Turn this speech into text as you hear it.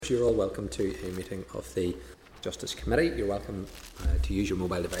you're all welcome to a meeting of the Justice Committee. You're welcome to use your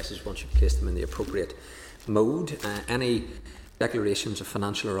mobile devices once you've placed them in the appropriate mode. Any declarations of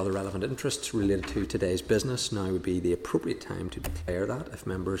financial or other relevant interests related to today's business, now would be the appropriate time to declare that, if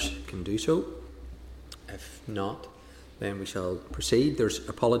members can do so. If not, then we shall proceed. There's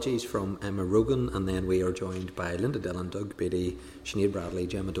apologies from Emma Rogan, and then we are joined by Linda Dillon, Doug Beattie, Sinead Bradley,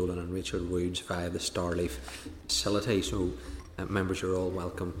 Gemma Dolan and Rachel Woods via the Starleaf facility. So members are all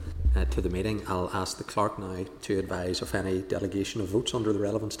welcome to the meeting. I'll ask the clerk now to advise of any delegation of votes under the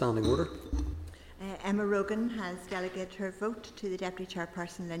relevant standing order. Emma Rogan has delegated her vote to the Deputy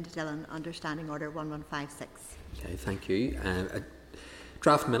Chairperson Linda Dillon under Standing Order 1156. Okay, thank you.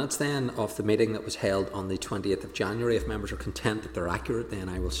 Draft minutes then of the meeting that was held on the 20th of January. If members are content that they're accurate, then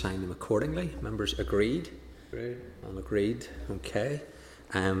I will sign them accordingly. Members agreed? Agreed. All agreed. Okay.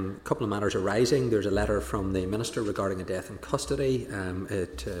 A couple of matters arising. There's a letter from the Minister regarding a death in custody.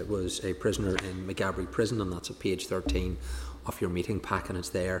 It was a prisoner in McGabry Prison, and that's at page 13 of your meeting pack, and it's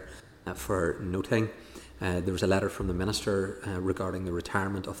there for noting. There was a letter from the Minister regarding the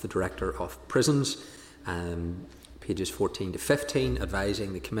retirement of the Director of Prisons. Pages 14 to 15,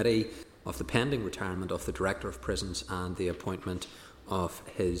 advising the committee of the pending retirement of the Director of Prisons and the appointment of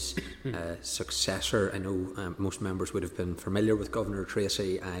his successor. I know most members would have been familiar with Governor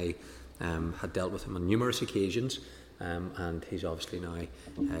Tracy. I had dealt with him on numerous occasions, and he's obviously now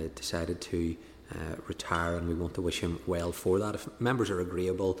decided to retire, and we want to wish him well for that. If members are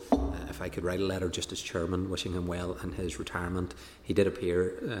agreeable, if I could write a letter just as chairman wishing him well in his retirement. He did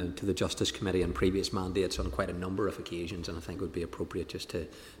appear to the Justice Committee in previous mandates on quite a number of occasions, and I think it would be appropriate just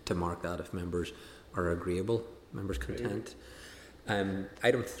to mark that if members are agreeable. Members content.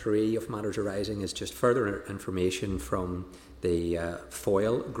 Item 3 of matters arising is just further information from the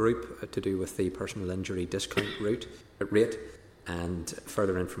FOIL group to do with the personal injury discount rate, and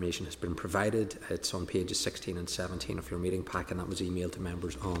further information has been provided. It's on pages 16 and 17 of your meeting pack, and that was emailed to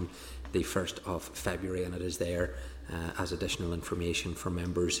members on the 1st of February, and it is there as additional information for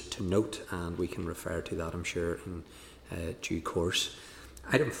members to note, and we can refer to that, I'm sure, in due course.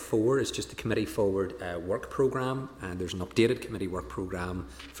 Item 4 is just the committee forward work programme, and there's an updated committee work programme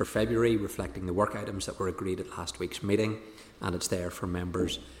for February reflecting the work items that were agreed at last week's meeting, and it's there for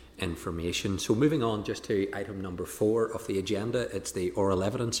members' information. So moving on just to item number 4 of the agenda, it's the oral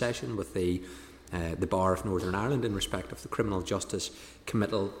evidence session with the Bar of Northern Ireland in respect of the Criminal Justice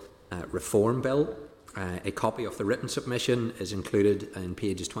Committal Reform Bill. A copy of the written submission is included in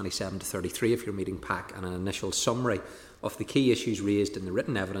pages 27 to 33 of your meeting pack, and an initial summary of the key issues raised in the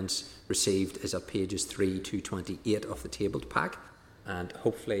written evidence received is at pages 3 to 28 of the tabled pack. And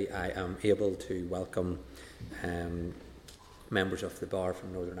hopefully I am able to welcome members of the Bar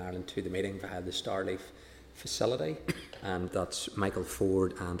from Northern Ireland to the meeting via the Starleaf facility, and that's Michael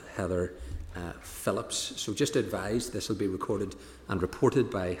Ford and Heather Phillips. So just to advise, this will be recorded and reported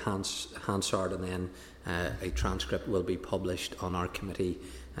by Hansard, and then a transcript will be published on our committee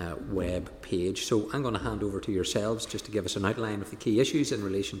web page. So I'm going to hand over to yourselves just to give us an outline of the key issues in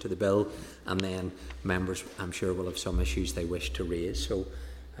relation to the bill, and then members, I'm sure, will have some issues they wish to raise. So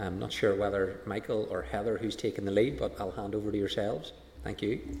I'm not sure whether Michael or Heather who's taken the lead, but I'll hand over to yourselves. Thank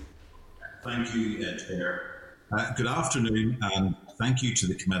you. Thank you, Chair. Good afternoon, and thank you to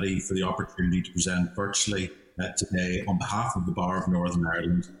the committee for the opportunity to present virtually today on behalf of the Bar of Northern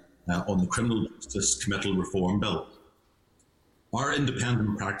Ireland on the Criminal Justice Committal Reform Bill. Our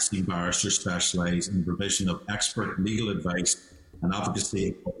independent practicing barristers specialise in the provision of expert legal advice and advocacy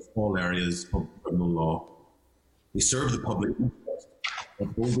across all areas of criminal law. They serve the public interest,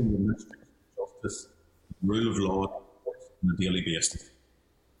 upholding the mysteries of justice, the rule of law on a daily basis.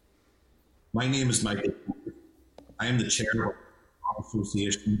 My name is Michael Ford. I am the chair of the Bar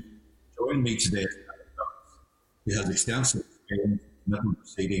Association. Join me today is Heather Phillips, who has extensive experience in criminal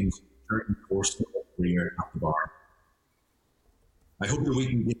proceedings during the course of her career at the bar. I hope that we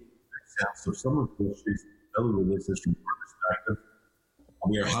can get a sense of some of the issues the bill releases from our perspective,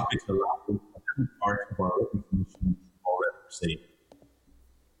 and we are happy to elaborate on different parts of our written submission already received.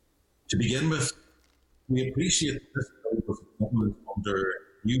 To begin with, we appreciate that this bill was implemented under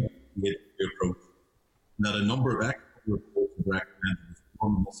new approach, and that a number of expert reports have recommended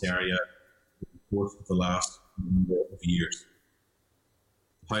reform in this area in the course of the last number of years.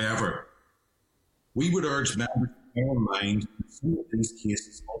 However, we would urge members to bear in mind that some of these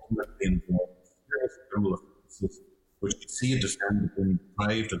cases ultimately involve serious criminal offences which could see a defendant being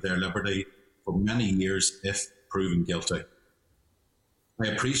deprived of their liberty for many years if proven guilty. I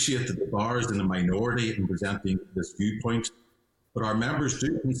appreciate that the bar is in a minority in presenting this viewpoint, but our members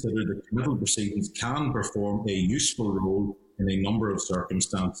do consider that committal proceedings can perform a useful role in a number of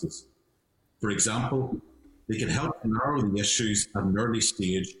circumstances. For example, they can help to narrow the issues at an early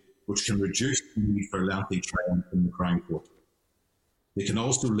stage, which can reduce the need for lengthy trial in the Crown Court. They can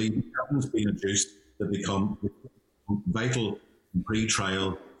also lead to evidence being adduced that become vital in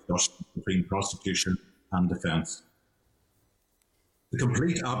pre-trial discussions between prosecution and defence. The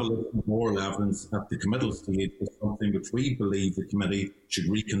complete abolition of oral evidence at the committal stage is something which we believe the committee should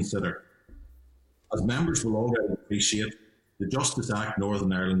reconsider. As members will already appreciate, the Justice Act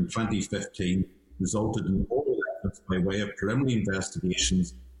Northern Ireland 2015 resulted in oral evidence by way of preliminary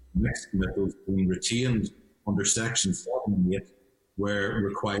investigations, mixed committals being retained under Section 7 and 8 where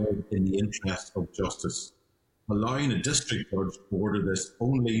required in the interest of justice, allowing a district judge to order this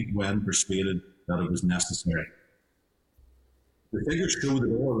only when persuaded that it was necessary. The figures show that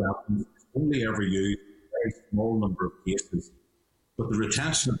oral evidence is only ever used in a very small number of cases, but the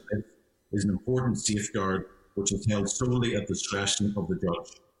retention of this is an important safeguard which is held solely at the discretion of the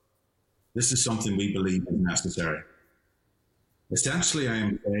judge. This is something we believe is necessary. Essentially, I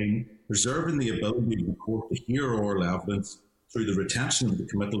am saying preserving the ability of the court to hear oral evidence through the retention of the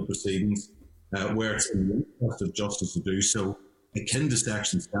committal proceedings, where it's in the interest of justice to do so, akin to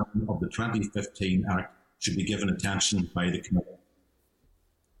Section 7 of the 2015 Act, should be given attention by the committee.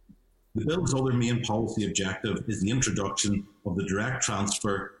 The Bill's other main policy objective is the introduction of the direct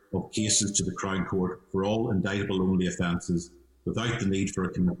transfer of cases to the Crown Court for all indictable-only offences without the need for a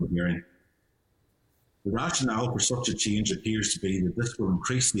committal hearing. The rationale for such a change appears to be that this will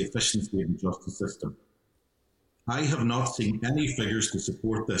increase the efficiency of the justice system. I have not seen any figures to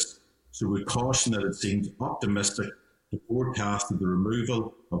support this, so would caution that it seems optimistic to forecast that the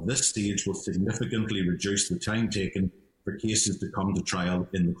removal of this stage will significantly reduce the time taken for cases to come to trial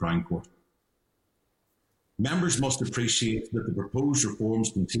in the Crown Court. Members must appreciate that the proposed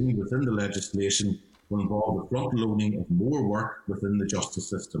reforms contained within the legislation will involve the front-loading of more work within the justice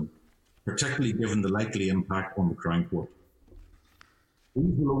system, particularly given the likely impact on the Crown Court.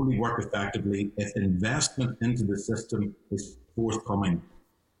 These will only work effectively if investment into the system is forthcoming.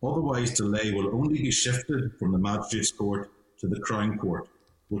 Otherwise, delay will only be shifted from the Magistrates' Court to the Crown Court,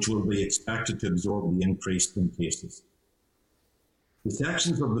 which will be expected to absorb the increase in cases. The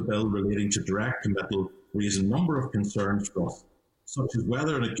sections of the bill relating to direct committal raise a number of concerns for us, such as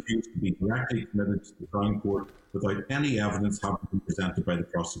whether an accused can be directly committed to the Crown Court without any evidence having been presented by the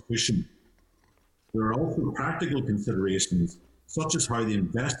prosecution. There are also practical considerations, such as how the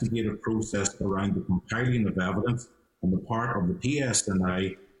investigative process around the compiling of evidence on the part of the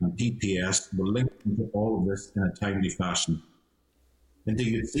PSNI and PPS will link into all of this in a timely fashion.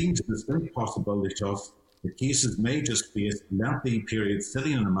 Indeed, it seems a distinct possibility to us that cases may just face lengthy periods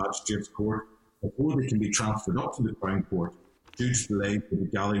sitting in a magistrate's court before they can be transferred up to the Crown Court due to delay for the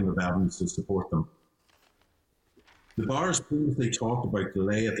gathering of evidence to support them. The Bar has previously talked about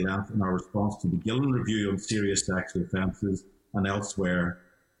delay at length in our response to the Gillen Review on serious sexual offences and elsewhere,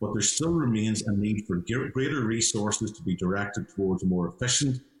 but there still remains a need for greater resources to be directed towards a more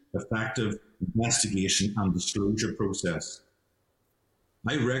efficient, effective investigation and disclosure process.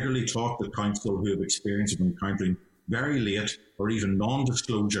 I regularly talk with counsel who have experience of encountering very late or even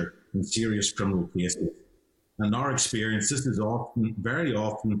non-disclosure in serious criminal cases. And in our experience, this is very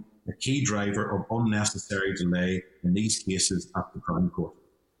often a key driver of unnecessary delay in these cases at the Crown Court.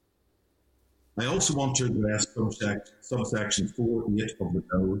 I also want to address subsection 4.8 of the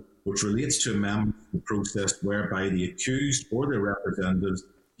bill, which relates to amendments to the process whereby the accused or their representatives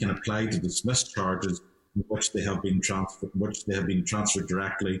can apply to dismiss charges in which they have been transferred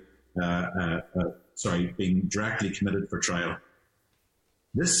directly, being directly committed for trial.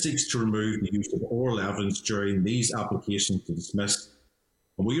 This seeks to remove the use of oral evidence during these applications to dismiss,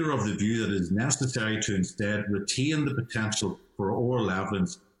 and we are of the view that it is necessary to instead retain the potential for oral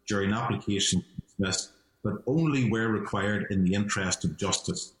evidence during application to dismiss, but only where required in the interest of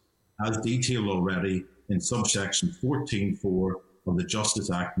justice, as detailed already in subsection 14.4 of the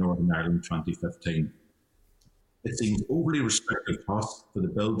Justice Act Northern Ireland 2015. It seems overly restrictive to us for the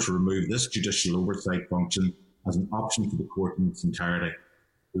bill to remove this judicial oversight function as an option for the court in its entirety.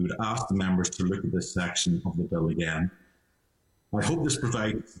 We would ask the members to look at this section of the bill again. I hope this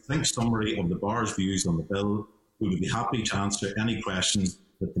provides a succinct summary of the Bar's views on the bill. We would be happy to answer any questions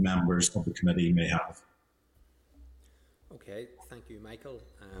that the members of the committee may have. Okay, thank you, Michael.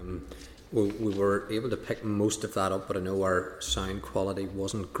 We were able to pick most of that up, but I know our sound quality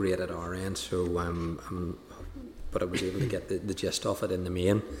wasn't great at our end, so but I was able to get the gist of it in the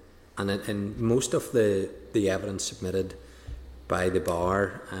main. And in most of the evidence submitted by the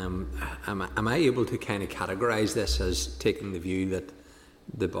Bar, am I able to kind of categorise this as taking the view that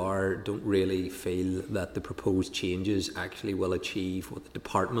the bar don't really feel that the proposed changes actually will achieve what the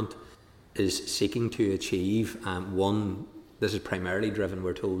department is seeking to achieve. One, this is primarily driven,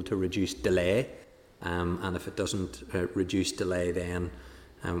 we're told, to reduce delay, and if it doesn't reduce delay, then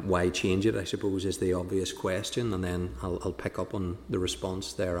why change it, I suppose, is the obvious question, and then I'll pick up on the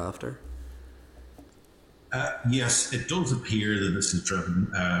response thereafter. Yes, it does appear that this is driven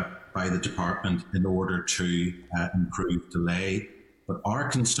by the department in order to improve delay. But our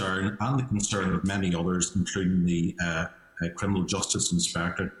concern, and the concern of many others, including the Criminal Justice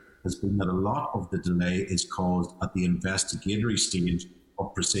Inspectorate, has been that a lot of the delay is caused at the investigatory stage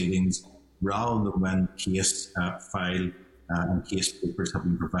of proceedings, rather than when case file and case papers have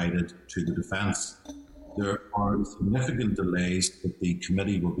been provided to the defence. There are significant delays that the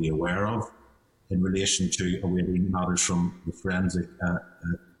committee will be aware of in relation to awaiting matters from the forensic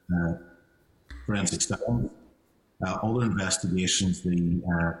staff. Other investigations the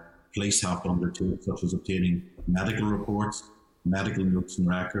police have to undertake, such as obtaining medical reports, medical notes and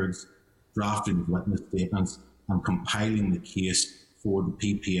records, drafting of witness statements, and compiling the case for the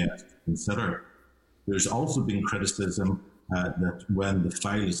PPS to consider. There's also been criticism that when the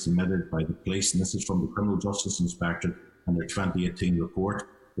file is submitted by the police, and this is from the Criminal Justice Inspectorate and their 2018 report,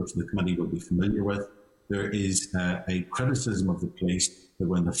 which the committee will be familiar with, there is a criticism of the police that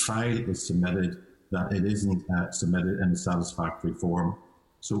when the file is submitted, that it isn't submitted in a satisfactory form.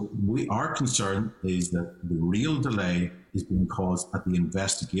 So our concern is that the real delay is being caused at the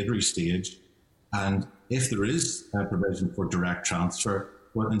investigatory stage, and if there is a provision for direct transfer,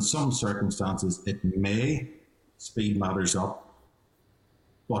 well, in some circumstances it may speed matters up,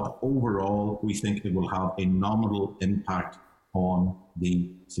 but overall we think it will have a nominal impact on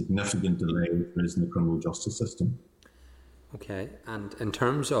the significant delay there is in the criminal justice system. Okay, and in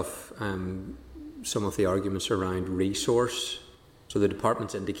terms of some of the arguments around resource, so the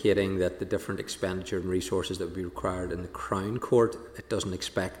department's indicating that the different expenditure and resources that would be required in the Crown Court, it doesn't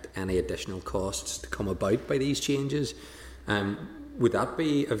expect any additional costs to come about by these changes. Would that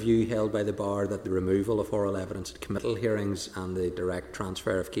be a view held by the bar, that the removal of oral evidence at committal hearings and the direct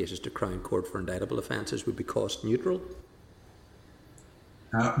transfer of cases to Crown Court for indictable offences would be cost neutral?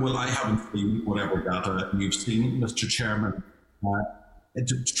 Well, I haven't seen whatever data you've seen, Mr. Chairman.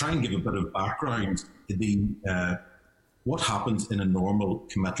 To try and give a bit of background, what happens in a normal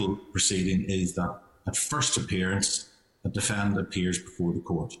committal proceeding is that at first appearance, a defendant appears before the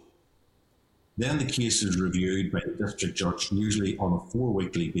court. Then the case is reviewed by the district judge, usually on a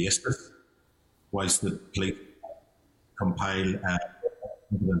 4-weekly basis, whilst the police compile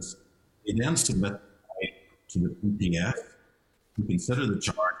evidence. They then submit to the PPS to consider the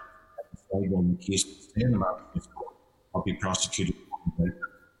charge and decide on the case to stay in the magistrate's court or be prosecuted.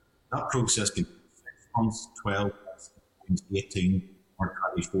 That process can be 6 months, 12 months, 18 or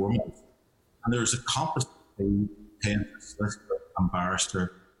 24 months. And there's a composite fee paying for solicitor and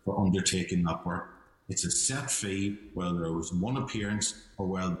barrister for undertaking that work. It's a set fee, whether there was 1 appearance or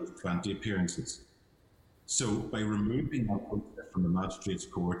whether there was 20 appearances. So by removing that process from the magistrate's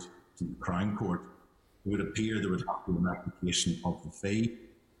court to the Crown Court, it would appear there would have to be an application of the fee.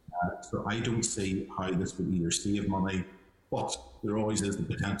 So I don't see how this would either save money, but there always is the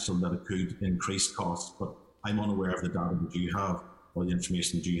potential that it could increase costs. But I'm unaware of the data that you have or the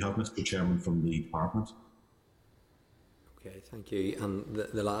information that you have, Mr. Chairman, from the department. Okay, thank you. And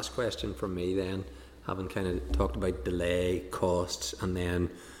the last question from me then, having kind of talked about delay, costs, and then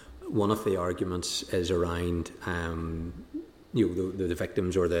one of the arguments is around the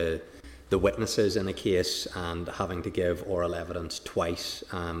victims or the witnesses in a case and having to give oral evidence twice,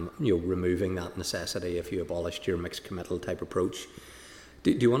 removing that necessity if you abolished your mixed committal type approach.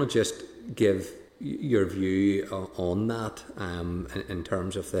 Do you want to just give your view on that in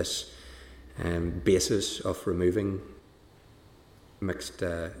terms of this basis of removing mixed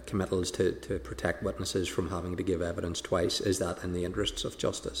committals to protect witnesses from having to give evidence twice? Is that in the interests of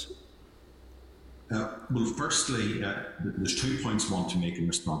justice? Well, firstly, there's 2 points I want to make in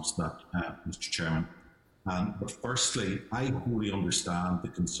response to that, Mr. Chairman. But firstly, I wholly understand the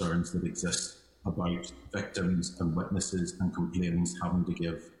concerns that exist about victims and witnesses and complainants having to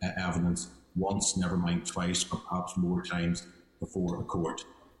give evidence once, never mind twice, or perhaps more times before a court.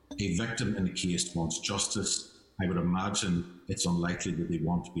 A victim in a case wants justice. I would imagine it's unlikely that they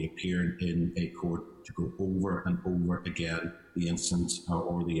want to be appearing in a court to go over and over again the instance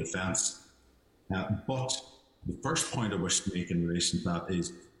or the offence. But the first point I wish to make in relation to that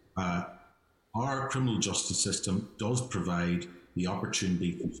is our criminal justice system does provide the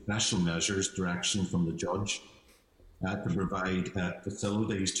opportunity for special measures, direction from the judge, to provide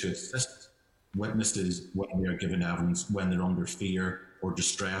facilities to assist witnesses when they are given evidence, when they're under fear or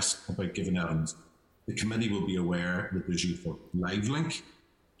distressed about giving evidence. The committee will be aware that there's use of live link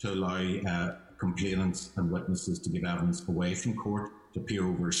to allow complainants and witnesses to give evidence away from court to peer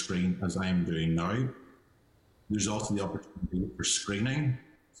over a screen, as I am doing now. There's also the opportunity for screening,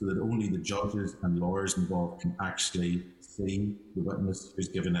 so that only the judges and lawyers involved can actually see the witness who's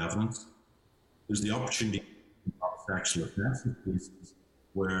given evidence. There's the opportunity for sexual offences cases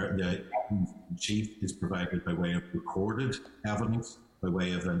where the evidence in chief is provided by way of recorded evidence, by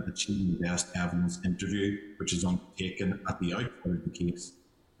way of an achieving the best evidence interview, which is undertaken at the outset of the case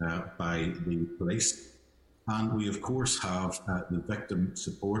by the police. And we, of course, have the victim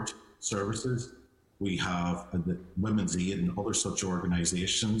support services. We have the Women's Aid and other such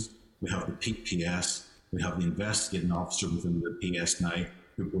organisations. We have the PPS. We have the investigating officer within the PSNI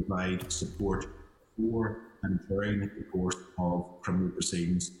who provide support for and during the course of criminal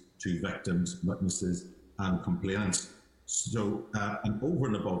proceedings to victims, witnesses and complainants. So, and over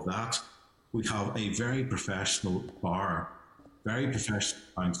and above that, we have a very professional bar, very professional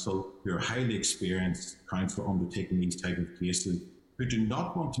counsel who are highly experienced counsel undertaking these type of cases, who do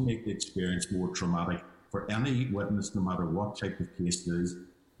not want to make the experience more traumatic for any witness, no matter what type of case it is.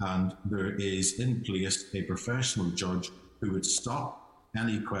 And there is in place a professional judge who would stop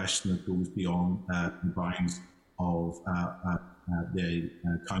any question that goes beyond the bounds of the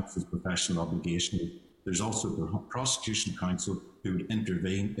counsel's professional obligation. There's also the prosecution counsel who would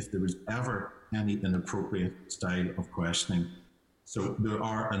intervene if there was ever any inappropriate style of questioning. So there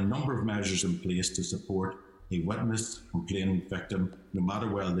are a number of measures in place to support a witness, complaining victim, no matter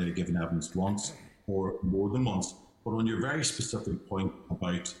whether they're given evidence once or more than once. But on your very specific point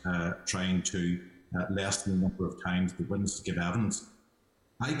about trying to lessen the number of times the witness give evidence,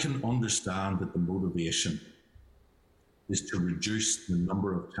 I can understand that the motivation is to reduce the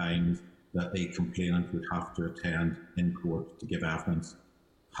number of times that a complainant would have to attend in court to give evidence.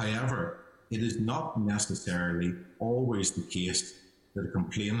 However, it is not necessarily always the case that a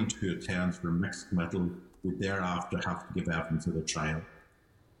complainant who attends for a mixed committal would thereafter have to give evidence at a trial.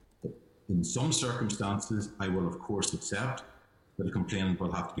 In some circumstances, I will of course accept that a complainant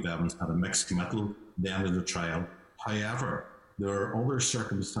will have to give evidence at a mixed committal, then at a trial. However, there are other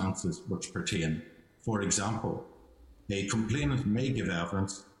circumstances which pertain. For example, a complainant may give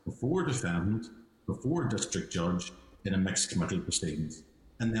evidence before defendant, before district judge in a mixed committal proceedings.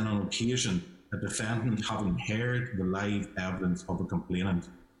 And then on occasion, a defendant having heard the live evidence of a complainant,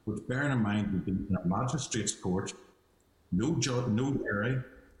 which bearing in mind would be in a magistrate's court, no jury,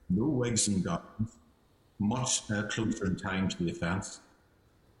 no wigs and gowns, much closer in time to the offence.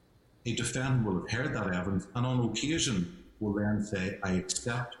 A defendant will have heard that evidence and on occasion will then say, I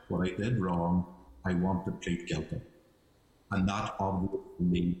accept what I did wrong, I want to plead guilty. And that obviously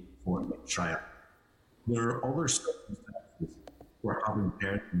need for a trial. There are other circumstances where having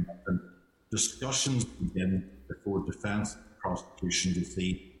heard from victim, discussions begin before defence and prosecution to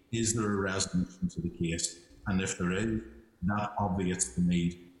see, is there a resolution to the case? And if there is, that obviates the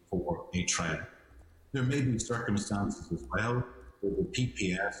need for a trial. There may be circumstances as well where the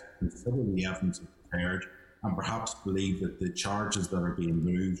PPS consider the evidence prepared and perhaps believe that the charges that are being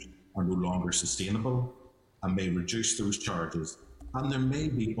moved are no longer sustainable and may reduce those charges. And there may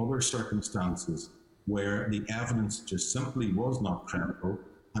be other circumstances where the evidence just simply was not credible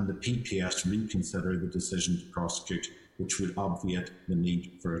and the PPS reconsider the decision to prosecute, which would obviate the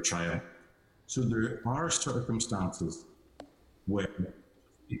need for a trial. So there are circumstances where,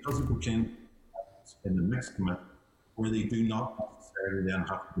 because of the complaint in the mixed committal, where they do not necessarily then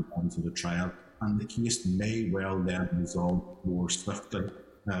have to go on to the trial, and the case may well then resolve more swiftly,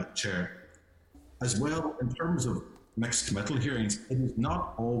 Chair. As well, in terms of mixed committal hearings, it is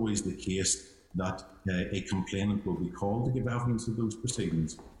not always the case that a complainant will be called to give evidence of those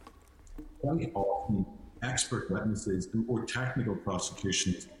proceedings. Quite often, expert witnesses and more technical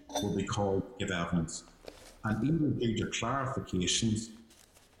prosecutions will be called to give evidence. And even due to clarifications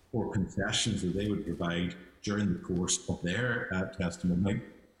or concessions that they would provide during the course of their testimony,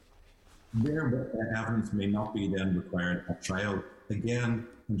 their evidence may not be then required at trial. Again,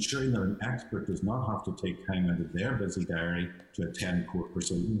 ensuring that an expert does not have to take time out of their busy diary to attend court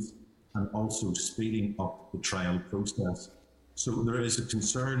proceedings, and also speeding up the trial process. So there is a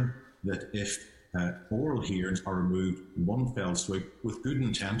concern that if oral hearings are removed in one fell swoop with good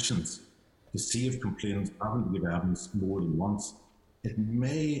intentions to see if complainants haven't given evidence more than once, it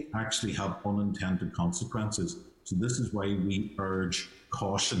may actually have unintended consequences. So this is why we urge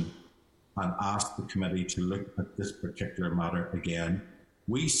caution and ask the committee to look at this particular matter again.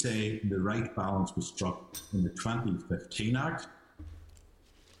 We say the right balance was struck in the 2015 Act,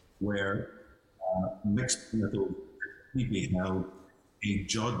 where mixed committal could be held a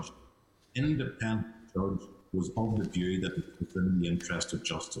judge, independent judge, was of the view that it was in the interest of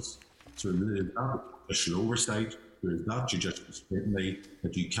justice. So there is that judicial oversight, there is that judicial scrutiny,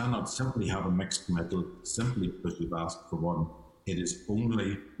 that you cannot simply have a mixed committal simply because you've asked for one. It is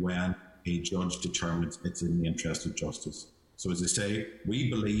only when a judge determines it's in the interest of justice. So as I say, we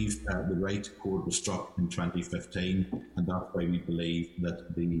believe the right chord was struck in 2015, and that's why we believe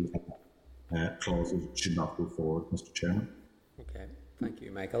that the clauses should not go forward, Mr. Chairman. Okay, thank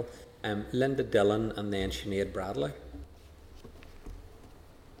you, Michael. Linda Dillon and then Sinead Bradley.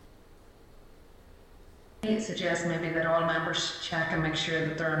 I suggest maybe that all members check and make sure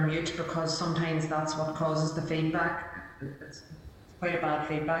that they're on mute, because sometimes that's what causes the feedback. It's quite a bad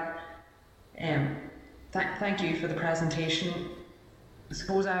feedback. Thank you for the presentation. I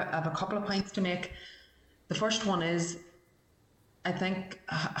suppose I have a couple of points to make. The first one is, I think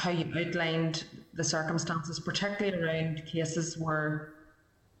how you outlined the circumstances, particularly around cases where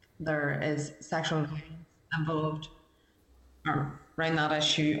there is sexual violence involved, or around that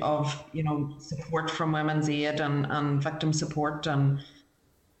issue of, you know, support from Women's Aid and victim support, and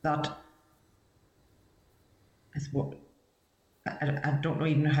that is what I don't know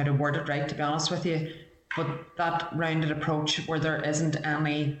even how to word it right, to be honest with you, but that rounded approach where there isn't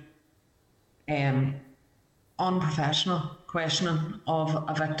any unprofessional questioning of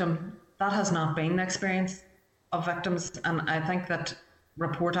a victim, that has not been the experience of victims. And I think that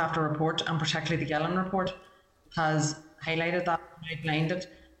report after report, and particularly the Gillen report, has highlighted that and outlined it.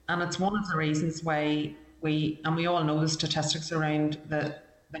 And it's one of the reasons why we all know the statistics around the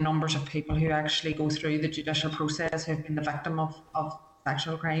numbers of people who actually go through the judicial process who have been the victim of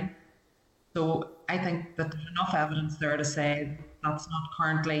sexual crime. So I think that there's enough evidence there to say that's not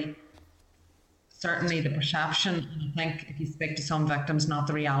currently certainly the perception. And I think if you speak to some victims, not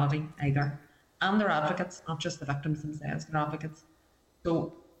the reality either. And they're advocates, not just the victims themselves, they're advocates.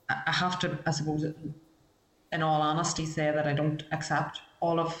 So I have to, I suppose, in all honesty, say that I don't accept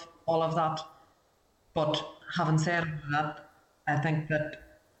all of that. But having said that, I think that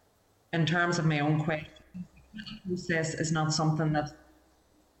in terms of my own question, the process is not something that's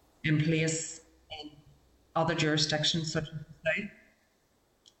in place in other jurisdictions such as the South.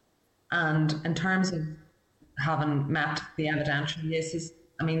 And in terms of having met the evidential basis,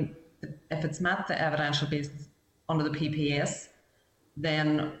 I mean, if it's met the evidential basis under the PPS,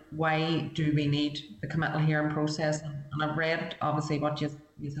 then why do we need the committal hearing process? And I've read obviously what you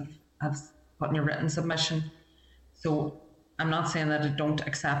have put in your written submission. So I'm not saying that I don't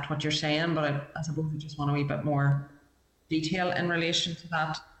accept what you're saying, but I suppose I just want a wee bit more detail in relation to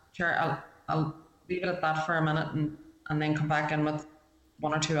that. Chair, I'll leave it at that for a minute and then come back in with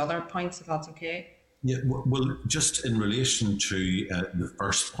one or two other points, if that's okay. Yeah, well, just in relation to the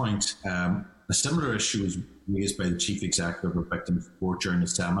first point, a similar issue was raised by the Chief Executive of Victim Support during a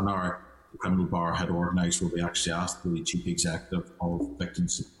seminar the Criminal Bar had organised, where we actually asked the Chief Executive of Victim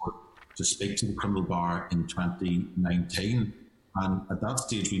Support to speak to the Criminal Bar in 2019. And at that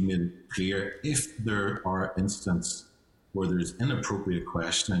stage, we made it clear if there are instances where there's inappropriate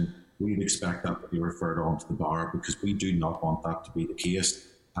questioning, we would expect that to be referred on to the Bar, because we do not want that to be the case.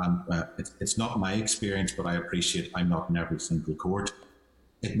 And it's not my experience, but I appreciate I'm not in every single court.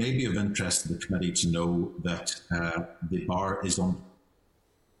 It may be of interest to the committee to know that the Bar is on.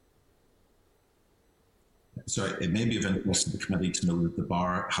 Sorry, it may be of interest to the committee to know that the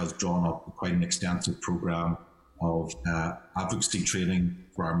Bar has drawn up quite an extensive programme of advocacy training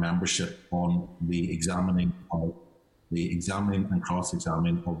for our membership on the examining and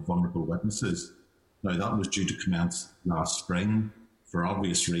cross-examining of vulnerable witnesses. Now, that was due to commence last spring. For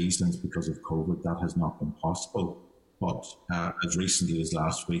obvious reasons, because of COVID, that has not been possible. But as recently as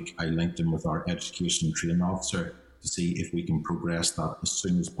last week, I linked in with our education and training officer to see if we can progress that as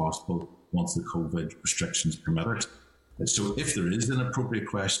soon as possible once the COVID restrictions permit it. So if there is an appropriate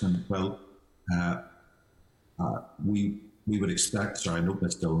question, well, we would expect, sorry, I know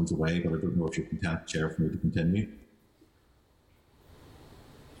Ms. Dillon's away, but I don't know if you're content, Chair, for me to continue.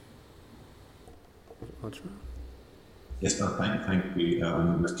 Yes, thank you. I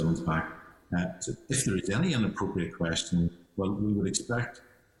know Ms. Dillon's back. So if there is any inappropriate question, well, we would expect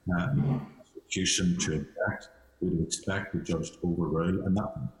the prosecution to object. We would expect the judge to overrule, and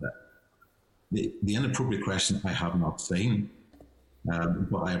that the inappropriate question I have not seen,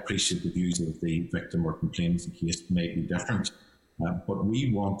 but I appreciate the views of the victim or complainants in case may be different. But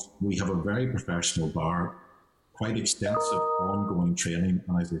we have a very professional Bar, quite extensive ongoing training,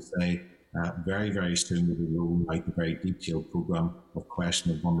 and as I say, very, very soon we will roll out a very detailed programme of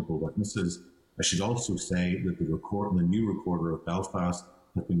questioning of vulnerable witnesses. I should also say that the new recorder of Belfast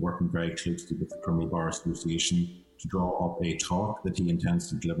has been working very closely with the Criminal Bar Association to draw up a talk that he intends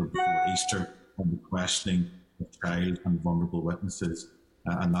to deliver before Easter on the questioning of child and vulnerable witnesses,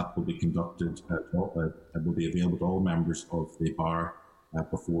 and that will be conducted, will be available to all members of the bar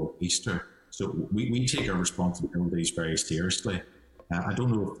before Easter. So we take our responsibilities very seriously. I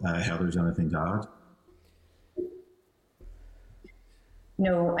don't know if Heather's anything to add.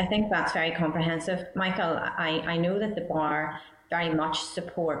 No, I think that's very comprehensive, Michael. I know that the bar very much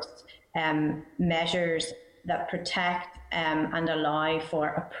supports measures that protect and allow for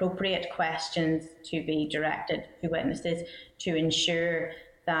appropriate questions to be directed to witnesses to ensure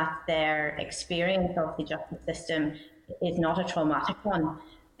that their experience of the justice system is not a traumatic one,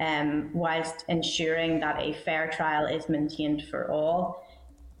 whilst ensuring that a fair trial is maintained for all.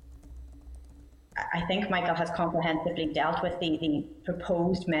 I think Michael has comprehensively dealt with the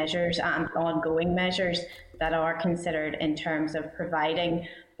proposed measures and ongoing measures that are considered in terms of providing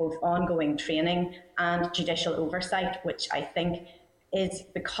both ongoing training and judicial oversight, which I think is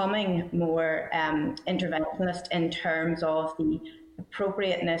becoming more interventionist in terms of the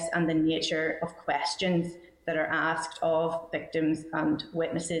appropriateness and the nature of questions that are asked of victims and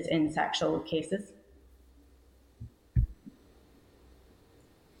witnesses in sexual cases.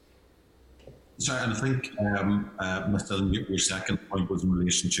 Sorry, and I think, Ms. Dillon, your second point was in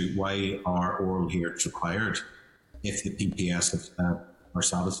relation to why are oral hearings required if the PPS are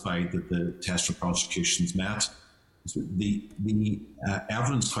satisfied that the test for prosecution is met. So the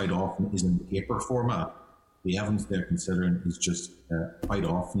evidence quite often is in the paper format. The evidence they're considering is just quite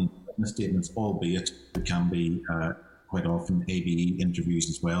often witness statements, albeit there can be quite often ABE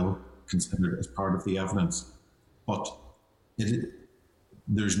interviews as well considered as part of the evidence. But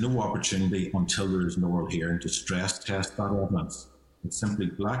there's no opportunity until there is an oral hearing to stress test that evidence. It's simply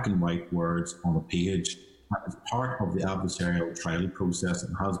black and white words on a page. It's part of the adversarial trial process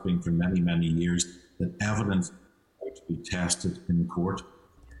and has been for many, many years that evidence has to be tested in court.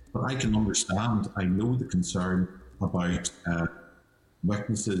 But I can understand, I know the concern about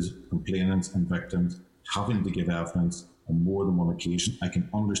witnesses, complainants and victims having to give evidence on more than one occasion. I can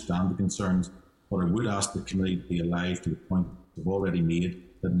understand the concerns, but I would ask the committee to be alive to the point we've already made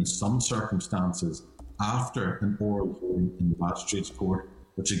that in some circumstances, after an oral hearing in the magistrates' court,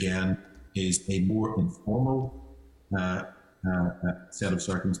 which again is a more informal set of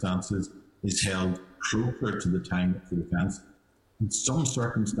circumstances, is held closer to the time of the offence. In some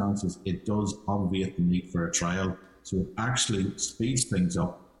circumstances, it does obviate the need for a trial, so it actually speeds things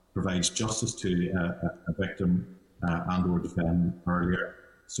up, provides justice to a victim and or defendant earlier.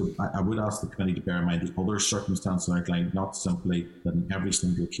 So I would ask the committee to bear in mind the other circumstances outlined, not simply that in every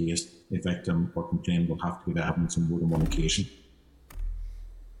single case a victim or complainant will have to give evidence on more than one occasion.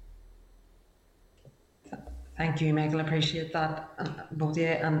 Thank you, Michael. I appreciate that, both of you.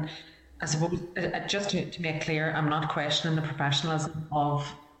 And I suppose, just to make clear, I'm not questioning the professionalism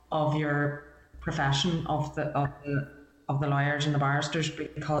of your profession, of the lawyers and the barristers,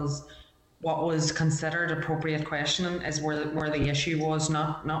 because what was considered appropriate questioning is where the issue was,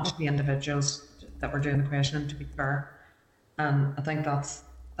 not with the individuals that were doing the questioning, to be fair. And I think that's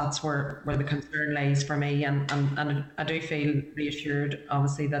where the concern lies for me, and I do feel reassured,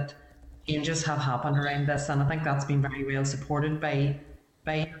 obviously, that changes have happened around this, and I think that's been very well supported by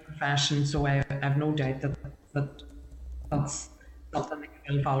your profession. So I have no doubt that that's something that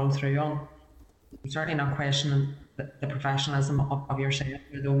you will follow through on. I'm certainly not questioning the professionalism of yourself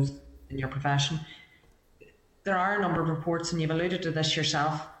or those in your profession. There are a number of reports, and you've alluded to this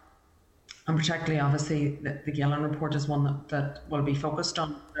yourself, and particularly obviously the Gillen report is one that will be focused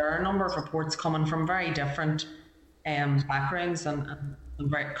on. There are a number of reports coming from very different backgrounds and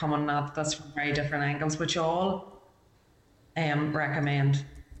very coming at this from very different angles, which all recommend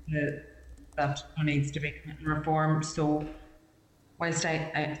that there needs to be committal reform. So whilst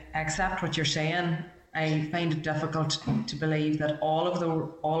I accept what you're saying, I find it difficult to believe that all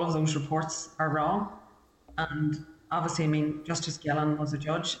of those reports are wrong. And obviously, I mean, Justice Gillen was a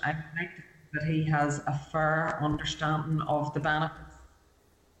judge. I think that he has a fair understanding of the benefits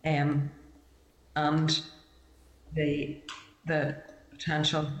and the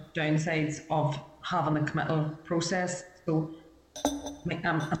potential downsides of having the committal process. So I'm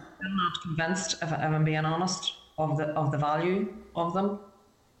not convinced, if I'm being honest, of the value of them.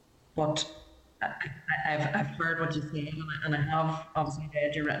 But I've heard what you say, and I have obviously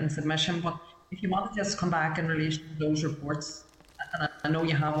read your written submission. But if you want to just come back in relation to those reports, and I know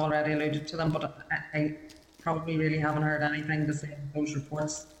you have already alluded to them, but I probably really haven't heard anything to say that those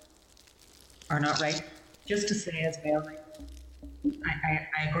reports are not right. Just to say as well,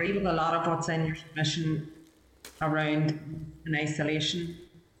 I agree with a lot of what's in your submission around in isolation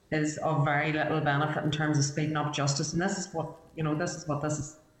is of very little benefit in terms of speeding up justice. And this is what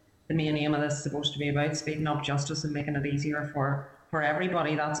the main aim of this is supposed to be about, speeding up justice and making it easier for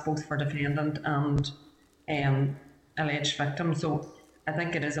everybody. That's both for defendant and alleged victim. So I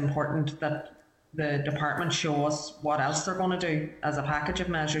think it is important that the department show us what else they're going to do as a package of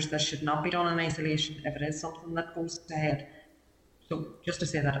measures. This should not be done in isolation if it is something that goes ahead. So just to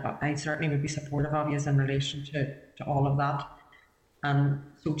say that I certainly would be supportive of you in relation to all of that. And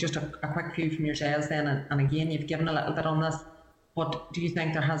so just a quick view from yourselves then, and again, you've given a little bit on this, but do you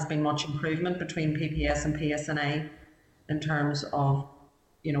think there has been much improvement between PPS and PSNI in terms of,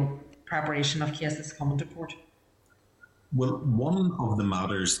 preparation of cases coming to court? Well, one of the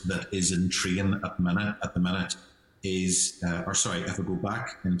matters that is in train at the minute is, if I go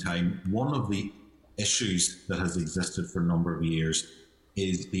back in time, one of the issues that has existed for a number of years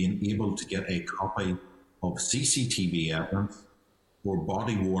is being able to get a copy of CCTV evidence or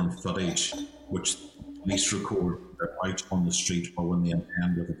body-worn footage, which police record they're out on the street or when they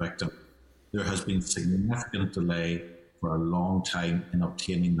intend with the victim. There has been significant delay for a long time in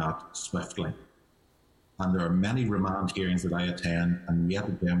obtaining that swiftly. And there are many remand hearings that I attend, and yet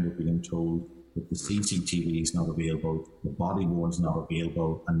again we're being told that the CCTV is not available, the body worn is not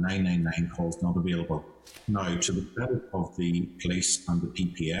available, and 999 call is not available. Now, to the credit of the police and the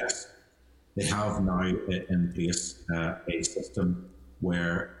PPS, they have now in place a system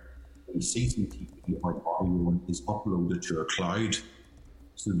where the CCTV or body worn is uploaded to a cloud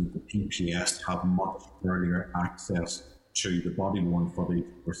so that the PPS have much earlier access to the body worn footage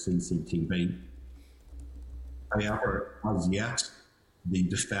or CCTV. However, as yet, the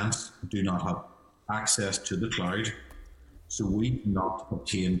defence do not have access to the cloud, so we do not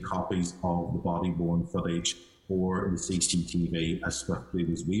obtain copies of the body-worn footage or the CCTV as swiftly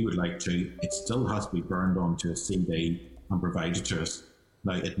as we would like to. It still has to be burned onto a CD and provided to us.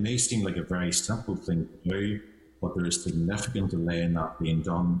 Now, it may seem like a very simple thing to do, but there is significant delay in that being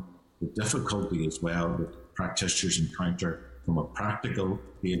done. The difficulty as well that practitioners encounter from a practical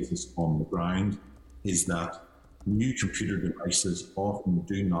basis on the ground is that new computer devices often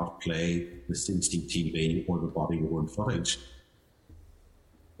do not play the CCTV or the body-worn footage.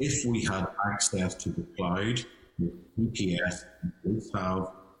 If we had access to the cloud, with PPS and police have,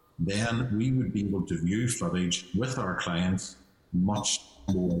 then we would be able to view footage with our clients much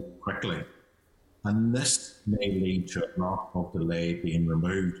more quickly. And this may lead to a lot of delay being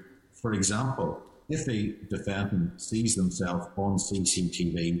removed. For example, if a defendant sees themselves on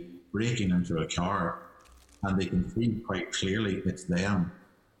CCTV breaking into a car, and they can see quite clearly it's them,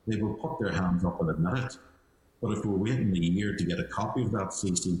 they will put their hands up and admit it. But if we're waiting a year to get a copy of that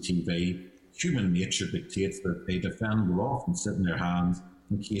CCTV, human nature dictates that a defendant will often sit in their hands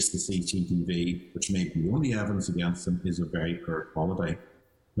in case the CCTV, which may be the only evidence against them, is of very poor quality.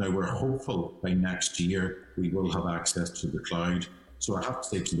 Now, we're hopeful by next year we will have access to the cloud. So I have to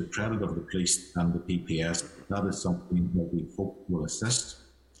say, to the credit of the police and the PPS, that is something that we hope will assist.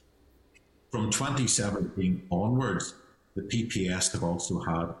 From 2017 onwards, the PPS have also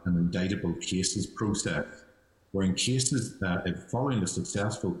had an indictable cases process, where in cases following the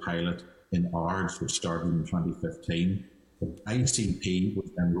successful pilot in ARDS, which started in 2015, the ICP was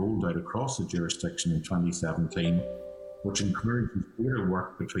then rolled out across the jurisdiction in 2017, which encourages greater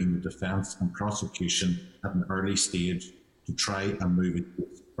work between the defence and prosecution at an early stage to try and move it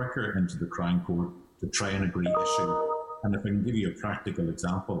quicker into the Crown Court to try and agree issue. And if I can give you a practical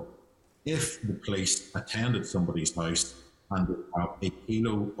example, if the police attended somebody's house and they have a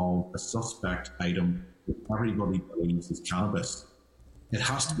kilo of a suspect item that everybody believes is cannabis, it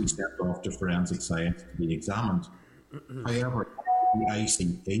has to be sent off to forensic science to be examined. However, the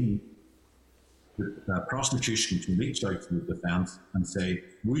ICP, the prosecution can reach out to the defence and say,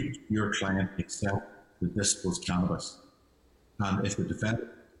 would your client accept that this was cannabis? And if the defendant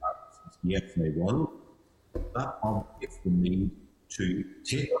says yes, they will, that obviates the need to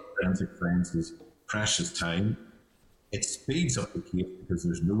take up forensic science's precious time. It speeds up the case because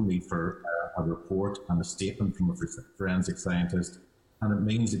there's no need for a report and a statement from a forensic scientist, and it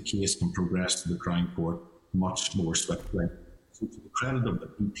means the case can progress to the Crown Court much more swiftly. So to the credit of the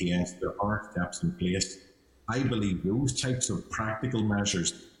PPS, there are steps in place. I believe those types of practical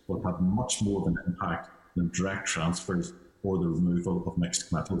measures will have much more of an impact than direct transfers or the removal of mixed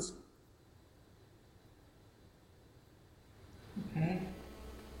committals.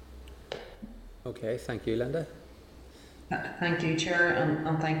 Okay, thank you, Linda. Thank you, Chair,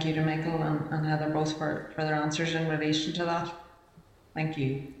 and thank you to Michael and Heather both for their answers in relation to that. Thank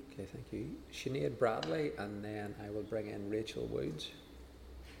you. Okay, thank you. Sinead Bradley, and then I will bring in Rachel Woods.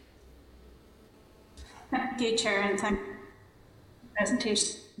 Thank you, Chair, and thank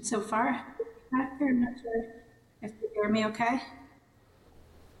presentation so far. I'm not sure if you hear me okay.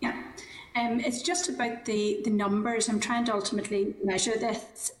 Yeah. It's just about the numbers. I'm trying to ultimately measure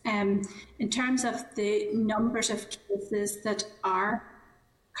this in terms of the numbers of cases that are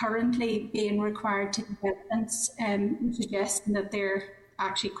currently being required to give evidence, suggesting that they're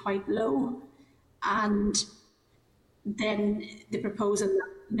actually quite low. And then the proposal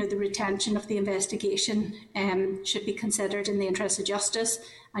that the retention of the investigation should be considered in the interest of justice,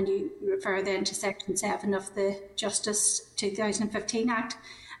 and you refer then to Section 7 of the Justice 2015 Act.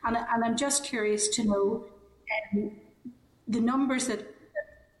 And I'm just curious to know the numbers that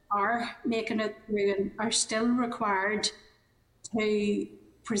are making it through and are still required to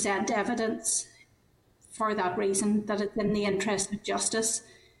present evidence for that reason, that it's in the interest of justice.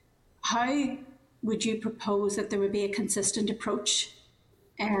 How would you propose that there would be a consistent approach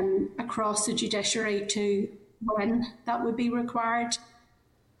across the judiciary to when that would be required?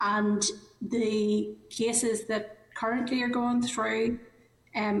 And the cases that currently are going through,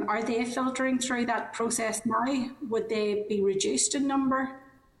 are they filtering through that process now? Would they be reduced in number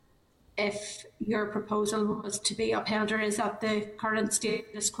if your proposal was to be upheld, or is that the current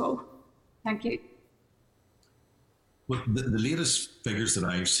status quo? Thank you. Well, the latest figures that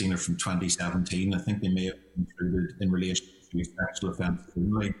I've seen are from 2017. I think they may have included in relation to sexual offences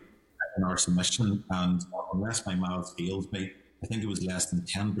only in our submission, and unless my maths fails me, I think it was less than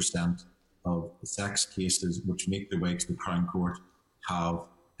 10% of the sex cases which make their way to the Crown Court have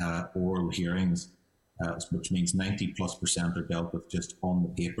oral hearings, which means 90+% are dealt with just on the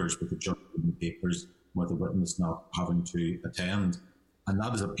papers, with the judge in the papers, with the witness not having to attend. And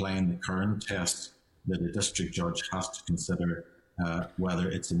that is applying the current test that a district judge has to consider whether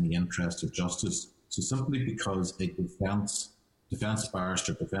it's in the interest of justice. So simply because a defence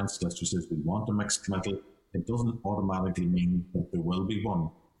barrister, defence solicitor says we want a mixed committal, it doesn't automatically mean that there will be one.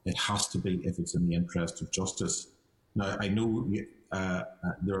 It has to be if it's in the interest of justice. Now, I know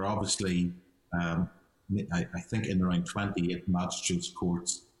there are obviously, I think, in around 28 magistrates'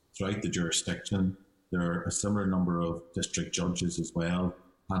 courts throughout the jurisdiction. There are a similar number of district judges as well.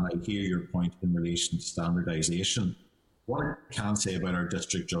 And I hear your point in relation to standardisation. What I can say about our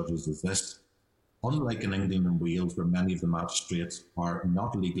district judges is this. Unlike in England and Wales, where many of the magistrates are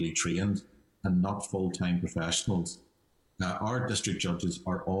not legally trained and not full-time professionals, our district judges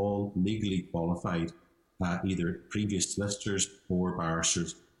are all legally qualified, either previous solicitors or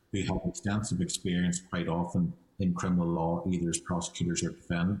barristers who have extensive experience quite often in criminal law, either as prosecutors or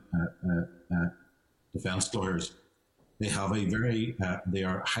defence lawyers. They have they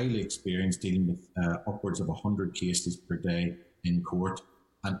are highly experienced, dealing with upwards of 100 cases per day in court,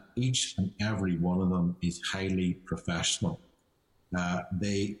 and each and every one of them is highly professional.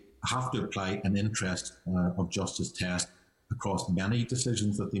 They have to apply an interest of justice test across many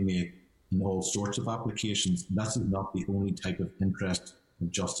decisions that they make in all sorts of applications. That's not the only type of interest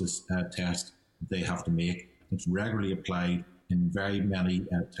of justice test they have to make. It's regularly applied in very many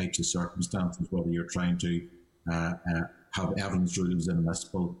types of circumstances, whether you're trying to have evidence rules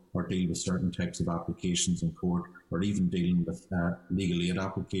inadmissible or deal with certain types of applications in court, or even dealing with legal aid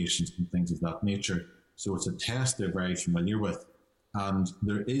applications and things of that nature. So it's a test they're very familiar with. And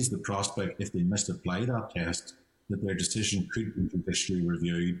there is the prospect, if they misapply that test, that their decision could be judicially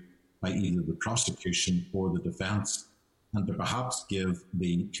reviewed by either the prosecution or the defence, and to perhaps give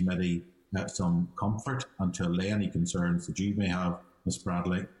the committee some comfort and to allay any concerns that you may have, Ms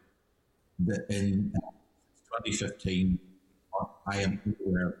Bradley, that in 2015, I am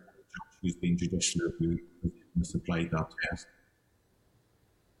aware of a judge who's been judicially reviewed because they misapplied that test.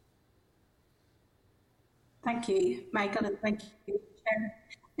 Thank you, Michael, and thank you,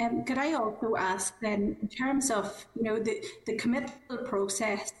 Chair. Could I also ask then, in terms of the committal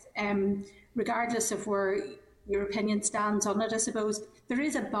process, regardless of where your opinion stands on it, I suppose there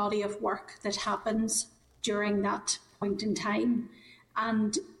is a body of work that happens during that point in time,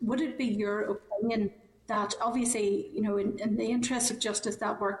 and would it be your opinion that obviously, in the interest of justice,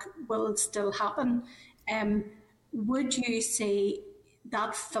 that work will still happen? Would you see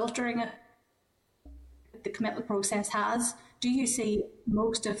that filtering the committal process has? Do you see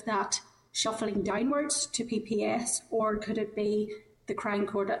most of that shuffling downwards to PPS, or could it be the Crown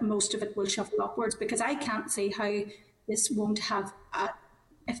Court that most of it will shuffle upwards? Because I can't see how this won't have an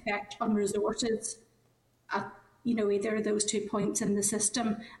effect on resources at either of those 2 points in the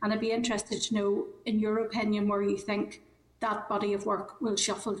system. And I'd be interested to know, in your opinion, where you think that body of work will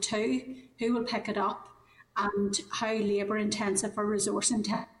shuffle to, who will pick it up, and how labour intensive or resource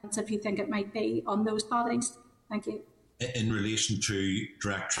intensive you think it might be on those bodies. Thank you. in relation to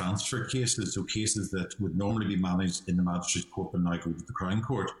direct transfer cases, so cases that would normally be managed in the Magistrates Court but now go to the Crown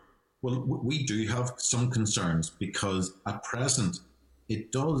Court, well, we do have some concerns because at present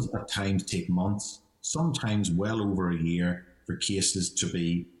it does at times take months, sometimes well over a year, for cases to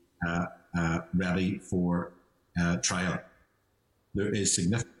be ready for trial. There is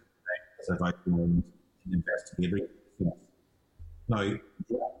significant, as I've outlined, in investigatory cases. Now,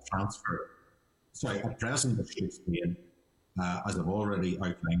 transfer. Sorry, at present, I should explain, as I've already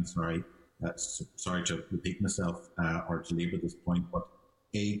outlined, sorry to repeat myself or to labour this point, but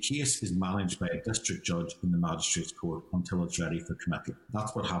a case is managed by a district judge in the Magistrates Court until it's ready for committal.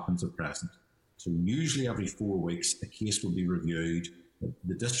 That's what happens at present. So usually every 4 weeks, a case will be reviewed.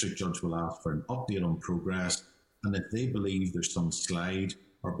 The district judge will ask for an update on progress, and if they believe there's some slide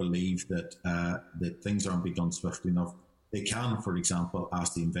or believe that that things aren't being done swiftly enough, they can, for example,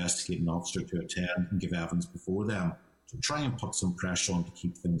 ask the investigating officer to attend and give evidence before them to try and put some pressure on to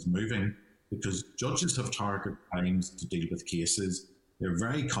keep things moving, because judges have target times to deal with cases. They're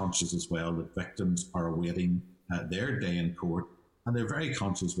very conscious as well that victims are awaiting their day in court, and they're very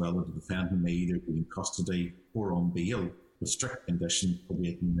conscious as well that the defendant may either be in custody or on bail with strict conditions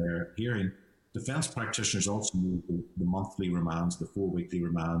awaiting their hearing. Defence practitioners also use the monthly remands, the 4 weekly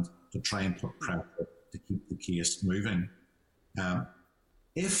remands, to try and put pressure to keep the case moving.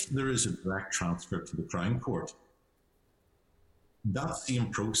 If there is a direct transfer to the Crown Court, that same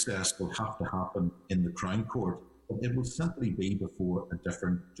process will have to happen in the Crown Court, but it will simply be before a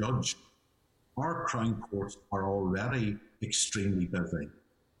different judge. Our Crown Courts are already extremely busy.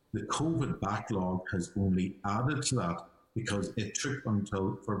 The COVID backlog has only added to that because it took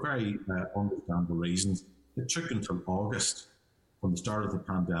until, for very understandable reasons, it took until August, from the start of the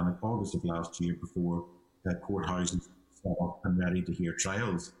pandemic, August of last year, before courthouses set up and ready to hear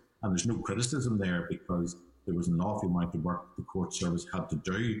trials. And there's no criticism there because there was an awful amount of work the court service had to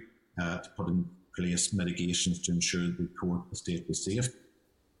do to put in place mitigations to ensure the court estate was safe.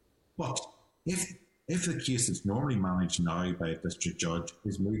 But if the case that's normally managed now by a district judge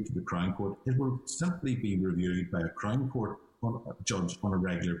is moved to the Crown Court, it will simply be reviewed by a Crown Court judge on a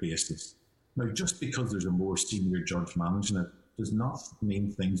regular basis. Now, just because there's a more senior judge managing it does not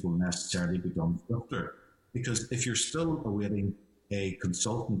mean things will necessarily be done swifter. Because if you're still awaiting a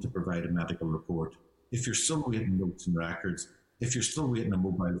consultant to provide a medical report, if you're still waiting notes and records, if you're still waiting a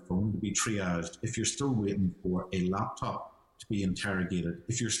mobile phone to be triaged, if you're still waiting for a laptop to be interrogated,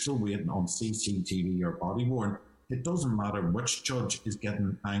 if you're still waiting on CCTV or body worn, it doesn't matter which judge is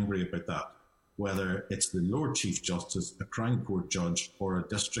getting angry about that, whether it's the Lord Chief Justice, a Crown Court judge, or a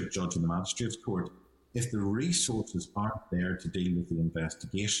district judge in the Magistrates Court. If the resources aren't there to deal with the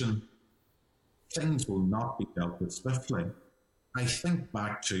investigation, things will not be dealt with swiftly. I think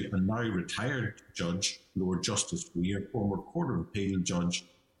back to a now retired judge, Lord Justice Weir, former Court of Appeal judge,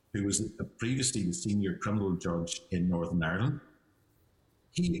 who was previously the senior criminal judge in Northern Ireland.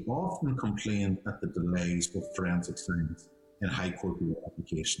 He often complained at the delays with forensic science in High Court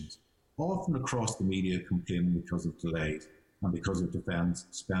applications, often across the media complaining because of delays and because of defence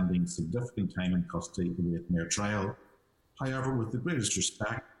spending significant time in custody awaiting their trial. However, with the greatest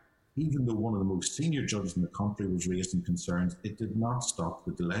respect, even though one of the most senior judges in the country was raising concerns, it did not stop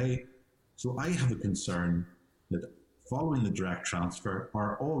the delay. So I have a concern that following the direct transfer,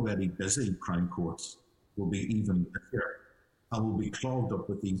 our already busy Crown Courts will be even busier and will be clogged up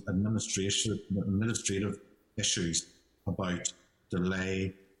with these administrative issues about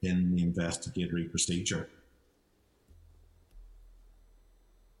delay in the investigatory procedure.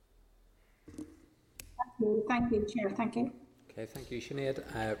 Thank you, Chair. Thank you. Okay, thank you, Sinead.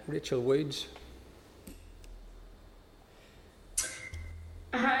 Rachel Woods.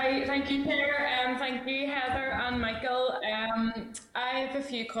 Hi, thank you, Chair. Thank you, Heather and Michael. I have a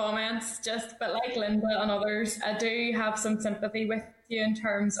few comments, but like Linda and others, I do have some sympathy with you in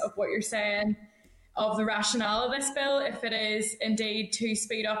terms of what you're saying of the rationale of this bill, if it is indeed to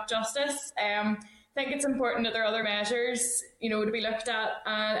speed up justice. I think it's important that there are other measures, to be looked at,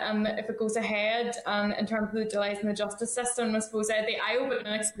 and if it goes ahead, and in terms of the delays in the justice system, I suppose I had the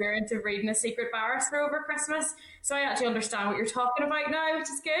eye-opening experience of reading A Secret Barrister over Christmas, so I actually understand what you're talking about now, which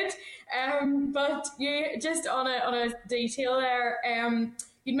is good. But you just on a detail there,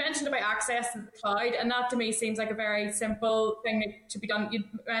 you'd mentioned about access to the cloud, and that to me seems like a very simple thing to be done. You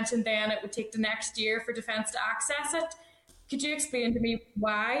mentioned then it would take the next year for Defence to access it. Could you explain to me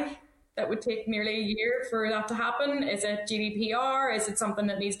why that would take nearly a year for that to happen? Is it GDPR? Is it something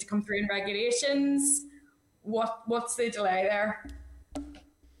that needs to come through in regulations? What's the delay there?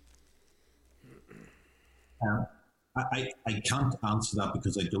 I can't answer that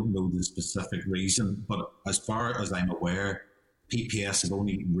because I don't know the specific reason, but as far as I'm aware, PPS have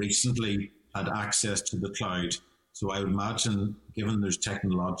only recently had access to the cloud. So I would imagine, given there's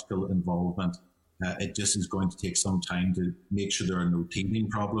technological involvement, it just is going to take some time to make sure there are no teething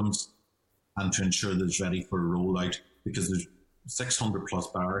problems and to ensure that it's ready for a rollout, because there's 600 plus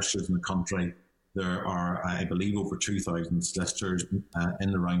barristers in the country. There are, I believe, over 2,000 solicitors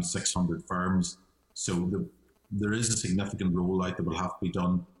in around 600 firms. So there is a significant rollout that will have to be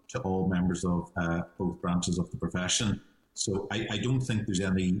done to all members of both branches of the profession. So I don't think there's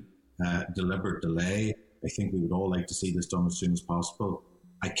any deliberate delay. I think we would all like to see this done as soon as possible.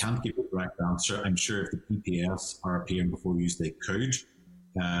 I can't give a direct answer. I'm sure if the PPS are appearing before you, they could.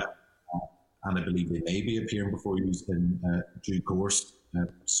 And I believe they may be appearing before you in due course.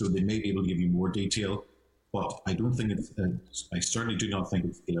 So they may be able to give you more detail. But I don't think it's, I certainly do not think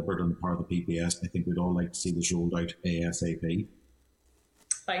it's deliberate on the part of the PPS. I think we'd all like to see this rolled out ASAP.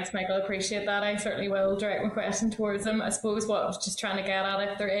 Thanks, Michael. I appreciate that. I certainly will direct my question towards them. I suppose what I was just trying to get at,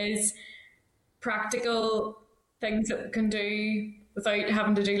 if there is practical things that we can do without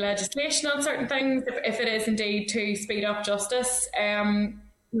having to do legislation on certain things, if it is indeed to speed up justice,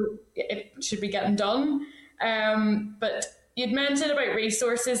 it should be getting done. But you'd mentioned about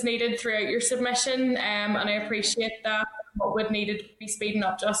resources needed throughout your submission, and I appreciate that. What would need to be speeding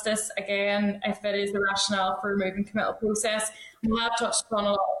up justice, again, if it is the rationale for removing committal process. We have touched upon a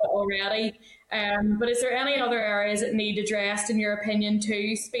lot of it already, but is there any other areas that need addressed, in your opinion,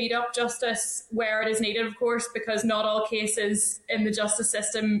 to speed up justice where it is needed, of course, because not all cases in the justice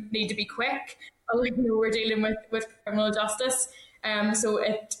system need to be quick. We know we're dealing with criminal justice, so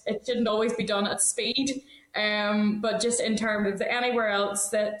it shouldn't always be done at speed. But just in terms of anywhere else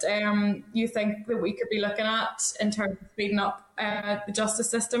that you think that we could be looking at in terms of speeding up the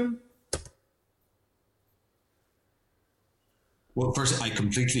justice system? Well, first, I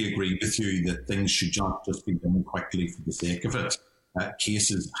completely agree with you that things should not just be done quickly for the sake of it.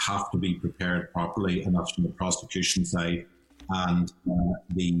 Cases have to be prepared properly, and that's from the prosecution side and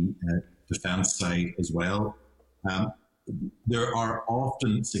the defence side as well. There are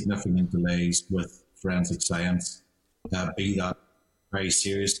often significant delays with forensic science, be that very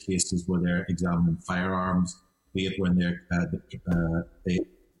serious cases where they're examining firearms, be it when they're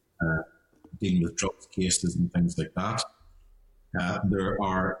dealing with drugs cases and things like that. There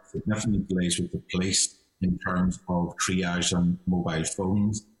are significant delays with the police in terms of triaging mobile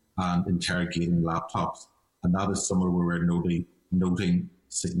phones and interrogating laptops, and that is somewhere where we're noting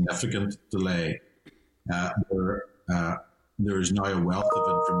significant delay. There is now a wealth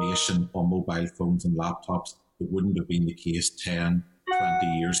of information on mobile phones and laptops that wouldn't have been the case 10,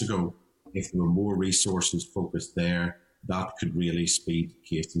 20 years ago. If there were more resources focused there, that could really speed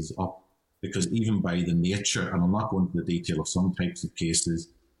cases up. Because even by the nature, and I'm not going into the detail of some types of cases,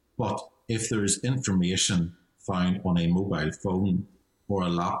 but if there is information found on a mobile phone or a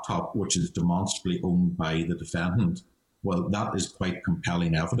laptop which is demonstrably owned by the defendant, well, that is quite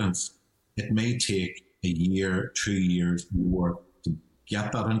compelling evidence. It may take a year, 2 years more to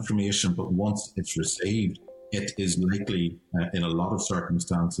get that information, but once it's received, it is likely, in a lot of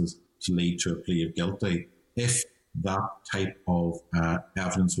circumstances, to lead to a plea of guilty. If that type of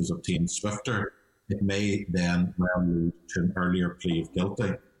evidence was obtained swifter, it may then well lead to an earlier plea of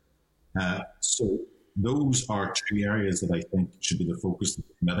guilty. So those are two areas that I think should be the focus of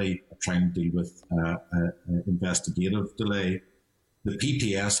the committee, trying to deal with investigative delay. The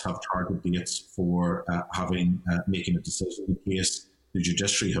PPS have target dates for making a decision in the case. The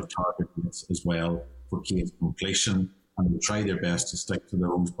judiciary have target dates as well for case completion, and they try their best to stick to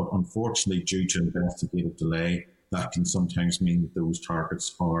those. But unfortunately, due to investigative delay, that can sometimes mean that those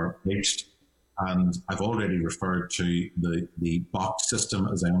targets are reached. And I've already referred to the box system,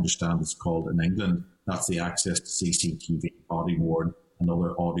 as I understand it's called in England. That's the access to CCTV, body-worn, and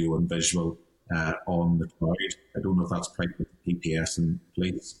other audio and visual on the cloud. I don't know if that's quite what the PPS and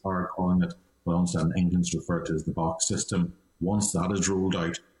police are calling it, but I understand England's referred to as the box system. Once that is rolled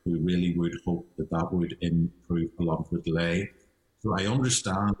out, we really would hope that that would improve a lot of the delay. So I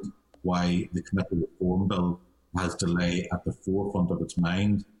understand why the Committal Reform Bill has delay at the forefront of its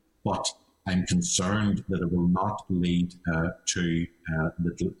mind, but I'm concerned that it will not lead to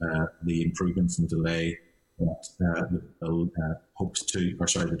the improvements and delay that the bill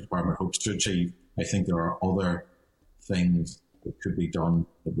the department hopes to achieve. I think there are other things that could be done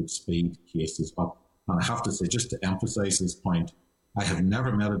that would speed cases up. And I have to say, just to emphasise this point, I have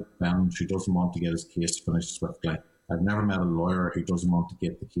never met a defendant who doesn't want to get his case finished swiftly. I've never met a lawyer who doesn't want to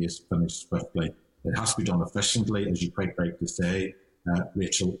get the case finished swiftly. It has to be done efficiently, as you quite rightly say,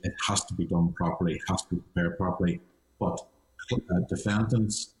 Rachel. It has to be done properly. It has to be prepared properly. But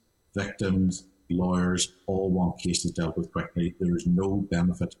defendants, victims, lawyers all want cases dealt with quickly. There is no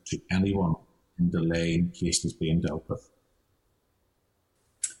benefit to anyone in delaying cases being dealt with.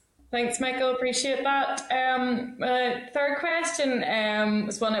 Thanks, Michael. Appreciate that. Third question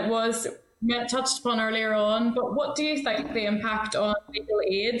was one it was touched upon earlier on, but what do you think the impact on legal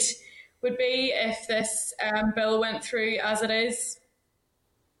aid would be if this bill went through as it is?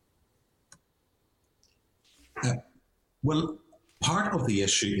 Well, part of the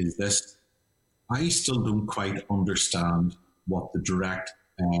issue is this. I still don't quite understand what the direct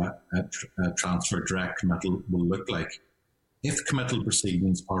transfer, direct committal will look like. If committal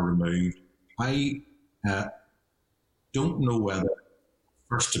proceedings are removed, I don't know whether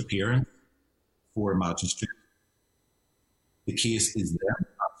first appearance for a magistrate, the case is then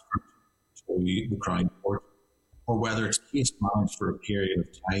transferred to the Crown Court, or whether it's case managed for a period of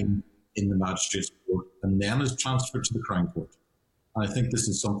time in the Magistrates' Court and then is transferred to the Crown Court. And I think this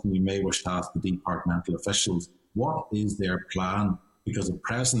is something you may wish to ask the departmental officials. What is their plan? Because at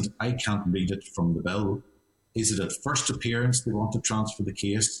present, I can't read it from the bill. Is it at first appearance they want to transfer the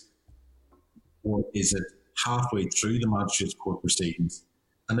case? Or is it halfway through the Magistrates' Court proceedings?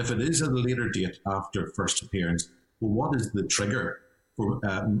 And if it is at a later date after first appearance, well, what is the trigger for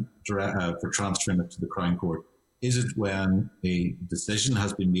transferring it to the Crown Court? Is it when a decision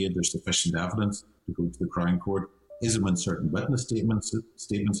has been made, there's sufficient evidence to go to the Crown Court? Is it when certain witness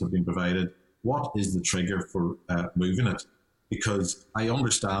statements have been provided? What is the trigger for moving it? Because I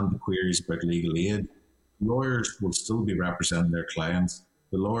understand the queries about legal aid. Lawyers will still be representing their clients.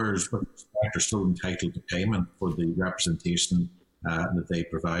 The lawyers, with respect, are still entitled to payment for the representation that they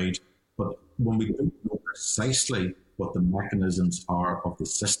provide. But when we don't know precisely what the mechanisms are of the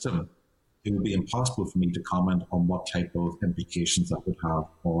system, it would be impossible for me to comment on what type of implications that would have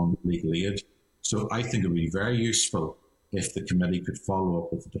on legal aid. So I think it would be very useful if the committee could follow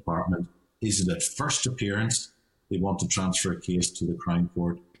up with the department. Is it at first appearance they want to transfer a case to the Crown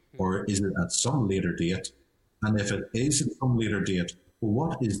Court, or is it at some later date? And if it is at some later date, well,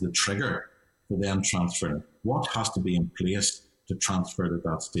 what is the trigger for them transferring? What has to be in place to transfer it at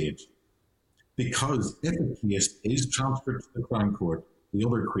that stage? Because if a case is transferred to the Crown Court, the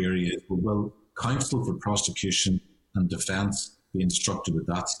other query is, well, will counsel for prosecution and defence be instructed at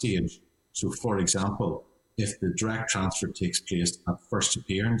that stage? So, for example, if the direct transfer takes place at first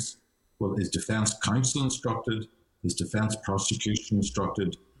appearance, well, is defence counsel instructed? Is defence prosecution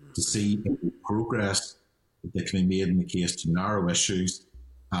instructed to see if the progress that can be made in the case to narrow issues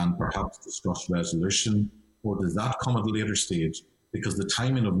and perhaps discuss resolution? Or does that come at a later stage? Because the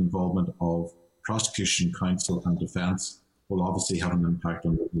timing of involvement of prosecution, counsel and defence will obviously have an impact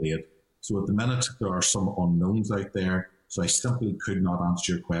on legal aid. So at the minute, there are some unknowns out there. So I simply could not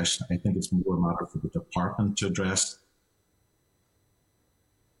answer your question. I think it's more a matter for the department to address.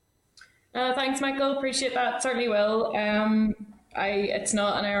 Thanks, Michael. Appreciate that. Certainly will. It's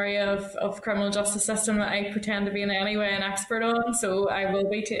not an area of criminal justice system that I pretend to be in any way an expert on. So I will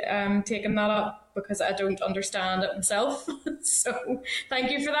be taking that up because I don't understand it myself. So thank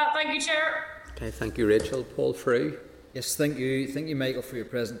you for that. Thank you, Chair. Okay, thank you, Rachel. Paul Frew. Yes, thank you, Michael, for your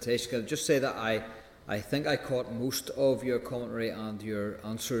presentation. I'll just say that I think I caught most of your commentary and your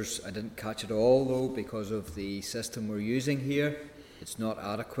answers. I didn't catch it all, though, because of the system we're using here. It's not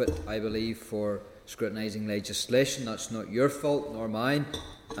adequate, I believe, for scrutinising legislation. That's not your fault nor mine.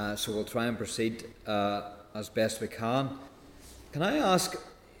 So we'll try and proceed as best we can. Can I ask,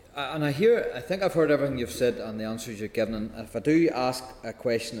 and I think I've heard everything you've said and the answers you've given, and if I do ask a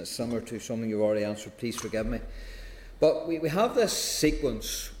question that's similar to something you've already answered, please forgive me. But we have this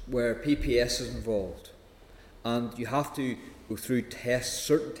sequence where PPS is involved, and you have to go through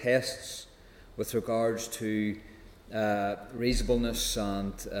certain tests with regards to reasonableness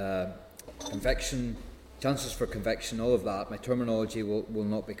and conviction, chances for conviction, all of that. My terminology will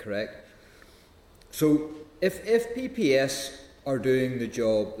not be correct. So if PPS are doing the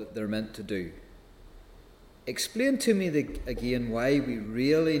job that they're meant to do, explain to me again why we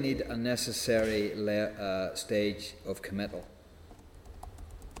really need a necessary stage of committal.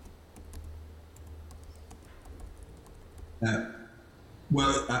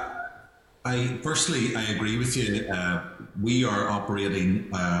 Firstly, I agree with you. We are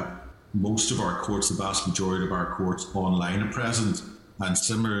operating most of our courts, the vast majority of our courts, online at present. And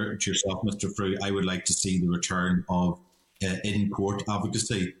similar to yourself, Mr. Frew, I would like to see the return of in-court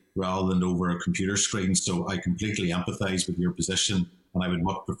advocacy rather than over a computer screen. So I completely empathise with your position, and I would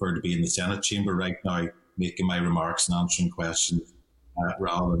much prefer to be in the Senate chamber right now, making my remarks and answering questions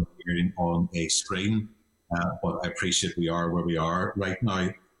rather than appearing on a screen. But I appreciate we are where we are right now.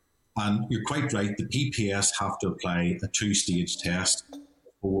 And you're quite right, the PPS have to apply a two-stage test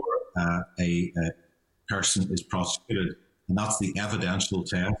before a person is prosecuted, and that's the evidential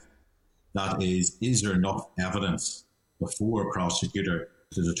test. That is there enough evidence before a prosecutor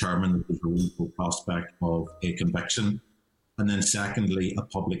to determine that there's a reasonable prospect of a conviction? And then secondly, a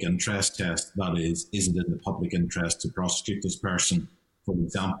public interest test. That is it in the public interest to prosecute this person? For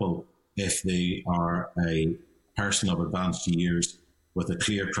example, if they are a person of advanced years with a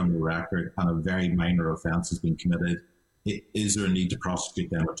clear criminal record and a very minor offence has been committed, is there a need to prosecute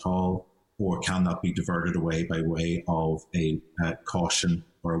them at all? Or can that be diverted away by way of a caution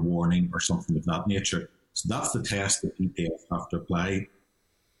or a warning or something of that nature? So that's the test that PPS have to apply.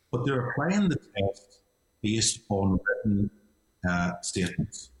 But they're applying the test based on written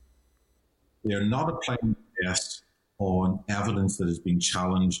statements. They're not applying the test on evidence that has been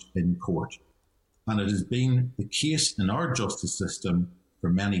challenged in court. And it has been the case in our justice system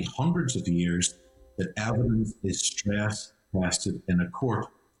for many hundreds of years that evidence is stress tested in a court.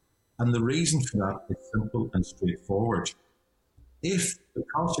 And the reason for that is simple and straightforward. If the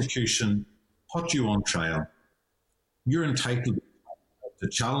prosecution put you on trial, you're entitled to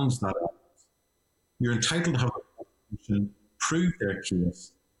challenge that evidence. You're entitled to have the prosecution prove their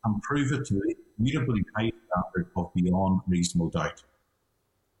case and prove it to the immutably high standard of beyond reasonable doubt.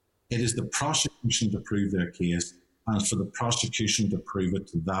 It is the prosecution to prove their case, and it's for the prosecution to prove it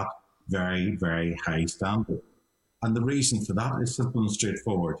to that very, very high standard. And the reason for that is simple and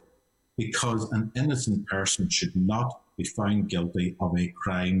straightforward. Because an innocent person should not be found guilty of a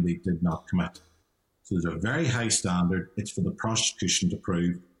crime they did not commit. So there's a very high standard. It's for the prosecution to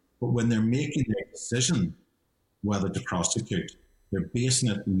prove. But when they're making their decision whether to prosecute, they're basing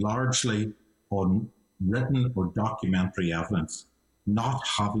it largely on written or documentary evidence, not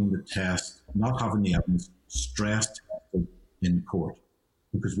having the evidence stress tested in court.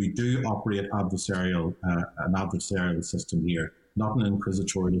 Because we do operate an adversarial system here, not an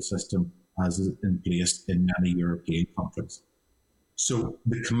inquisitorial system as is in place in many European countries. So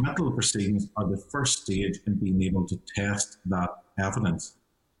the committal proceedings are the first stage in being able to test that evidence.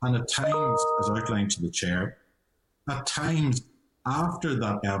 And at times, as outlined to the Chair, at times after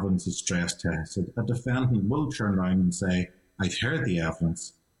that evidence is stress tested, a defendant will turn around and say, I've heard the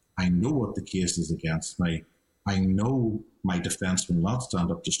evidence, I know what the case is against me, I know my defence will not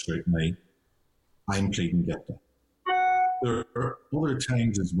stand up to scrutiny, I'm pleading guilty. There are other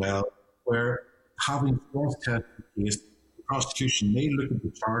times as well where, having stress tested the case, the prosecution may look at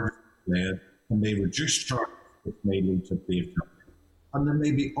the charges laid and may reduce charges which may lead to plea of guilty. And there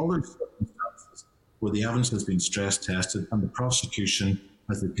may be other circumstances where the evidence has been stress tested and the prosecution,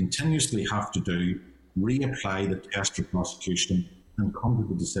 as they continuously have to do, reapply the test for prosecution and come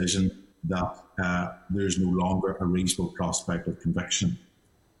to the decision that there is no longer a reasonable prospect of conviction.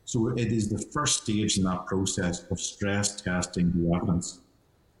 So it is the first stage in that process of stress testing the evidence.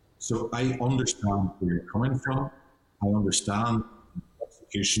 So I understand where you're coming from. I understand the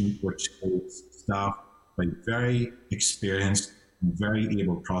prosecution, which is staffed by very experienced and very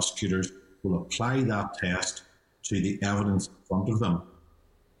able prosecutors, will apply that test to the evidence in front of them.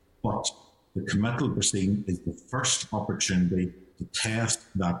 But the committal proceeding is the first opportunity to test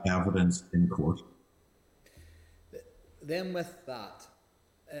that evidence in court. Then with that,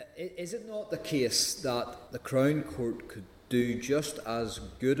 is it not the case that the Crown Court could do just as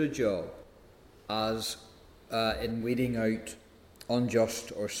good a job as in weeding out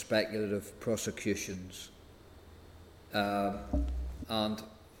unjust or speculative prosecutions, and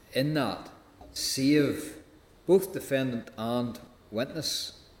in that save both defendant and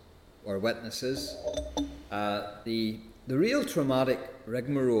witness or witnesses the real traumatic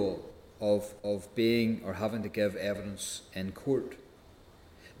rigmarole of being or having to give evidence in court?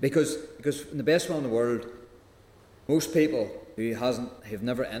 Because in the best way in the world, most people who've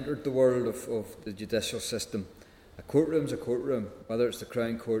never entered the world of the judicial system, a courtroom's a courtroom, whether it's the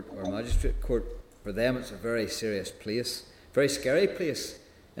Crown Court or Magistrate Court. For them, it's a very serious place, very scary place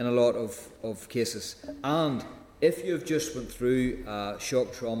in a lot of cases. And if you've just went through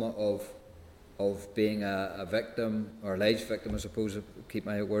shock trauma of being a victim, or alleged victim, I suppose, to keep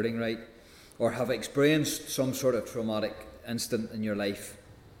my wording right, or have experienced some sort of traumatic incident in your life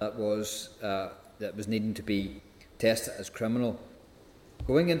that was needing to be tested as criminal,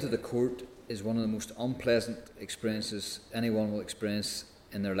 going into the court is one of the most unpleasant experiences anyone will experience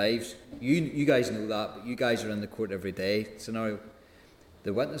in their lives. You guys know that, but you guys are in the court every day scenario.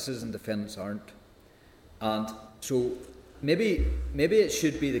 The witnesses and defendants aren't. And so maybe it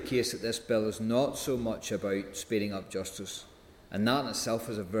should be the case that this bill is not so much about speeding up justice, and that in itself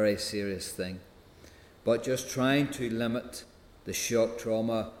is a very serious thing, but just trying to limit the shock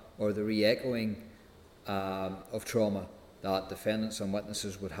trauma or the re-echoing of trauma that defendants and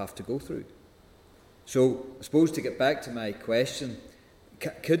witnesses would have to go through. So, I suppose to get back to my question,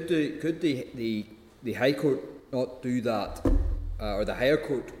 could the High Court not do that, or the Higher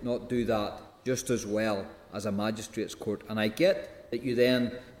Court not do that just as well as a Magistrates' Court? And I get that you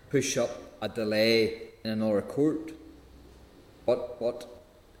then push up a delay in another court, but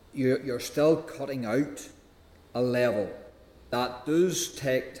you're still cutting out a level that does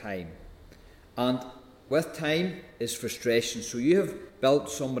take time, and with time is frustration. So you have built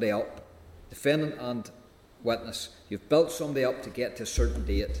somebody up, defendant and witness, you've built somebody up to get to a certain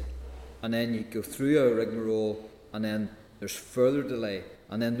date, and then you go through a rigmarole, and then there's further delay,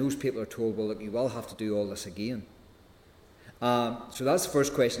 and then those people are told, well, look, you will have to do all this again. So that's the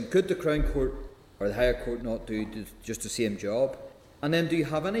first question. Could the Crown Court or the Higher Court not do just the same job? And then do you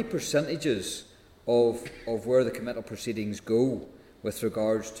have any percentages of where the committal proceedings go with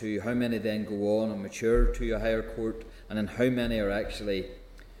regards to how many then go on and mature to a Higher Court, and then how many are actually,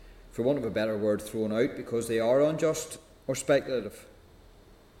 for want of a better word, thrown out because they are unjust or speculative?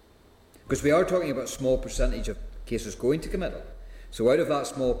 Because we are talking about a small percentage of cases going to committal. So out of that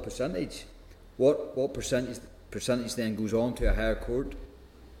small percentage, what percentage then goes on to a Higher Court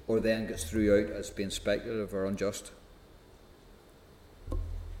or then gets through out as being speculative or unjust?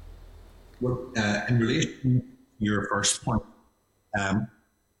 Well, in relation to your first point,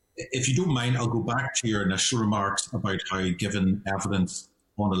 if you don't mind, I'll go back to your initial remarks about how giving evidence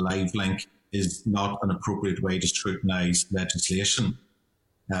on a live link is not an appropriate way to scrutinise legislation.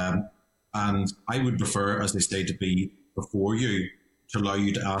 And I would prefer, as I say, to be before you, to allow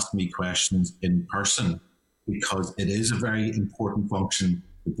you to ask me questions in person, because it is a very important function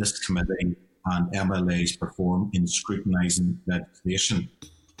that this committee and MLAs perform in scrutinising legislation.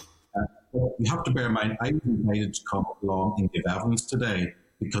 But you have to bear in mind, I was invited to come along and give evidence today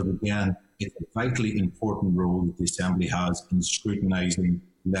because, again, it's a vitally important role that the Assembly has in scrutinising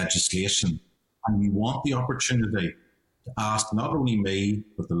legislation. And we want the opportunity to ask not only me,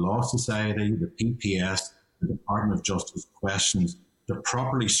 but the Law Society, the PPS, the Department of Justice questions to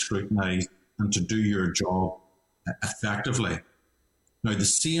properly scrutinise and to do your job effectively. Now, the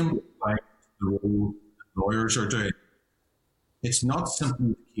same applies to the role that lawyers are doing. It's not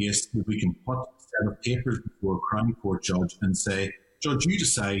simply the case that we can put a set of papers before a Crown Court judge and say, Judge, you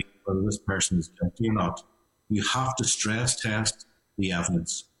decide whether this person is guilty or not. You have to stress test the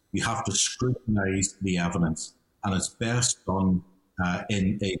evidence. You have to scrutinise the evidence. And it's best done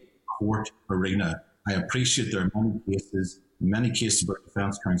in a court arena. I appreciate there are many cases where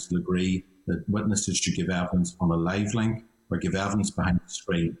defence counsel agree that witnesses should give evidence on a live link or give evidence behind the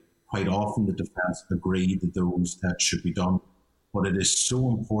screen. Quite often the defence agree that those should be done. But it is so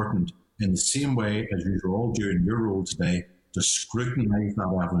important, in the same way as you're all doing your role today, to scrutinise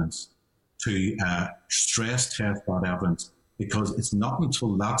that evidence, to stress test that evidence, because it's not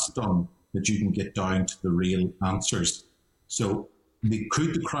until that's done that you can get down to the real answers. So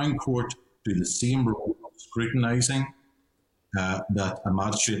could the Crown Court do the same role of scrutinising that a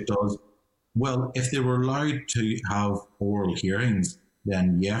magistrate does? Well, if they were allowed to have oral hearings,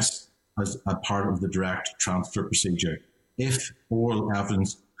 then yes, as a part of the direct transfer procedure. If oral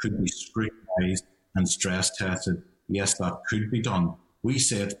evidence could be scrutinised and stress tested, yes, that could be done. We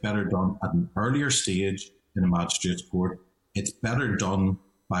say it's better done at an earlier stage in a magistrate's court. It's better done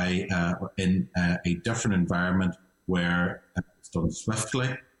by in a different environment where it's done swiftly,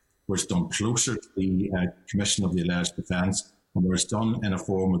 where it's done closer to the commission of the alleged offence, and where it's done in a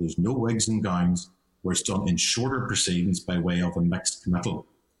form where there's no wigs and gowns, where it's done in shorter proceedings by way of a mixed committal.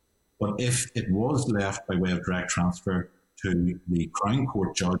 But if it was left by way of direct transfer to the Crown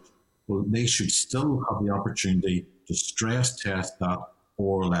Court judge, well, they should still have the opportunity to stress test that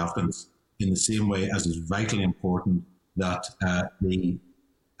oral evidence in the same way as it's vitally important that the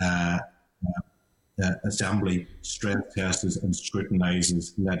Assembly stress tests and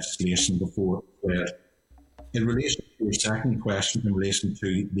scrutinises legislation before it. In relation to your second question, in relation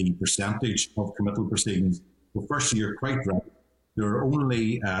to the percentage of committal proceedings, well, firstly, you're quite right. There are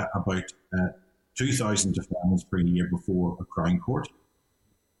only about 2,000 defendants per year before a Crown Court.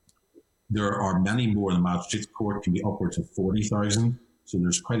 There are many more in the Magistrates' Court, can be upwards of 40,000. So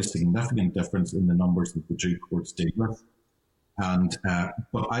there's quite a significant difference in the numbers that the two courts deal with. And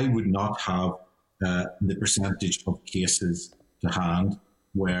but I would not have the percentage of cases to hand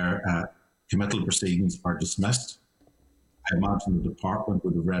where committal proceedings are dismissed. I imagine the department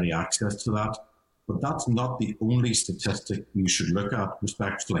would have ready access to that. But that's not the only statistic you should look at,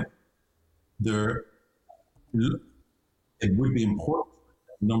 respectfully. It would be important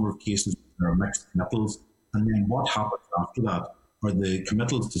the number of cases where there are mixed committals, and then what happens after that. Are the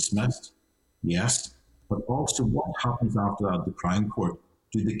committals dismissed? Yes. But also, what happens after that at the Crown Court?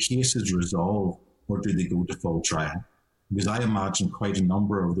 Do the cases resolve or do they go to full trial? Because I imagine quite a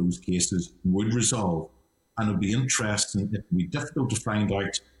number of those cases would resolve. And it would be interesting, it would be difficult to find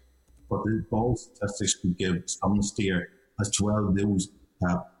out, but the bald statistics could give some steer as to whether those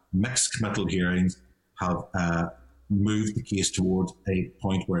mixed committal hearings have moved the case towards a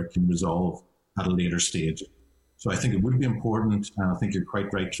point where it can resolve at a later stage. So I think it would be important, and I think you're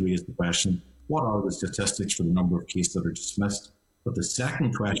quite right to raise the question, what are the statistics for the number of cases that are dismissed? But the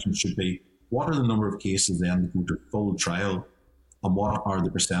second question should be, what are the number of cases then that go to full trial, and what are the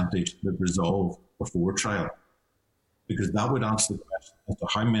percentage that resolve before trial? Because that would answer the question as to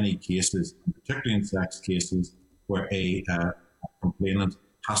how many cases, particularly in sex cases, where a complainant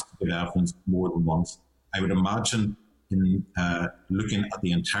has to give evidence more than once. I would imagine in looking at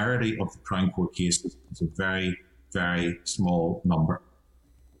the entirety of the Crown Court cases, it's a very, very small number.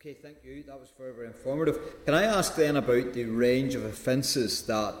 Okay, thank you. That was very, very informative. Can I ask then about the range of offences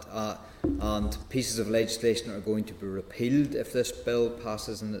that and pieces of legislation that are going to be repealed if this bill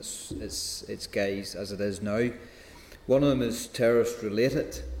passes in its guise as it is now? One of them is terrorist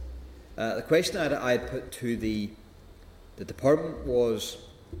related. The question I put to the department was,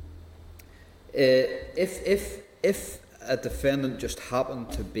 if a defendant just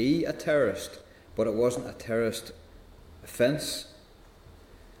happened to be a terrorist, but it wasn't a terrorist offence,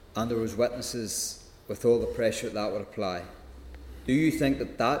 and there was witnesses with all the pressure that would apply, do you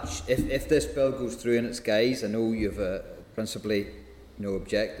think that if this bill goes through in its guise, I know you've principally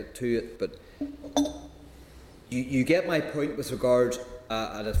objected to it, but you get my point with regard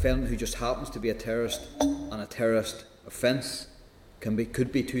a defendant who just happens to be a terrorist and a terrorist offence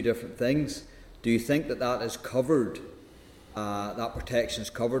could be two different things. Do you think that is covered, that protection is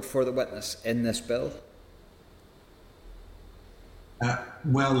covered for the witness in this bill?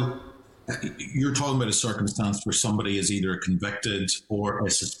 Well, you're talking about a circumstance where somebody is either convicted or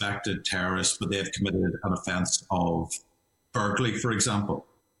a suspected terrorist, but they've committed an offence of burglary, for example.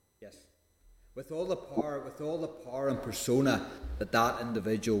 Yes. With all the power and persona that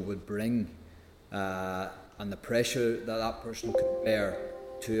individual would bring, and the pressure that person could bear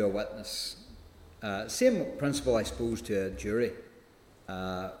to a witness. Same principle, I suppose, to a jury,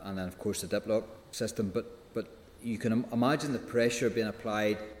 and then of course the diplomatic system. But you can imagine the pressure being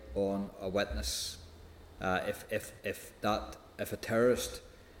applied on a witness if a terrorist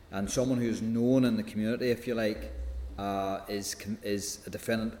and someone who is known in the community, if you like, is a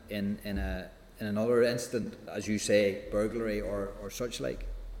defendant in another incident, as you say, burglary or such like.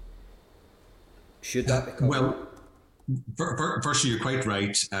 Should that be covered? Well, firstly, you're quite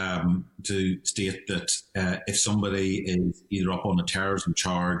right to state that if somebody is either up on a terrorism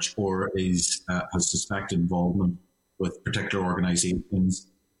charge or has suspected involvement with particular organisations,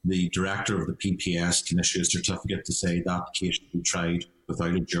 the director of the PPS can issue a certificate to say that case should be tried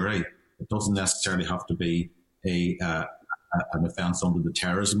without a jury. It doesn't necessarily have to be an offence under the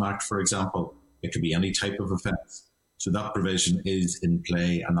Terrorism Act, for example. It could be any type of offence. So that provision is in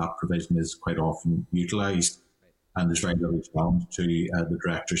play, and that provision is quite often utilised. And there's very little challenge to the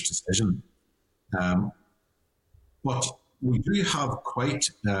director's decision. But we do have quite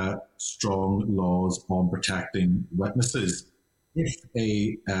strong laws on protecting witnesses. If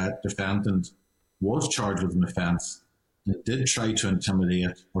a defendant was charged with an offence and did try to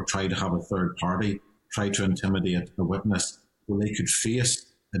intimidate or try to have a third party try to intimidate a witness, well, they could face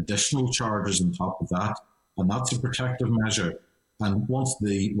additional charges on top of that, and that's a protective measure. And once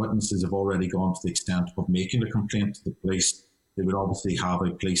the witnesses have already gone to the extent of making a complaint to the police, they would obviously have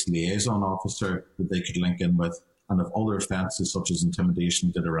a police liaison officer that they could link in with. And if other offences such as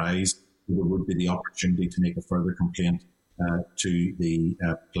intimidation did arise, there would be the opportunity to make a further complaint to the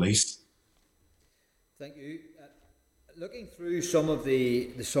police. Thank you. Looking through some of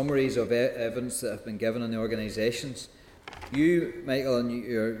the summaries of evidence that have been given in the organisations, you, Michael, and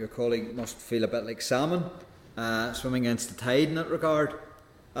your colleague must feel a bit like salmon swimming against the tide in that regard.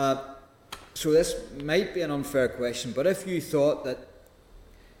 So this might be an unfair question, but if you thought that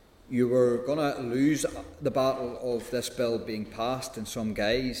you were going to lose the battle of this bill being passed in some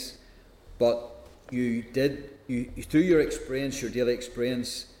guise, but you through your experience, your daily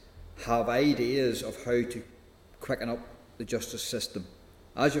experience, have ideas of how to quicken up the justice system,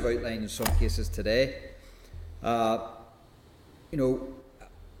 as you've outlined in some cases today, have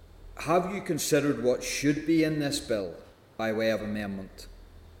you considered what should be in this bill by way of amendment,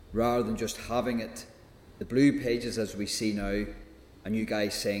 rather than just having it, the blue pages as we see now, and you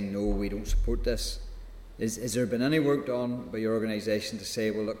guys saying, no, we don't support this? Has there been any work done by your organisation to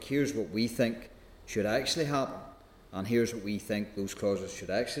say, well, look, here's what we think should actually happen, and here's what we think those clauses should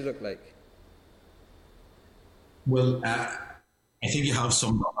actually look like? Well, I think you have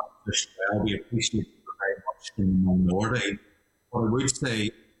some position. We appreciate it very much in the minority. What I would say,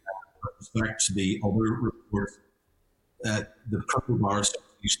 with respect to the other reports, the Criminal Bar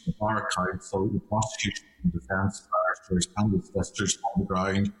Association, the Bar Council, the prosecution and defence barristers and the solicitors on the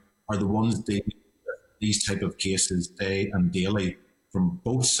ground are the ones dealing with these type of cases day and daily from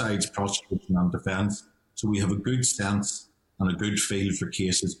both sides, prosecution and defence. So we have a good sense and a good feel for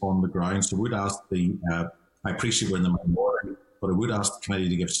cases on the ground. So I would ask I appreciate we're in the minority, but I would ask the committee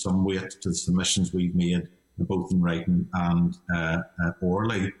to give some weight to the submissions we've made, both in writing and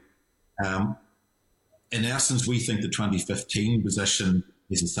orally. In essence, we think the 2015 position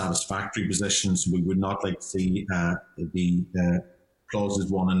is a satisfactory position, so we would not like to see the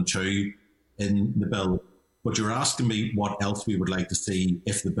clauses 1 and 2 in the bill. But you're asking me what else we would like to see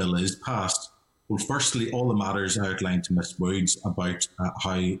if the bill is passed. Well, firstly, all the matters outlined to Ms Woods about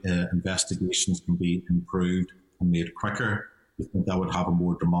how investigations can be improved and made quicker. We think that would have a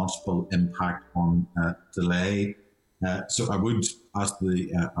more demonstrable impact on delay. So I would ask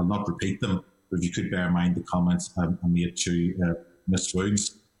I'll not repeat them, but if you could bear in mind the comments I made to Ms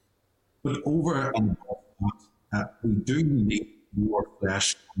Woods. But over and above that, we do need more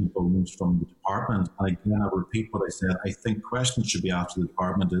flesh on the bones from the department. And again, I'll repeat what I said. I think questions should be asked to the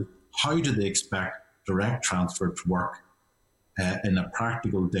department is, how do they expect direct transfer to work in a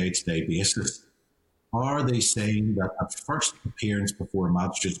practical day-to-day basis? Are they saying that at first appearance before a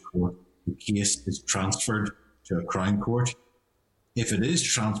magistrate's court, the case is transferred to a Crown Court? If it is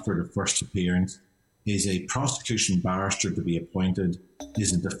transferred at first appearance, is a prosecution barrister to be appointed?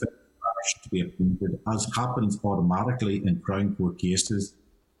 Is a defence barrister to be appointed, as happens automatically in Crown Court cases,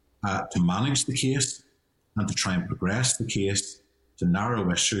 to manage the case and to try and progress the case, to narrow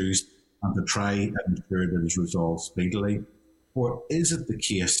issues and to try and ensure that it is resolved speedily? Or is it the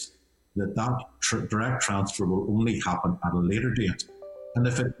case that direct transfer will only happen at a later date? And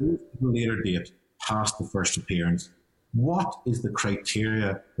if it is at a later date, past the first appearance, what is the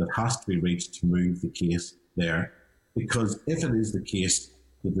criteria that has to be reached to move the case there? Because if it is the case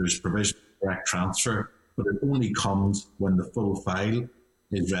that there's provision for direct transfer, but it only comes when the full file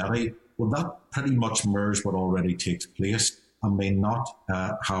is ready, well, that pretty much mirrors what already takes place and may not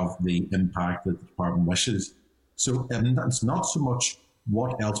have the impact that the department wishes. So it's not so much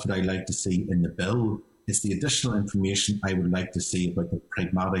what else would I like to see in the bill, it's the additional information I would like to see about the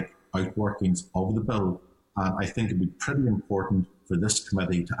pragmatic outworkings of the bill. And I think it would be pretty important for this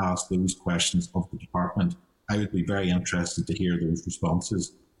committee to ask those questions of the department. I would be very interested to hear those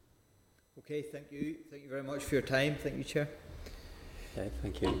responses. Okay, thank you. Thank you very much for your time. Thank you, Chair. Okay,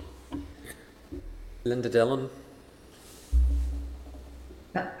 thank you. Linda Dillon.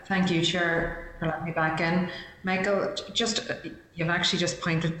 Thank you, Chair, for letting me back in. Michael, you've actually just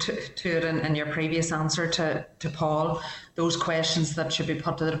pointed to it in your previous answer to Paul, those questions that should be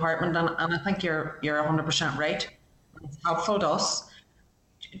put to the department, and I think you're 100% right. It's helpful to us.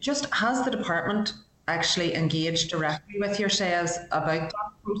 Just has the department actually engaged directly with yourselves about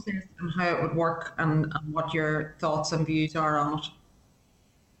that process and how it would work and what your thoughts and views are on it?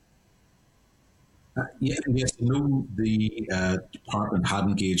 Yes, the department had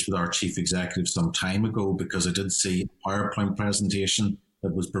engaged with our chief executive some time ago, because I did see a PowerPoint presentation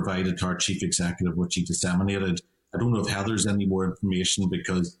that was provided to our chief executive, which he disseminated. I don't know if Heather's any more information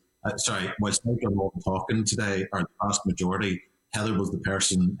because, whilst I've done all the talking today, or the vast majority, Heather was the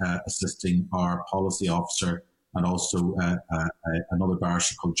person assisting our policy officer and also another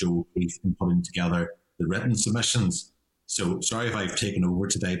barrister called Joe O'Keefe in putting together the written submissions. So sorry if I've taken over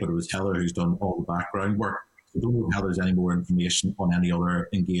today, but it was Heather who's done all the background work. I don't know if Heather's any more information on any other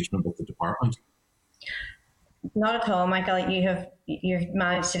engagement with the department. Not at all, Michael. You've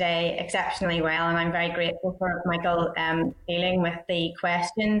managed today exceptionally well, and I'm very grateful for Michael dealing with the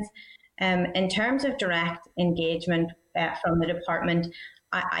questions. In terms of direct engagement from the department,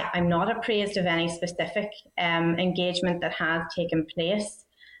 I'm not appraised of any specific engagement that has taken place.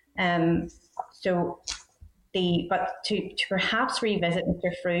 But to perhaps revisit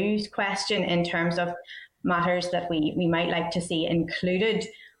Mr. Frew's question in terms of matters that we might like to see included,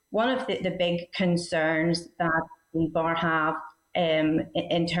 one of the big concerns that the bar have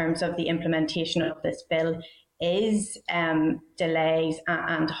in terms of the implementation of this bill is delays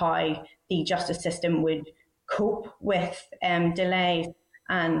and how the justice system would cope with delays.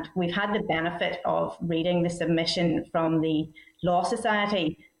 And we've had the benefit of reading the submission from the Law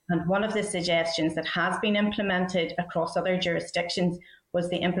Society. And one of the suggestions that has been implemented across other jurisdictions was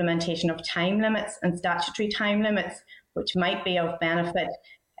the implementation of time limits and statutory time limits, which might be of benefit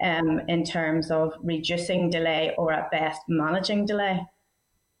in terms of reducing delay or at best managing delay.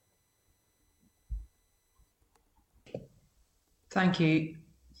 Thank you.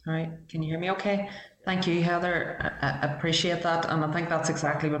 Sorry, can you hear me okay? Thank you, Heather. I appreciate that, and I think that's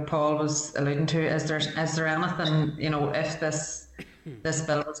exactly what Paul was alluding to. Is there anything, if this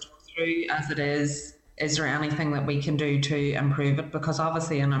bill was to go through as it is there anything that we can do to improve it? Because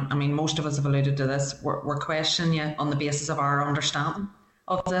obviously, and I mean, most of us have alluded to this, we're questioning you on the basis of our understanding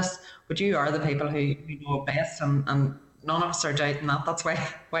of this, but you are the people who know best, and none of us are doubting that. That's why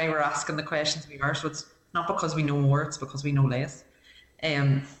we're asking the questions we are. So it's not because we know more, it's because we know less.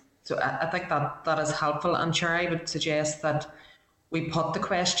 So I think that is helpful. And Chair, I would suggest that we put the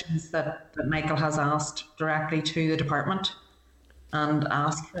questions that Michael has asked directly to the department and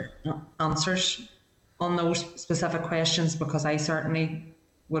ask for answers on those specific questions, because I certainly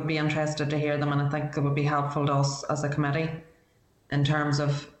would be interested to hear them, and I think it would be helpful to us as a committee in terms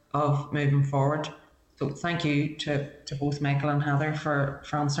of moving forward. So thank you to both Michael and Heather for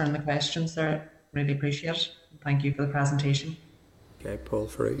answering the questions there. Really appreciate it. Thank you for the presentation. Okay, Paul,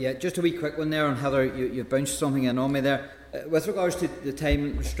 for Yeah, just a wee quick one there, and Heather, you bounced something in on me there. With regards to the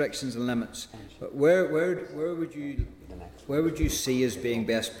time restrictions and limits, where would you see as being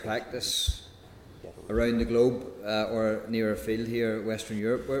best practice around the globe or nearer field here, Western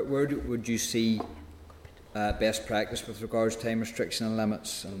Europe? Where would you see best practice with regards to time restriction and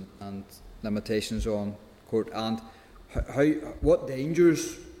limits and limitations on court? And what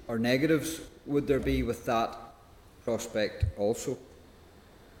dangers or negatives would there be with that prospect also?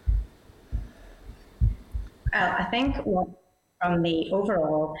 I think from the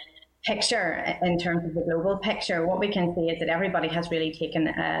overall picture, in terms of the global picture, what we can see is that everybody has really taken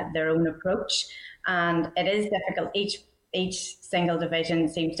their own approach, and it is difficult. Each single division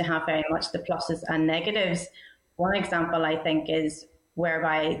seems to have very much the pluses and negatives. One example, I think, is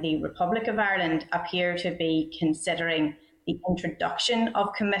whereby the Republic of Ireland appear to be considering the introduction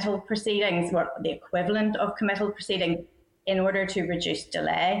of committal proceedings, or the equivalent of committal proceedings, in order to reduce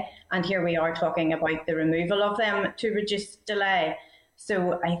delay. And here we are talking about the removal of them to reduce delay.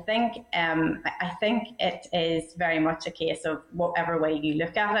 So I think it is very much a case of whatever way you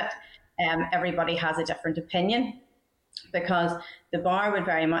look at it, everybody has a different opinion, because the bar would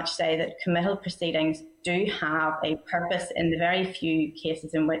very much say that committal proceedings do have a purpose in the very few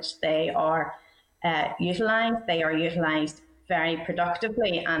cases in which they are utilised. They are utilised very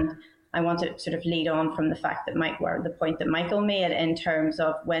productively, and I want to sort of lead on from the fact that the point that Michael made in terms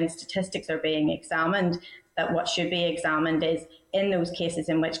of when statistics are being examined, that what should be examined is in those cases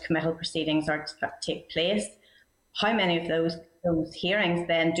in which committal proceedings are to take place, how many of those hearings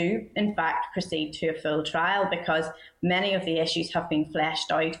then do in fact proceed to a full trial, because many of the issues have been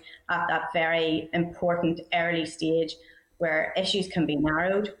fleshed out at that very important early stage where issues can be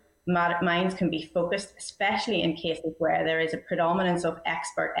narrowed, minds can be focused, especially in cases where there is a predominance of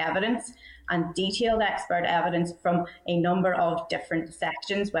expert evidence and detailed expert evidence from a number of different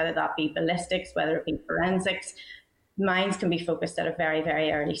sections, whether that be ballistics, whether it be forensics. Minds can be focused at a very,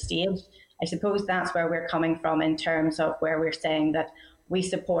 very early stage. I suppose that's where we're coming from in terms of where we're saying that we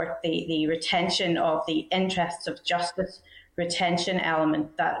support the retention of the interests of justice retention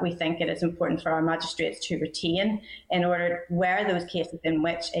element that we think it is important for our magistrates to retain in order where those cases in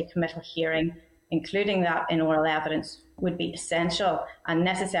which a committal hearing, including that in oral evidence, would be essential and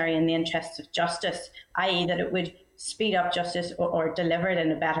necessary in the interests of justice, i.e. that it would speed up justice or deliver it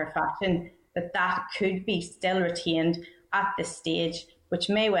in a better fashion, that could be still retained at this stage, which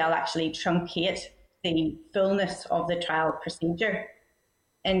may well actually truncate the fullness of the trial procedure.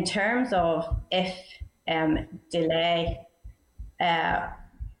 In terms of if delay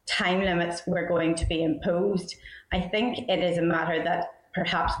time limits were going to be imposed, I think it is a matter that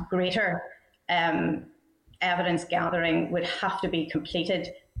perhaps greater evidence gathering would have to be completed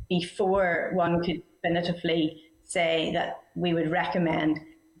before one could definitively say that we would recommend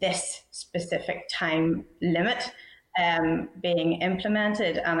this specific time limit being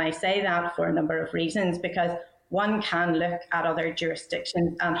implemented. And I say that for a number of reasons, because one can look at other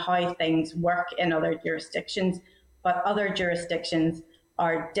jurisdictions and how things work in other jurisdictions, but other jurisdictions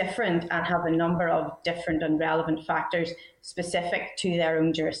are different and have a number of different and relevant factors specific to their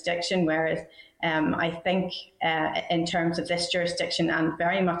own jurisdiction, whereas I think in terms of this jurisdiction and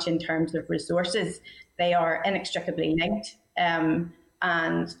very much in terms of resources, they are inextricably linked.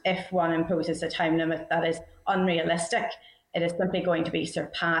 And if one imposes a time limit that is unrealistic, it is simply going to be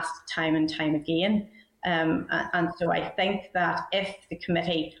surpassed time and time again. And so I think that if the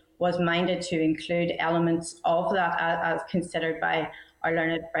committee was minded to include elements of that as considered by our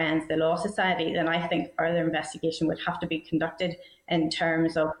learned friends, the Law Society, then I think further investigation would have to be conducted in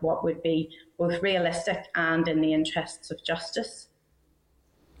terms of what would be both realistic and in the interests of justice.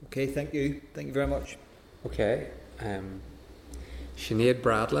 Okay, thank you. Thank you very much. Okay. Sinead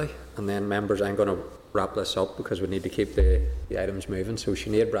Bradley, and then members, I'm going to wrap this up because we need to keep the items moving. So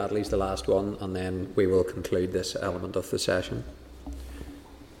Sinead Bradley's the last one, and then we will conclude this element of the session.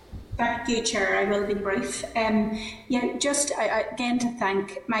 Thank you, Chair. I will be brief. Just again to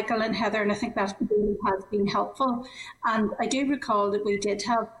thank Michael and Heather, and I think that really has been helpful. And I do recall that we did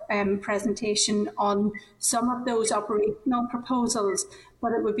have presentation on some of those operational proposals,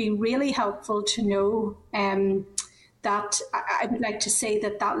 but it would be really helpful to know that I would like to say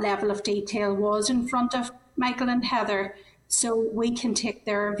that that level of detail was in front of Michael and Heather, so we can take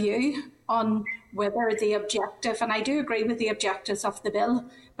their view on whether the objective, and I do agree with the objectives of the bill,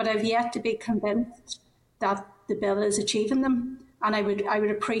 but I've yet to be convinced that the bill is achieving them. And I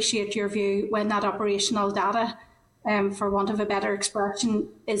would appreciate your view when that operational data, for want of a better expression,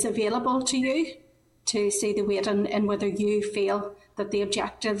 is available to you, to see the weight in whether you feel that the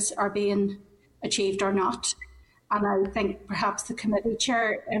objectives are being achieved or not. And I think perhaps the committee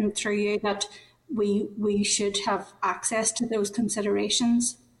chair, through you, that we should have access to those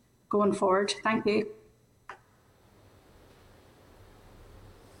considerations going forward. Thank you.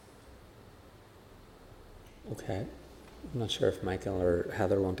 Okay. I'm not sure if Michael or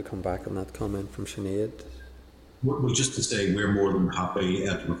Heather want to come back on that comment from Sinead. Well, just to say, we're more than happy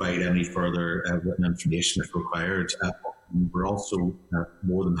to provide any further written information if required. We're also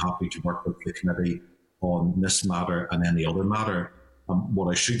more than happy to work with the committee on this matter and any other matter.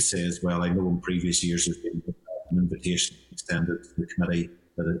 What I should say as well, I know in previous years there's been an invitation extended to the committee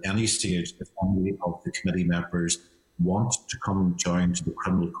that at any stage, if any of the committee members want to come and join to the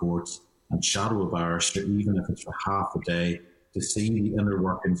criminal courts and shadow a barrister, even if it's for half a day, to see the inner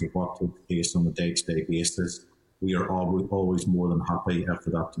workings of what takes place on a day-to-day basis, we are always more than happy for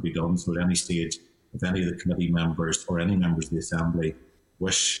that to be done. So at any stage, if any of the committee members or any members of the Assembly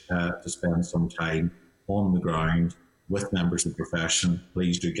wish to spend some time on the ground with members of the profession,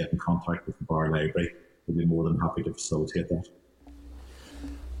 please do get in contact with the Bar Library. We'll be more than happy to facilitate that.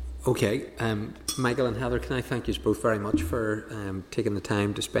 Okay, Michael and Heather, can I thank you both very much for taking the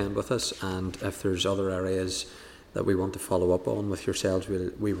time to spend with us, and if there's other areas that we want to follow up on with yourselves,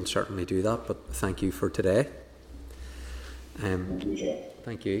 we will certainly do that, but thank you for today.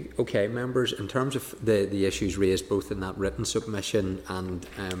 Thank you. Okay, members, in terms of the issues raised both in that written submission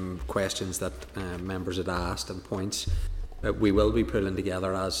and questions that members had asked and points, we will be pulling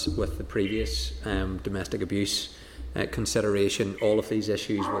together, as with the previous domestic abuse consideration. All of these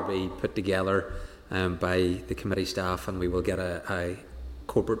issues will be put together by the committee staff, and we will get a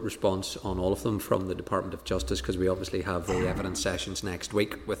corporate response on all of them from the Department of Justice, because we obviously have the evidence sessions next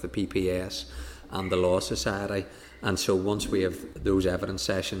week with the PPS and the Law Society. And so once we have those evidence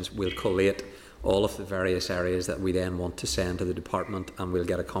sessions, we'll collate all of the various areas that we then want to send to the department, and we'll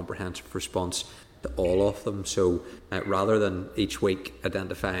get a comprehensive response to all of them. So rather than each week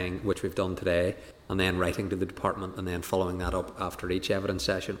identifying, which we've done today, and then writing to the department and then following that up after each evidence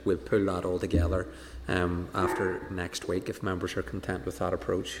session, we'll pull that all together after next week, if members are content with that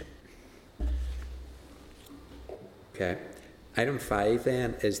approach. Okay. Item 5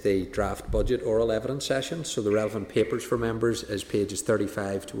 then is the draft budget oral evidence session. So the relevant papers for members is pages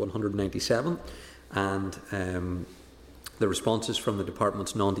 35 to 197, and the responses from the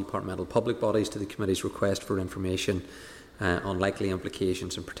department's non-departmental public bodies to the committee's request for information on likely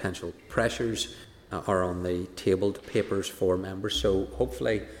implications and potential pressures are on the tabled papers for members. So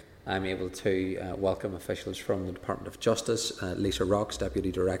hopefully I'm able to welcome officials from the Department of Justice, Lisa Rocks,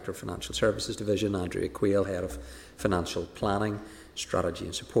 Deputy Director of Financial Services Division, Andrea Quayle, Head of Financial Planning, Strategy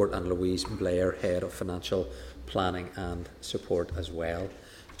and Support, and Louise Blair, Head of Financial Planning and Support as well.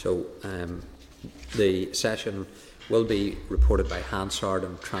 So the session will be reported by Hansard,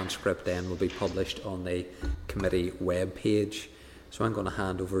 and transcript then will be published on the committee web page. So I'm going to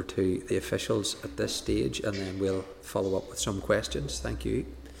hand over to the officials at this stage, and then we'll follow up with some questions. Thank you.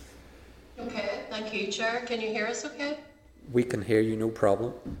 Okay, thank you, Chair. Can you hear us okay? We can hear you, no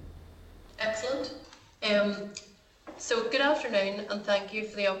problem. Excellent. So good afternoon, and thank you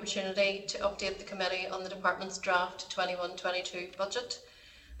for the opportunity to update the committee on the department's draft 21-22 budget.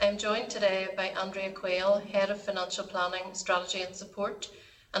 I am joined today by Andrea Quayle, Head of Financial Planning, Strategy and Support,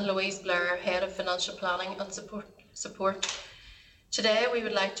 and Louise Blair, Head of Financial Planning and Support. Today we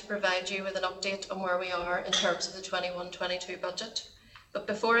would like to provide you with an update on where we are in terms of the 21-22 budget. But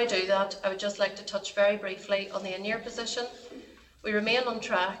before I do that, I would just like to touch very briefly on the in-year position. We remain on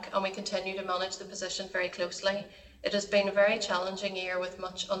track, and we continue to manage the position very closely. It has been a very challenging year with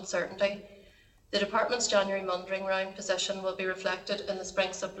much uncertainty. The Department's January monitoring round position will be reflected in the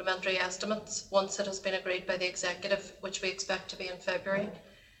spring supplementary estimates once it has been agreed by the Executive, which we expect to be in February.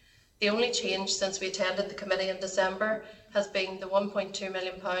 The only change since we attended the committee in December has been the £1.2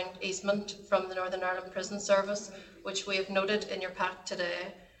 million easement from the Northern Ireland Prison Service, which we have noted in your pack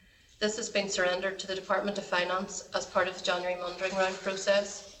today. This has been surrendered to the Department of Finance as part of the January monitoring round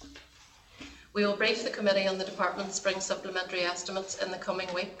process. We will brief the committee on the Department's spring supplementary estimates in the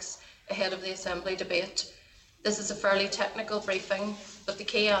coming weeks ahead of the Assembly debate. This is a fairly technical briefing, but the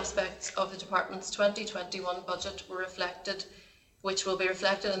key aspects of the Department's 2021 budget which will be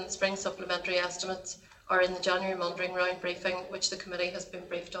reflected in the spring supplementary estimates, are in the January monitoring round briefing, which the committee has been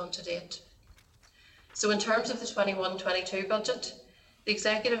briefed on to date. So in terms of the 21-22 budget, the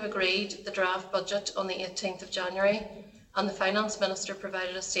Executive agreed the draft budget on the 18th of January, and the Finance Minister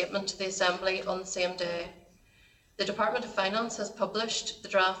provided a statement to the Assembly on the same day. The Department of Finance has published the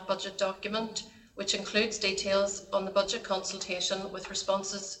draft budget document, which includes details on the budget consultation with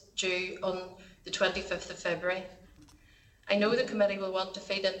responses due on the 25th of February. I know the committee will want to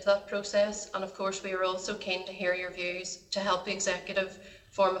feed into that process, and of course we are also keen to hear your views to help the Executive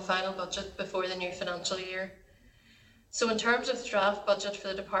form a final budget before the new financial year. So in terms of the draft budget for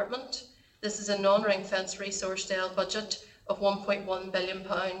the Department, this is a non-ring-fence resource DEL budget of £1.1 billion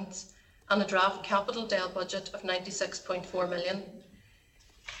and a draft capital DEL budget of £96.4 million.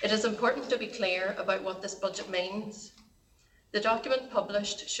 It is important to be clear about what this budget means. The document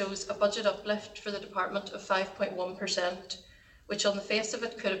published shows a budget uplift for the Department of 5.1%, which on the face of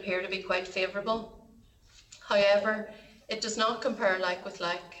it could appear to be quite favourable. However, it does not compare like with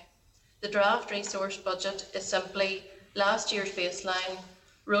like. The draft resource budget is simply last year's baseline,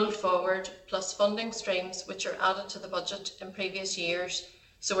 rolled forward, plus funding streams which are added to the budget in previous years,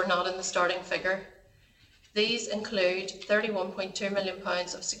 so we're not in the starting figure. These include £31.2 million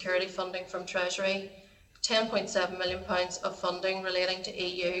of security funding from Treasury, £10.7 million of funding relating to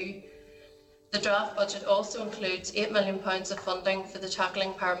EU. The draft budget also includes £8 million of funding for the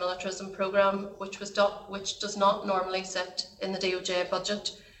Tackling Paramilitarism programme, which does not normally sit in the DOJ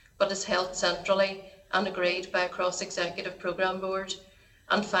budget, but is held centrally and agreed by a cross-executive programme board.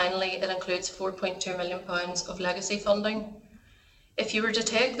 And finally, it includes £4.2 million of legacy funding. If you were to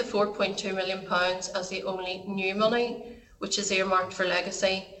take the £4.2 million as the only new money, which is earmarked for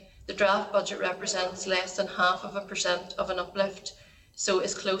legacy, the draft budget represents less than 0.5% of an uplift, so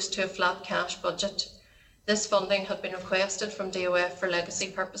is close to a flat cash budget. This funding had been requested from DOF for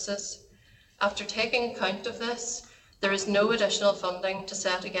legacy purposes. After taking account of this, there is no additional funding to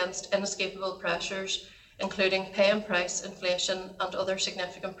set against inescapable pressures, including pay and price inflation and other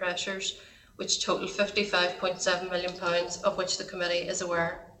significant pressures, which total £55.7 million, of which the committee is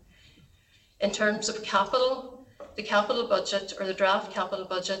aware. In terms of capital, the capital budget, or the draft capital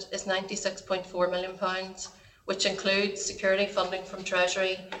budget, is £96.4 million, which includes security funding from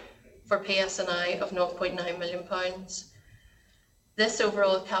Treasury for PSNI of £0.9 million. This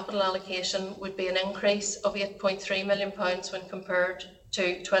overall capital allocation would be an increase of £8.3 million when compared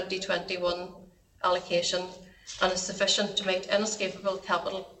to 2021 allocation, and is sufficient to meet inescapable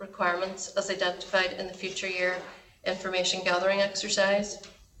capital requirements as identified in the future year information gathering exercise.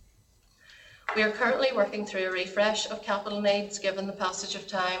 We are currently working through a refresh of capital needs given the passage of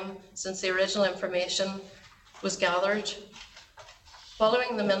time since the original information was gathered.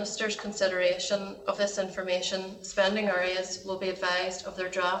 Following the Minister's consideration of this information, spending areas will be advised of their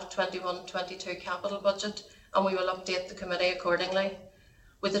draft 21-22 capital budget, and we will update the committee accordingly.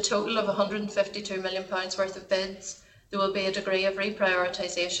 With a total of £152 million worth of bids, there will be a degree of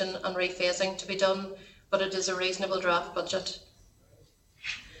reprioritisation and rephasing to be done, but it is a reasonable draft budget.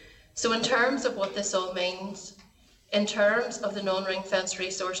 So in terms of what this all means, in terms of the non-ring-fence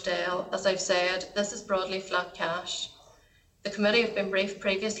resource DEL, as I've said, this is broadly flat cash. The committee have been briefed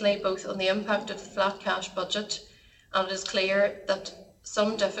previously both on the impact of the flat cash budget, and it is clear that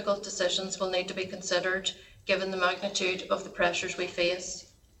some difficult decisions will need to be considered given the magnitude of the pressures we face.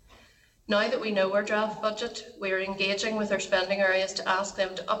 Now that we know our draft budget, we are engaging with our spending areas to ask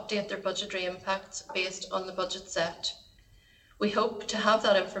them to update their budgetary impacts based on the budget set. We hope to have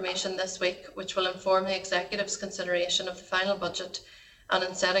that information this week, which will inform the Executive's consideration of the final budget and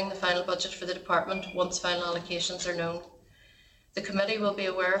in setting the final budget for the Department once final allocations are known. The committee will be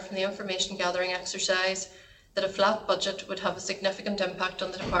aware from the information gathering exercise that a flat budget would have a significant impact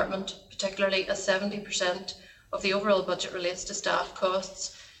on the Department, particularly as 70% of the overall budget relates to staff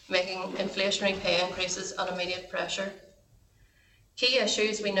costs, making inflationary pay increases an immediate pressure. Key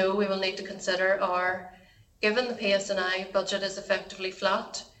issues we know we will need to consider are, given the PSNI budget is effectively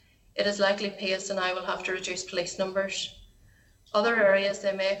flat, it is likely PSNI will have to reduce police numbers. Other areas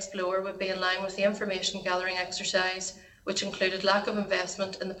they may explore would be in line with the information gathering exercise, which included lack of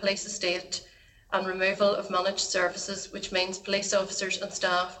investment in the police estate and removal of managed services, which means police officers and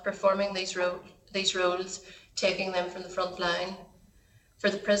staff performing these roles, taking them from the front line. For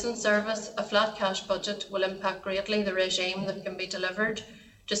the prison service, a flat cash budget will impact greatly the regime that can be delivered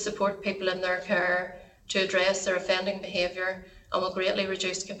to support people in their care, to address their offending behaviour, and will greatly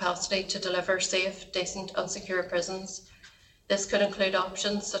reduce capacity to deliver safe, decent and secure prisons. This could include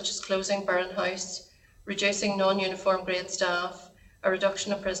options such as closing Burren House, reducing non-uniform grade staff, a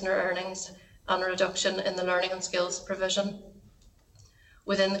reduction of prisoner earnings, and a reduction in the learning and skills provision.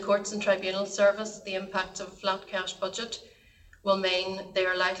 Within the courts and tribunal service, the impacts of a flat cash budget will mean they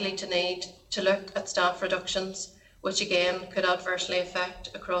are likely to need to look at staff reductions, which again could adversely affect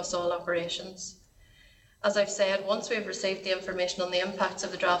across all operations. As I've said, once we have received the information on the impacts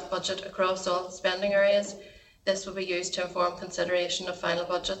of the draft budget across all spending areas, this will be used to inform consideration of final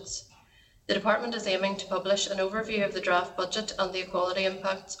budgets. The Department is aiming to publish an overview of the draft budget and the equality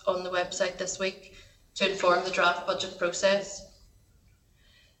impacts on the website this week to inform the draft budget process.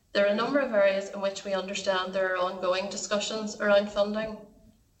 There are a number of areas in which we understand there are ongoing discussions around funding.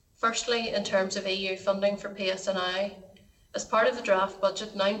 Firstly, in terms of EU funding for PSNI, as part of the draft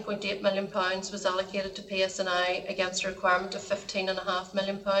budget, £9.8 million was allocated to PSNI against a requirement of £15.5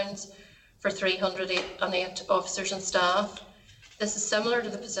 million for 308 officers and staff. This is similar to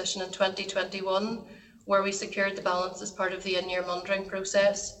the position in 2021, where we secured the balance as part of the in-year monitoring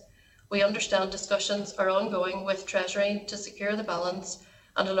process. We understand discussions are ongoing with Treasury to secure the balance,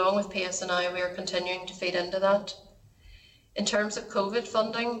 and along with PSNI, we are continuing to feed into that. In terms of COVID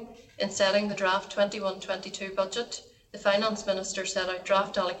funding, in setting the draft 21-22 budget, the Finance Minister set out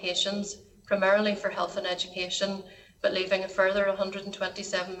draft allocations, primarily for health and education, but leaving a further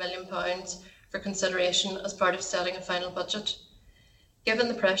 £127 million for consideration as part of setting a final budget. Given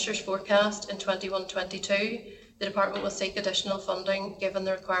the pressures forecast in 21-22, the Department will seek additional funding given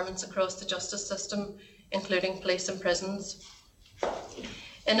the requirements across the justice system, including police and prisons.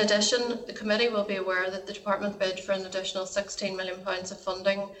 In addition, the Committee will be aware that the Department bid for an additional £16 million of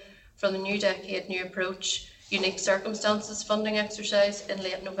funding from the New Decade, New Approach Unique Circumstances funding exercise in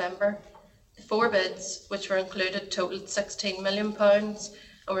late November. The 4 bids, which were included, totalled £16 million and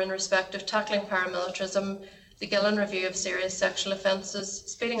were in respect of tackling paramilitarism, the Gillen review of serious sexual offences,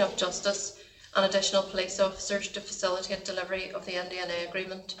 speeding up justice, and additional police officers to facilitate delivery of the NDNA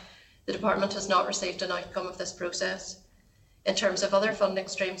agreement. The Department has not received an outcome of this process. In terms of other funding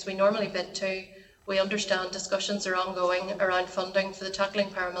streams we normally bid to, we understand discussions are ongoing around funding for the Tackling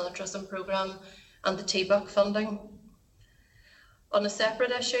Paramilitarism programme and the TBUC funding. On a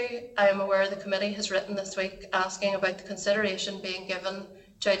separate issue, I am aware the Committee has written this week asking about the consideration being given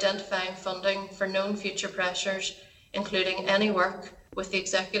to identifying funding for known future pressures, including any work with the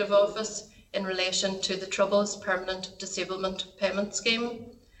Executive Office in relation to the Troubles Permanent Disablement Payment Scheme.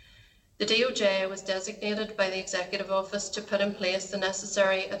 The DOJ was designated by the Executive Office to put in place the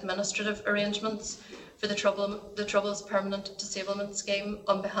necessary administrative arrangements for the Troubles Permanent Disablement Scheme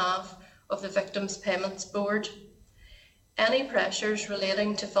on behalf of the Victims Payments Board. Any pressures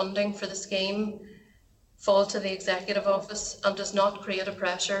relating to funding for the scheme fall to the Executive Office and does not create a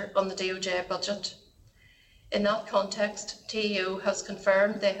pressure on the DOJ budget. In that context, TEO has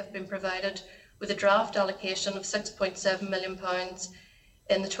confirmed they have been provided with a draft allocation of £6.7 million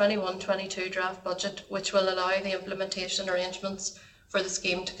in the 21-22 draft budget, which will allow the implementation arrangements for the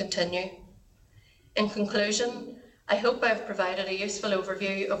scheme to continue. In conclusion, I hope I have provided a useful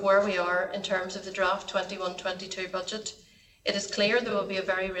overview of where we are in terms of the draft 21-22 budget. It is clear there will be a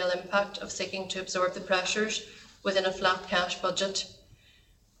very real impact of seeking to absorb the pressures within a flat cash budget.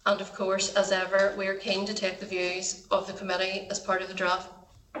 And of course, as ever, we are keen to take the views of the Committee as part of the draft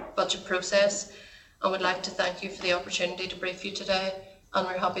budget process, and would like to thank you for the opportunity to brief you today, and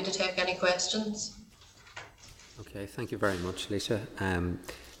we're happy to take any questions. Okay, thank you very much, Lisa.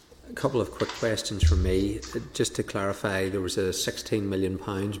 A couple of quick questions from me. Just to clarify, there was a £16 million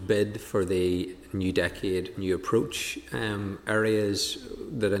bid for the New Decade, New Approach areas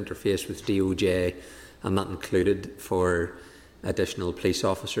that interface with DOJ, and that included for additional police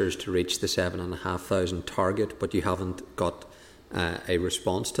officers to reach the 7,500 target, but you haven't got a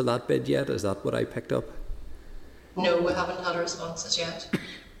response to that bid yet. Is that what I picked up? No, we haven't had a response as yet.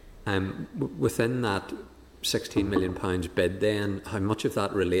 Within that £16 million bid then, how much of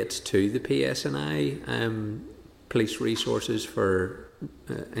that relates to the PSNI police resources for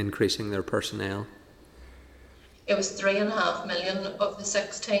increasing their personnel? It was £3.5 million of the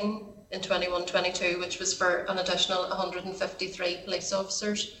 16 in 21-22, which was for an additional 153 police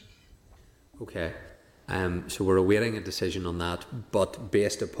officers. Okay. So we're awaiting a decision on that, but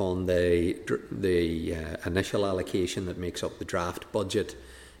based upon the initial allocation that makes up the draft budget,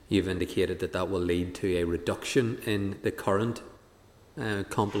 you've indicated that that will lead to a reduction in the current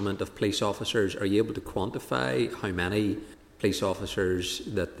complement of police officers. Are you able to quantify how many police officers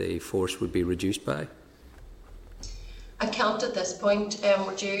that the force would be reduced by? I can't at this point.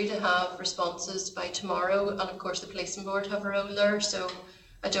 We're due to have responses by tomorrow, and of course the policing board have a role there, so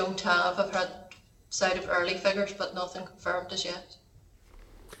I've had sight of early figures, but nothing confirmed as yet.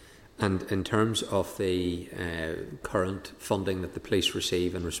 And in terms of the current funding that the police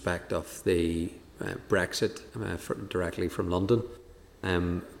receive in respect of the Brexit directly from London,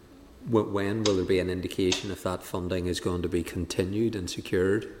 when will there be an indication if that funding is going to be continued and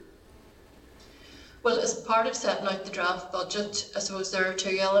secured? Well, as part of setting out the draft budget, I suppose there are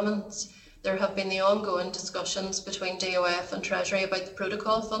two elements. There have been the ongoing discussions between DOF and Treasury about the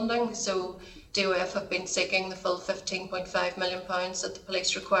protocol funding. So DOF have been seeking the full £15.5 million that the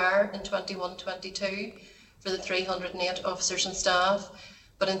police require in 21-22 for the 308 officers and staff.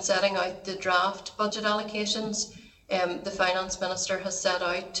 But in setting out the draft budget allocations, the Finance Minister has set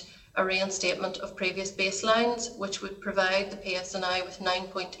out a reinstatement of previous baselines, which would provide the PSNI with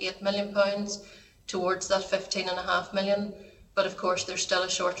 £9.8 million towards that £15.5 million. But of course there's still a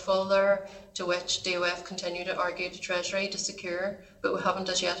shortfall there, to which DOF continue to argue to Treasury to secure, but we haven't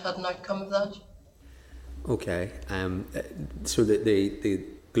as yet had an outcome of that. Okay, so the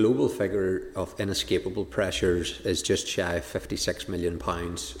global figure of inescapable pressures is just shy of £56 million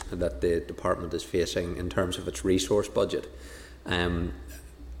that the department is facing in terms of its resource budget.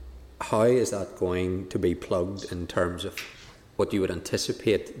 How is that going to be plugged in terms of what you would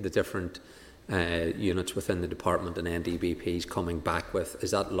anticipate the different units within the department and NDBPs coming back with?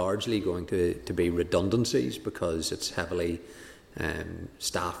 Is that largely going to be redundancies because it's heavily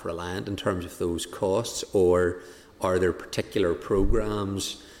staff reliant in terms of those costs, or are there particular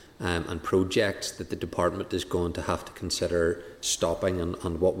programmes and projects that the department is going to have to consider stopping,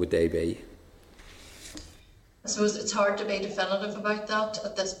 and what would they be? I suppose it's hard to be definitive about that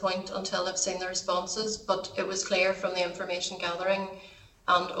at this point until I've seen the responses, but it was clear from the information gathering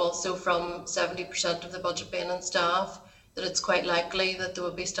and also from 70% of the budget being in staff that it's quite likely that there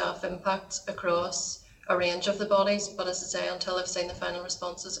will be staff impacts across a range of the bodies. But as I say, until I've seen the final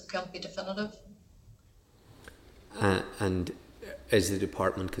responses, it can't be definitive. And is the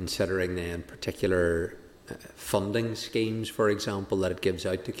department considering then particular funding schemes, for example, that it gives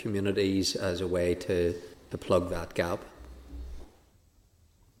out to communities as a way to plug that gap?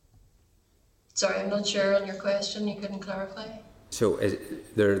 Sorry, I'm not sure on your question. You couldn't clarify. So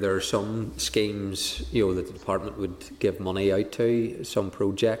there are some schemes, that the department would give money out to, some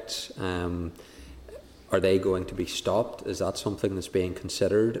projects. Are they going to be stopped? Is that something that's being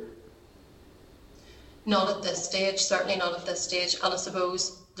considered? Not at this stage, certainly not at this stage. And I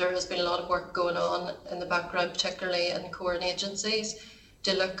suppose there has been a lot of work going on in the background, particularly in core and agencies,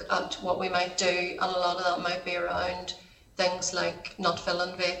 to look at what we might do, and a lot of that might be around things like not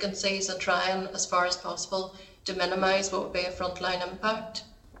filling vacancies and trying as far as possible to minimise what would be a frontline impact.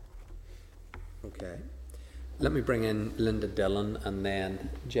 Okay. Let me bring in Linda Dillon and then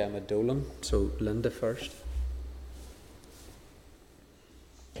Gemma Dolan. So Linda first.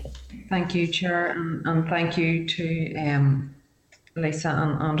 Thank you, Chair, and thank you to Lisa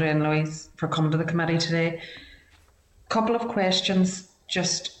and Andrea and Louise for coming to the committee today. Couple of questions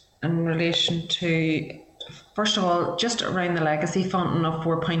just in relation to, first of all, just around the legacy funding of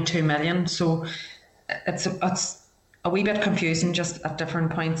 4.2 million. So it's a wee bit confusing just at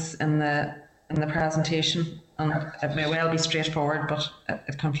different points in the presentation, and it may well be straightforward, but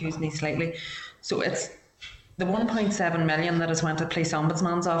it confused me slightly. So it's the 1.7 million that has went to Police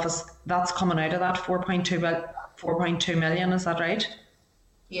Ombudsman's office, that's coming out of that 4.2 million, is that right?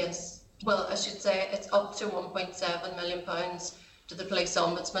 Yes. Well, I should say it's up to £1.7 million to the Police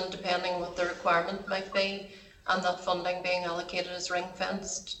Ombudsman, depending what the requirement might be, and that funding being allocated as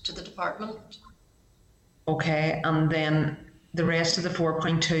ring-fenced to the department. Okay, and then the rest of the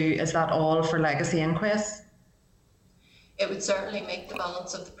 4.2, is that all for legacy inquests? It would certainly make the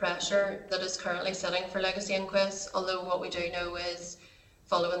balance of the pressure that is currently sitting for legacy inquests, although what we do know is,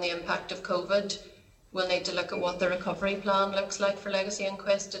 following the impact of COVID, we'll need to look at what the recovery plan looks like for legacy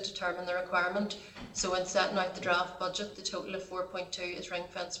inquests to determine the requirement. So when setting out the draft budget, the total of 4.2 is ring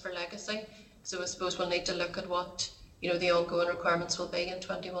fenced for legacy. So I suppose we'll need to look at what the ongoing requirements will be in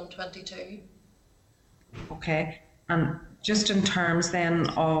 21-22. Okay, and just in terms then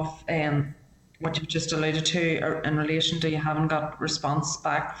of what you've just alluded to, or in relation to you haven't got response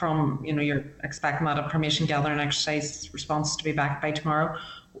back from, you're expecting that information gathering exercise response to be back by tomorrow.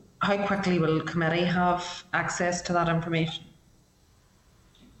 how quickly will the committee have access to that information?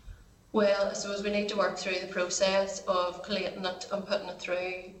 Well, I suppose we need to work through the process of collating it and putting it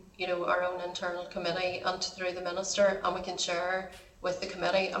through, our own internal committee and through the Minister, and we can share with the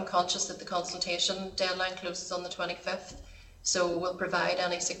committee. I'm conscious that the consultation deadline closes on the 25th, so we'll provide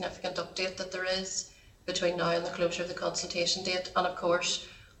any significant update that there is between now and the closure of the consultation date, and of course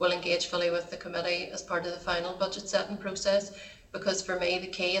we'll engage fully with the committee as part of the final budget setting process, because for me the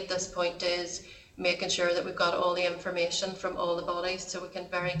key at this point is making sure that we've got all the information from all the bodies so we can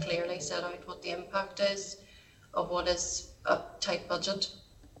very clearly set out what the impact is of what is a tight budget.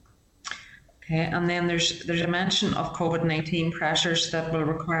 Okay, and then there's a mention of COVID-19 pressures that will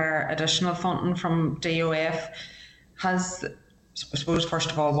require additional funding from DOF. I suppose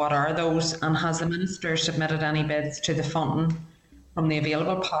first of all, what are those, and has the Minister submitted any bids to the funding from the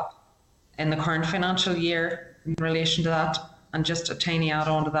available pot in the current financial year in relation to that? And just a tiny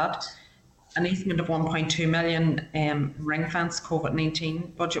add-on to that, an estimate of 1.2 million ring-fence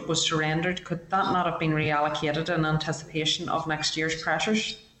COVID-19 budget was surrendered. Could that not have been reallocated in anticipation of next year's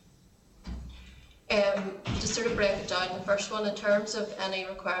pressures? To sort of break it down, the first one, in terms of any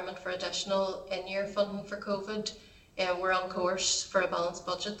requirement for additional in-year funding for COVID, we're on course for a balanced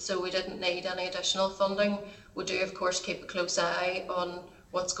budget, so we didn't need any additional funding. We do, of course, keep a close eye on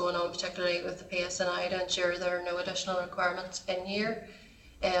what's going on, particularly with the PSNI, to ensure there are no additional requirements in year.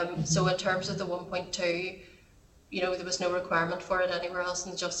 So in terms of the 1.2, there was no requirement for it anywhere else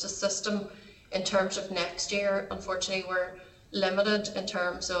in the justice system. In terms of next year, unfortunately, we're limited in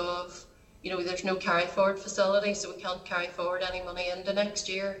terms of, there's no carry forward facility, so we can't carry forward any money into next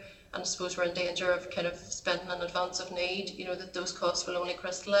year. And I suppose we're in danger of kind of spending in advance of need, that those costs will only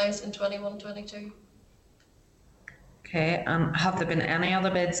crystallise in 21-22. Okay, and have there been any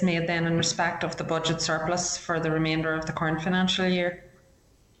other bids made then in respect of the budget surplus for the remainder of the current financial year?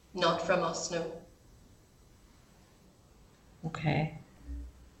 Not from us, no. Okay.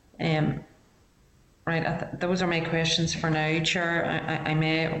 Right, those are my questions for now, Chair. I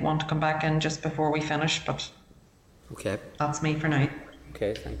may want to come back in just before we finish, but okay, that's me for now.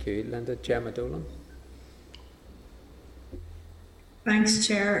 Okay, thank you. Linda. Gemma Dolan. Thanks,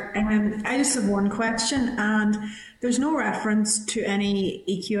 Chair. I just have one question, and there's no reference to any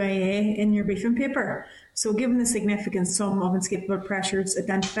EQIA in your briefing paper. So given the significant sum of inescapable pressures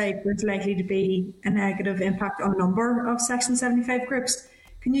identified, there's likely to be a negative impact on a number of Section 75 groups.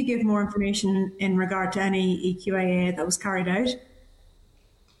 Can you give more information in regard to any EQIA that was carried out?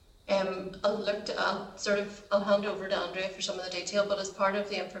 I'll hand over to Andrea for some of the detail, but as part of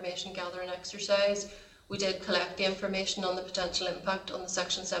the information gathering exercise, we did collect the information on the potential impact on the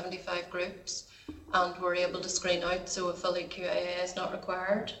Section 75 groups, and were able to screen out so a full EQIA is not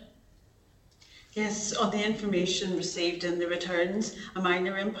required. Yes, on the information received in the returns, a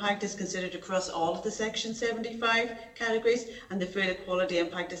minor impact is considered across all of the Section 75 categories, and the full equality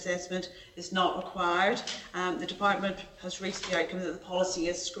impact assessment is not required. The Department has reached the outcome that the policy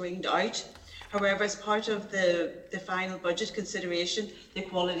is screened out. However, as part of the final budget consideration, the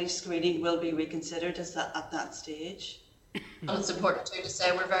equality screening will be reconsidered at that stage. And it's important too to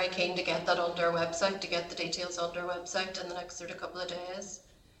say we're very keen to get that onto our website, to get the details onto our website in the next couple of days.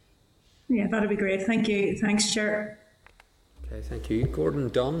 Yeah, that'd be great. Thank you. Thanks, Chair. Okay, thank you. Gordon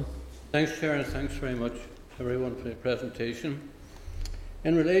Dunn. Thanks, Chair, and thanks very much, everyone, for the presentation.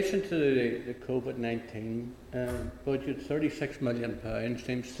 In relation to the COVID-19 budget, £36 million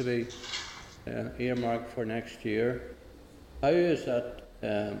seems to be earmarked for next year. How is that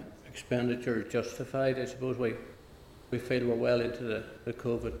expenditure justified? I suppose we feel we're well into the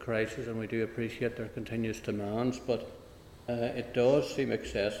COVID crisis, and we do appreciate their continuous demands, but it does seem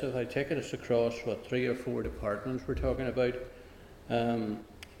excessive. I take it it's across 3 or 4 departments we're talking about.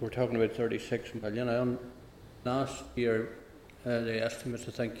 We're talking about 36 million. Last year, the estimates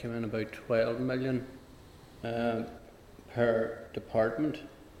I think came in about 12 million per department.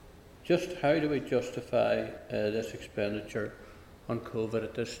 Just how do we justify this expenditure on COVID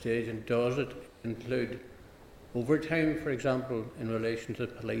at this stage, and does it include overtime, for example, in relation to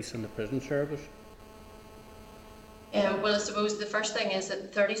the police and the prison service? Well, I suppose the first thing is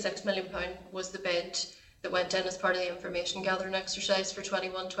that £36 million was the bid that went in as part of the information gathering exercise for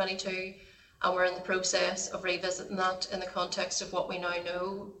 21-22, and we're in the process of revisiting that in the context of what we now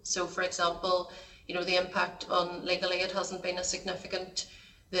know. So, for example, the impact on legal aid hasn't been as significant.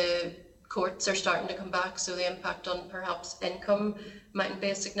 The courts are starting to come back, so the impact on perhaps income mightn't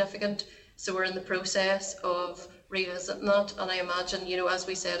be as significant. So we're in the process of revisiting that, and I imagine, as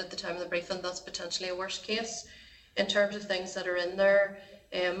we said at the time of the briefing, that's potentially a worst case. In terms of things that are in there,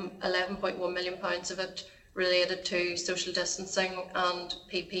 £11.1 million of it related to social distancing and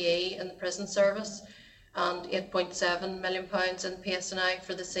PPE in the prison service, and £8.7 million in PSNI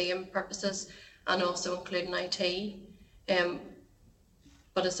for the same purposes, and also including IT.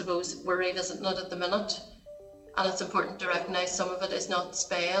 But I suppose we're revisiting it at the minute, and it's important to recognise some of it is not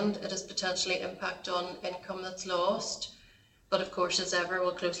spend, it is potentially impact on income that's lost. But of course, as ever,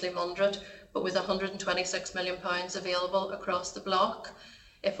 we'll closely monitor it. But with £126 million available across the block,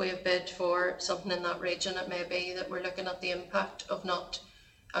 if we have bid for something in that region, it may be that we're looking at the impact of not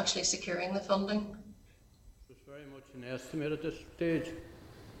actually securing the funding. It's very much an estimate at this stage.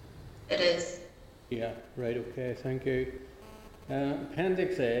 It is. Yeah, right, okay, thank you.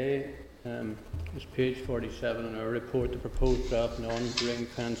 Appendix A is page 47 in our report, the proposed draft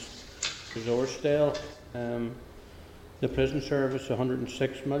non-ring-fenced resource dale. The prison service,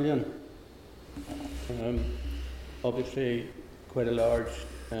 106 million. Obviously, quite a large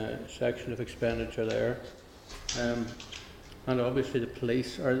section of expenditure there. And obviously the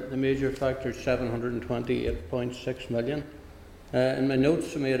police are the major factor, 728.6 million. In my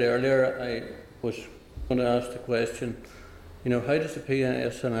notes I made earlier, I was going to ask the question, how does the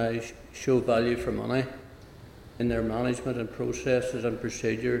PSNI show value for money in their management and processes and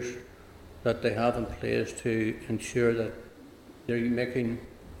procedures that they have in place to ensure that they're making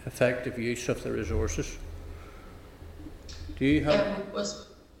effective use of the resources? Do you have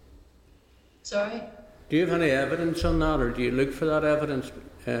Do you have any evidence on that, or do you look for that evidence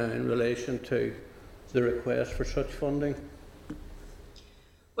in relation to the request for such funding?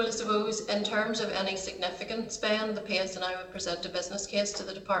 Well, I suppose in terms of any significant spend, the PSNI would present a business case to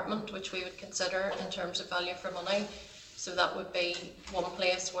the department, which we would consider in terms of value for money. So that would be one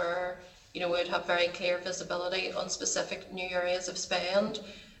place where we would have very clear visibility on specific new areas of spend.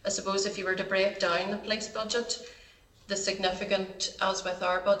 I suppose if you were to break down the police budget, the significant, as with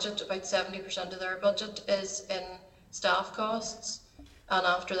our budget, about 70% of their budget is in staff costs, and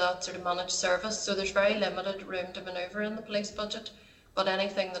after that sort of managed service. So there's very limited room to manoeuvre in the police budget. But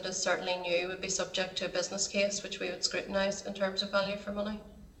anything that is certainly new would be subject to a business case, which we would scrutinise in terms of value for money.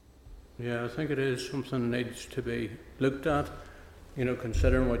 Yeah, I think it is something that needs to be looked at.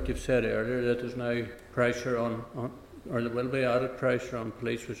 Considering what you've said earlier, that there's now pressure on, or there will be added pressure on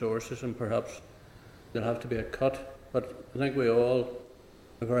police resources, and perhaps there'll have to be a cut. But I think we all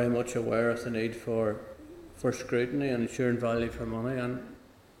are very much aware of the need for scrutiny and ensuring value for money. And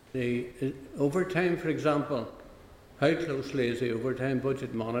the overtime, for example, how closely is the overtime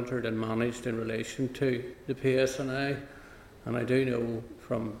budget monitored and managed in relation to the PSNI? And I do know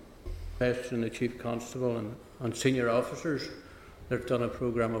from questioning the Chief Constable and senior officers, they've done a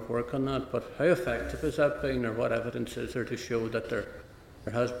programme of work on that, but how effective has that been, or what evidence is there to show that there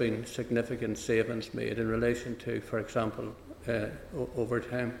has been significant savings made in relation to, for example,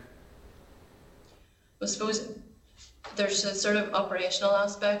 overtime? I suppose there's a sort of operational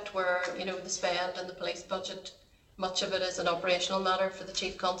aspect where, the spend in the police budget, much of it is an operational matter for the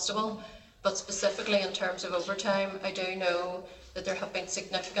Chief Constable, but specifically in terms of overtime, I do know that there have been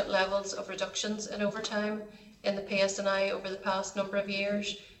significant levels of reductions in overtime in the PSNI over the past number of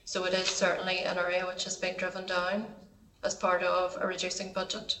years, so it is certainly an area which has been driven down as part of a reducing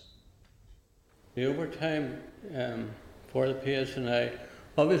budget. The overtime for the PSNI,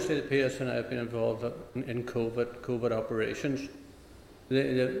 obviously the PSNI have been involved in COVID operations.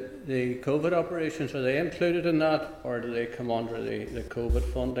 The COVID operations, are they included in that, or do they come under the COVID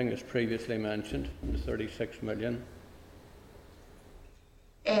funding as previously mentioned, the 36 million?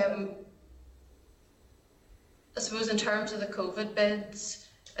 I suppose in terms of the COVID bids,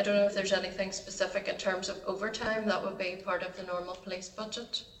 I don't know if there's anything specific in terms of overtime. That would be part of the normal police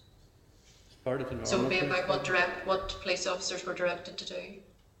budget. Part of the normal. So it would be about what police officers were directed to do.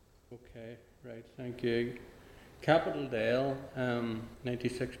 Okay, right, thank you. Capital Dale,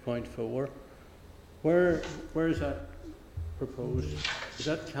 96.4. Where is that proposed? Is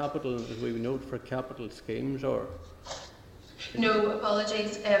that capital, as we note, for capital schemes, or? No,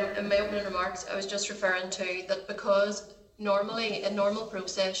 apologies. In my opening remarks, I was just referring to that because normally, in normal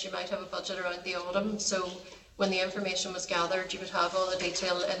process, you might have a budget around the autumn. So when the information was gathered, you would have all the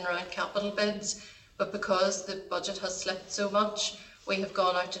detail in and around capital bids. But because the budget has slipped so much, we have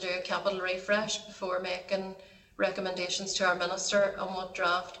gone out to do a capital refresh before making recommendations to our Minister on what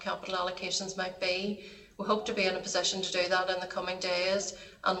draft capital allocations might be. We hope to be in a position to do that in the coming days,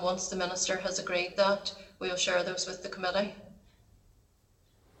 and once the Minister has agreed that, we will share those with the committee.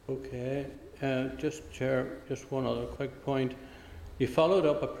 Okay, Chair, just one other quick point. You followed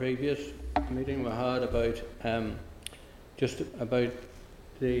up a previous meeting we had about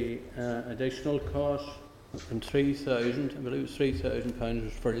the additional costs from £3,000, I believe it was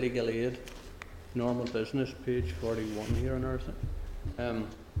 £3,000 for legal aid normal business, page 41 here on Earth.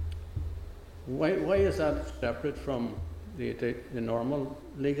 Why is that separate from the normal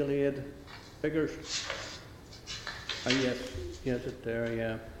legal aid figures? Yes, it's there,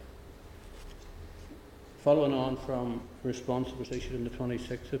 yeah. Following on from a response that was issued on the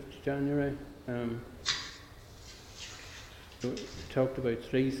 26th of January, we talked about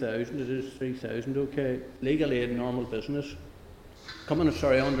 3,000, it is 3,000, okay. Legal aid, normal business.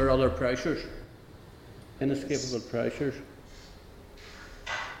 Under other pressures, inescapable pressures.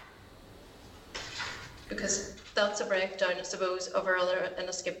 Because that's a breakdown, I suppose, of our other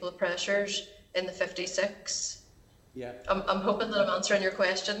inescapable pressures in the 56. Yeah. I'm hoping that I'm answering your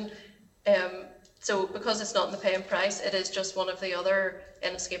question. So because it's not in the pay and price, it is just one of the other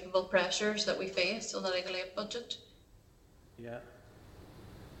inescapable pressures that we face on the legal aid budget. Yeah.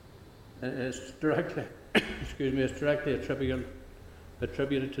 It's directly, it's directly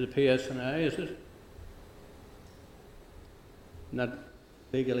attributed to the PSNI, is it? Not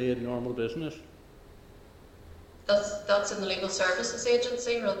legal aid, normal business. That's in the Legal Services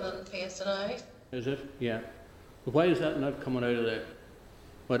Agency rather than PSNI. Is it? Yeah. But why is that not coming out of the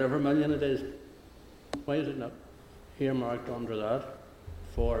whatever million it is? Why is it not earmarked under that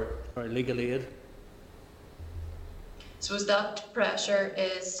for legal aid? So that pressure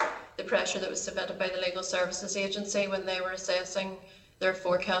is the pressure that was submitted by the Legal Services Agency when they were assessing their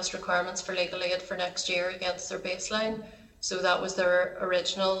forecast requirements for legal aid for next year against their baseline. So that was their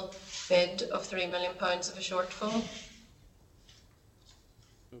original bid of £3 million of a shortfall.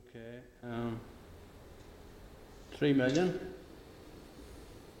 Okay. 3 million?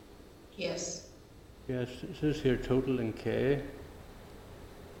 Yes. Yes, it says here total in K.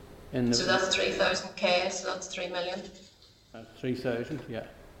 So that's 3,000 K, so that's 3 million. 3,000, yeah.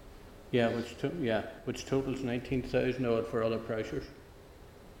 Yeah, which totals 19,000 odd for other pressures.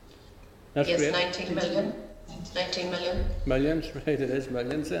 That's yes, great. 19 million. 19 million. Millions, right, it is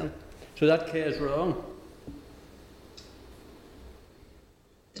millions then. So that K is wrong.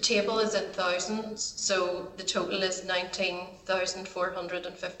 The table is in thousands, so the total is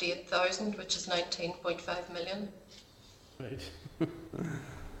 19,458,000, which is 19.5 million. Right.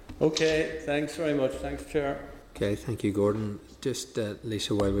 Okay, thanks very much. Thanks, Chair. Okay, thank you, Gordon. Just,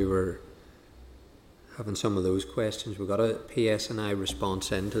 Lisa, while we were having some of those questions, we got a PSNI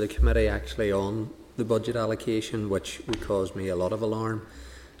response into the committee actually on the budget allocation, which would cause me a lot of alarm.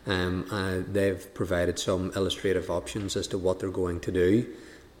 They've provided some illustrative options as to what they're going to do,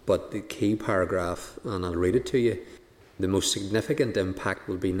 but the key paragraph, and I'll read it to you, the most significant impact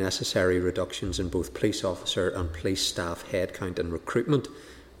will be necessary reductions in both police officer and police staff headcount and recruitment,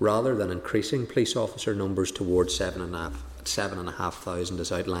 rather than increasing police officer numbers towards 7,500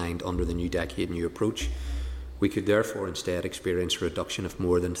 as outlined under the New Decade New Approach. We could therefore instead experience a reduction of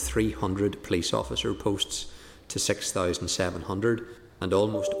more than 300 police officer posts to 6,700 and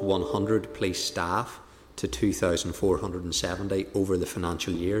almost 100 police staff to 2,470 over the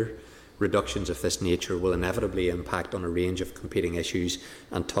financial year. Reductions of this nature will inevitably impact on a range of competing issues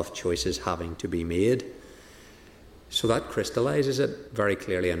and tough choices having to be made. So that crystallises it very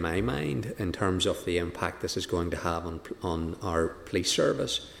clearly in my mind in terms of the impact this is going to have on our police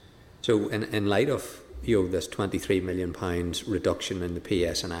service. So in light of this £23 million reduction in the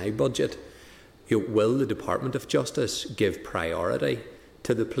PSNI budget, will the Department of Justice give priority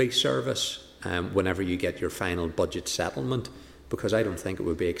to the police service whenever you get your final budget settlement? Because I don't think it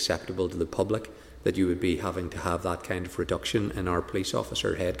would be acceptable to the public that you would be having to have that kind of reduction in our police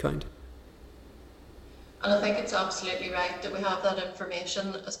officer headcount. And I think it's absolutely right that we have that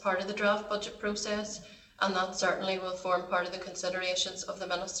information as part of the draft budget process, and that certainly will form part of the considerations of the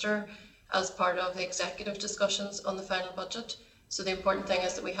Minister as part of the executive discussions on the final budget. So the important thing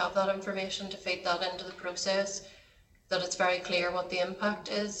is that we have that information to feed that into the process, that it's very clear what the impact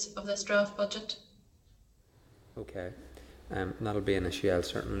is of this draft budget. Okay, that'll be an issue I'll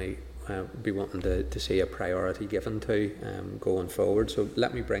certainly be wanting to see a priority given to going forward. So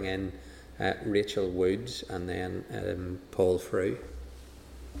let me bring in Rachel Woods and then Paul Frew.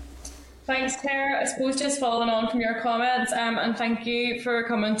 Thanks, Claire. I suppose just following on from your comments, and thank you for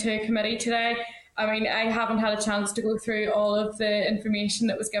coming to committee today. I mean, I haven't had a chance to go through all of the information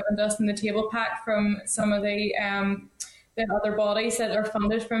that was given to us in the table pack from some of the other bodies that are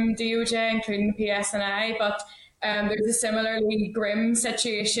funded from DOJ, including the PSNI, but there's a similarly grim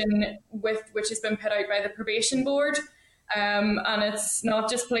situation which has been put out by the probation board. And it's not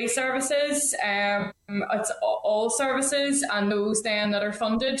just police services, it's all services, and those then that are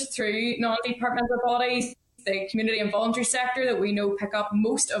funded through non-departmental bodies, the community and voluntary sector that we know pick up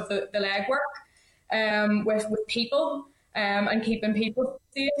most of the legwork with people. and keeping people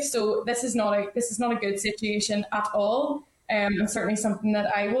safe. So this is not a good situation at all. And certainly something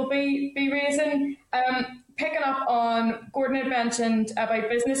that I will be raising. Picking up on, Gordon had mentioned about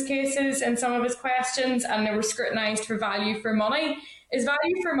business cases in some of his questions, and they were scrutinised for value for money. Is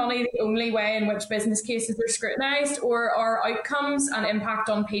value for money the only way in which business cases are scrutinised, or are outcomes and impact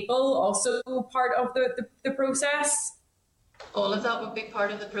on people also part of the process? All of that would be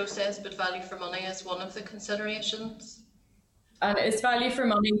part of the process, but value for money is one of the considerations. And is value for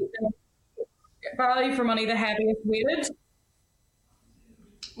money the heaviest weighted?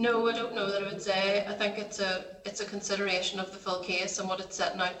 No, I don't know that I would say. I think it's a consideration of the full case and what it's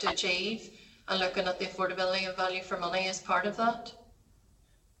setting out to achieve, and looking at the affordability of value for money is part of that.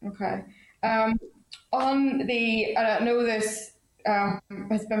 Okay. On the, I know this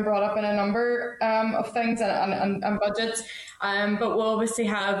has been brought up in a number of things and budgets, but we'll obviously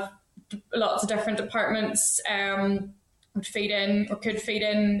have lots of different departments would feed in or could feed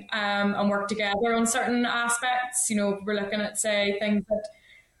in and work together on certain aspects. You know, we're looking at, say, things that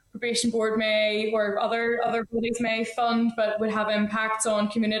probation board may or other bodies may fund, but would have impacts on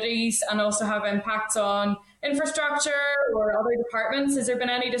communities and also have impacts on infrastructure or other departments. Has there been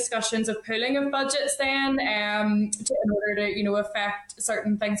any discussions of pooling of budgets then in order to, you know, affect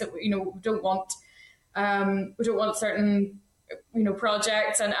certain things that we don't want certain, you know,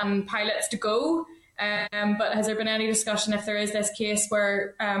 projects and pilots to go? But has there been any discussion, if there is this case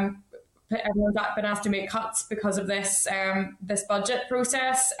where everyone's been asked to make cuts because of this this budget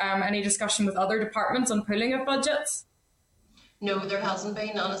process, any discussion with other departments on pooling of budgets? No, there hasn't been,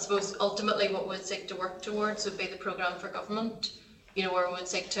 and I suppose ultimately what we'd seek to work towards would be the programme for government, you know, where we would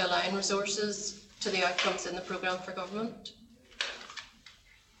seek to align resources to the outcomes in the programme for government.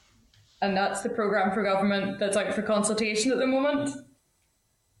 And that's the programme for government that's out for consultation at the moment?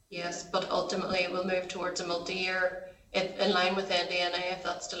 Yes, but ultimately we'll move towards a multi-year, in line with NDNA. If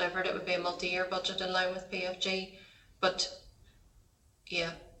that's delivered, it would be a multi-year budget in line with PFG, but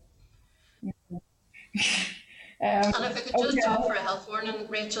yeah. And if I could just offer a health warning,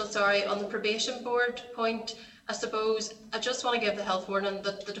 Rachel, sorry, on the probation board point, I suppose I just want to give the health warning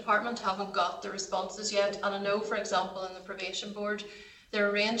that the department haven't got the responses yet. And I know, for example, in the probation board, there are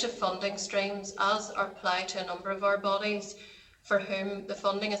a range of funding streams, as are applied to a number of our bodies, for whom the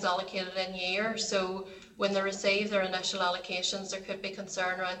funding is allocated in year. So when they receive their initial allocations, there could be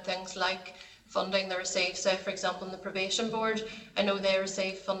concern around things like funding they receive, say, for example, in the probation board. I know they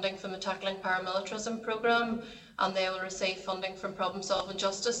receive funding from the Tackling Paramilitarism programme, and they will receive funding from Problem Solving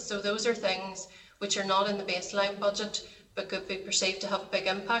Justice. So those are things which are not in the baseline budget, but could be perceived to have a big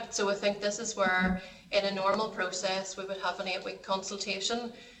impact. So I think this is where, in a normal process, we would have an 8-week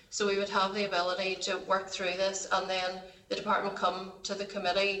consultation. So we would have the ability to work through this, and then the department come to the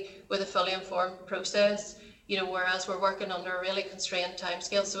committee with a fully informed process, you know, whereas we're working under a really constrained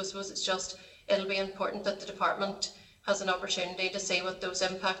timescale. So I suppose it'll be important that the department has an opportunity to see what those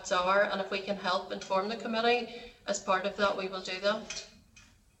impacts are, and if we can help inform the committee as part of that, we will do that.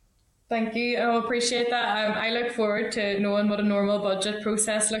 Thank you. I appreciate that. I look forward to knowing what a normal budget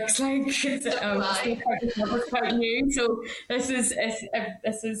process looks like. It's quite new, so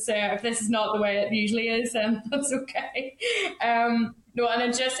if this is not the way it usually is, then that's okay. No, and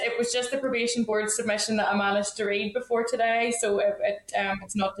it was just the probation board submission that I managed to read before today, so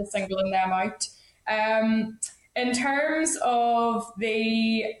it's not just singling them out. In terms of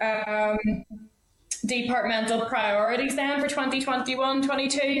the departmental priorities then for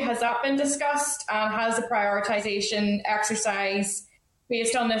 2021-22, has that been discussed, and has the prioritisation exercise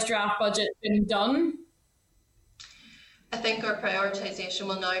based on this draft budget been done? I think our prioritisation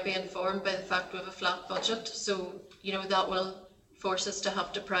will now be informed by the fact we have a flat budget, so you know that will force us to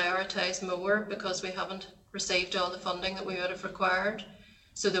have to prioritise more because we haven't received all the funding that we would have required.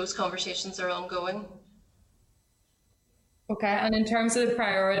 So those conversations are ongoing. Okay, and in terms of the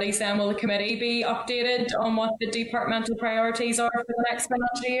priorities then, will the committee be updated on what the departmental priorities are for the next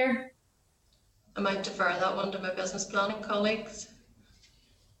financial year? I might defer that one to my business planning colleagues.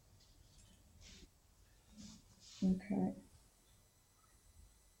 Okay.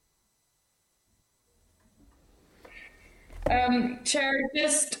 Chair,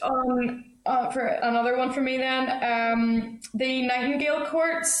 just on for another one for me then, the Nightingale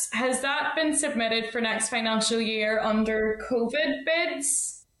Courts, has that been submitted for next financial year under COVID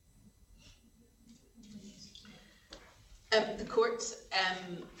bids? The courts,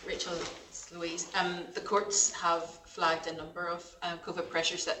 Rachel, it's Louise, the courts have flagged a number of COVID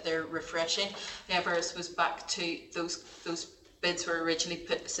pressures that they're refreshing. However, I suppose back to those bids were originally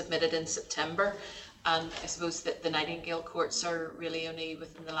submitted in September. And I suppose that the Nightingale Courts are really only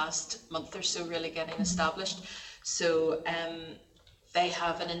within the last month or so really getting established. So they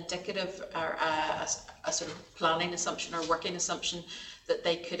have an indicative or a sort of planning assumption or working assumption that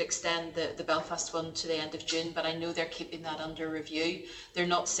they could extend the Belfast one to the end of June, but I know they're keeping that under review. They're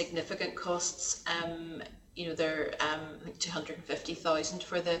not significant costs. They're I think 250,000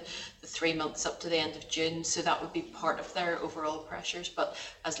 for the 3 months up to the end of June, so that would be part of their overall pressures. But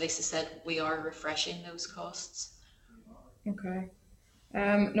as Lisa said, we are refreshing those costs. Okay.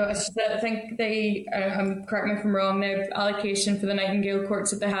 No, it's just that I think they, correct me if I'm wrong, the allocation for the Nightingale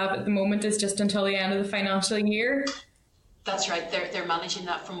courts that they have at the moment is just until the end of the financial year. That's right. They're managing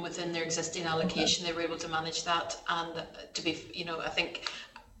that from within their existing allocation. They were able to manage that, and to be, I think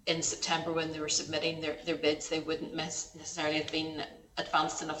in September when they were submitting their bids, they wouldn't necessarily have been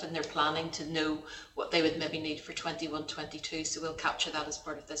advanced enough in their planning to know what they would maybe need for 21-22. So we'll capture that as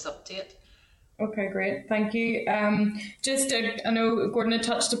part of this update. Okay, great. Thank you. I know Gordon had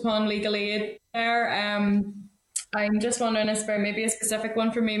touched upon legal aid there. I'm just wondering, is there maybe a specific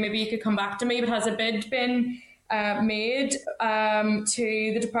one for me? Maybe you could come back to me, but has a bid been made to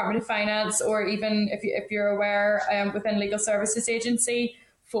the Department of Finance, or even if you're aware, within Legal Services Agency,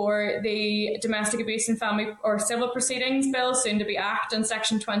 for the Domestic Abuse and Family or Civil Proceedings Bill, soon to be Act, in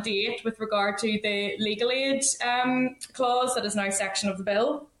Section 28, with regard to the legal aid clause that is now section of the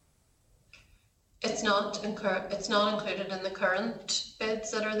bill? It's not included in the current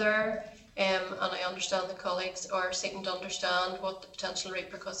bids that are there, and I understand the colleagues are seeking to understand what the potential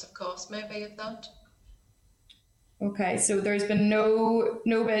repercussive cost may be of that. Okay, so there's been no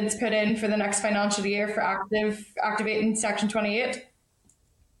bids put in for the next financial year for activating Section 28?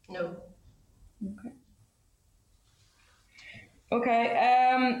 No. Okay,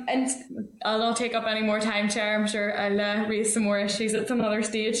 and I'll not take up any more time, Chair. I'm sure I'll raise some more issues at some other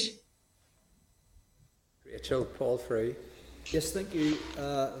stage. Rachel, Paul Free. Yes, thank you.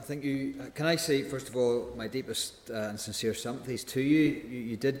 Can I say, first of all, my deepest and sincere sympathies to you.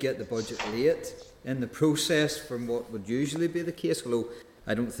 You did get the budget late in the process from what would usually be the case, although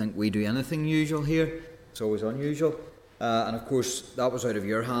I don't think we do anything usual here. It's always unusual. And of course, that was out of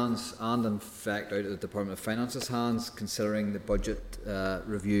your hands and, in fact, out of the Department of Finance's hands, considering the budget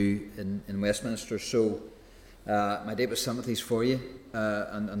review in Westminster. So, my deepest sympathies for you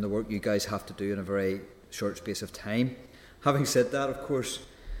and the work you guys have to do in a very short space of time. Having said that, of course,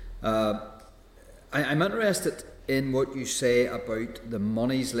 I'm interested in what you say about the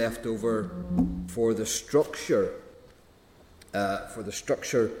monies left over for the structure, of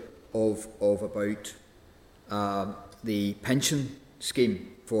about the pension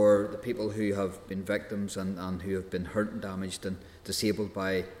scheme for the people who have been victims and who have been hurt and damaged and disabled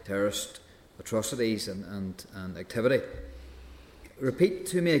by terrorist atrocities and activity. Repeat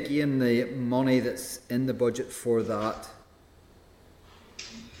to me again the money that's in the budget for that.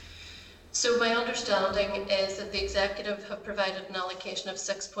 So my understanding is that the Executive have provided an allocation of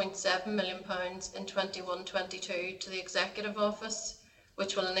 £6.7 million in 21-22 to the Executive Office,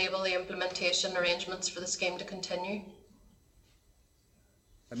 which will enable the implementation arrangements for the scheme to continue.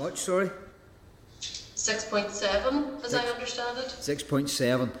 How much, sorry? 6.7, as I understand it.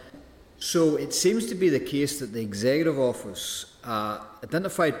 6.7. So it seems to be the case that the Executive Office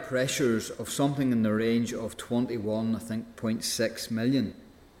identified pressures of something in the range of 21.6 million.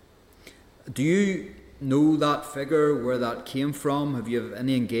 Do you know that figure, where that came from? Have you had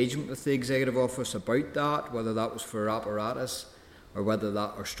any engagement with the Executive Office about that, whether that was for apparatus or whether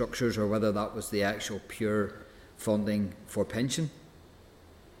that or structures, or whether that was the actual pure funding for pension?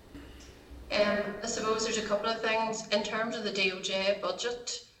 I suppose there's a couple of things. In terms of the DOJ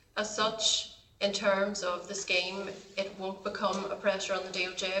budget as such, in terms of the scheme, it won't become a pressure on the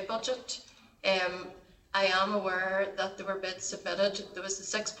DOJ budget. I am aware that there were bids submitted. There was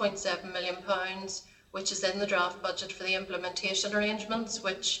the £6.7 million, which is in the draft budget for the implementation arrangements,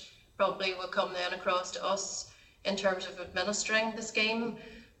 which probably will come then across to us in terms of administering the scheme.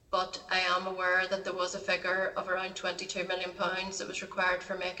 But I am aware that there was a figure of around £22 million that was required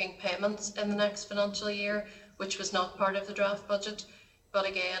for making payments in the next financial year, which was not part of the draft budget. But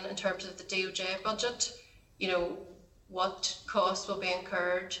again, in terms of the DOJ budget, what costs will be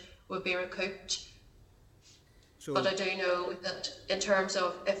incurred will be recouped. But I do know that in terms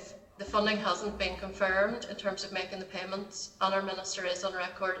of if the funding hasn't been confirmed in terms of making the payments, and our Minister is on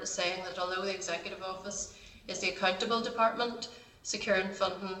record as saying that although the Executive Office is the accountable department, securing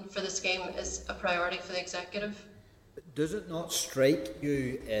funding for the scheme is a priority for the Executive. Does it not strike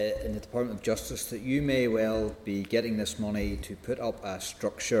you in the Department of Justice that you may well be getting this money to put up a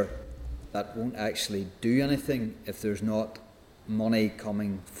structure that won't actually do anything if there's not money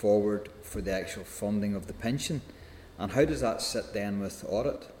coming forward for the actual funding of the pension? And how does that sit then with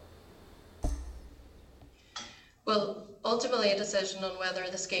audit? Well, ultimately a decision on whether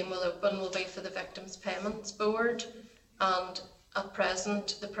the scheme will open will be for the Victims Payments Board, and at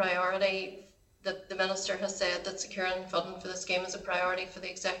present the priority that the Minister has said that securing funding for the scheme is a priority for the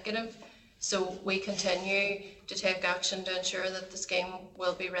Executive. So we continue to take action to ensure that the scheme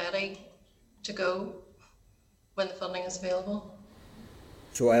will be ready to go when the funding is available.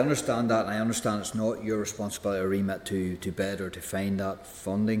 So I understand that, and I understand it's not your responsibility or remit to bid or to find that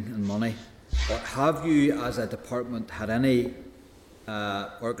funding and money. But have you, as a department, had any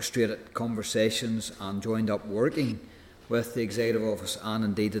orchestrated conversations and joined up working with the Executive Office and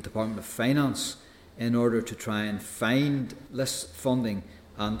indeed the Department of Finance in order to try and find this funding?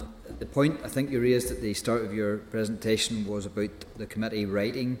 And the point I think you raised at the start of your presentation was about the committee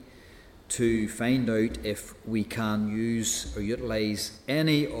writing to find out if we can use or utilise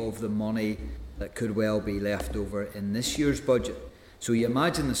any of the money that could well be left over in this year's budget. So you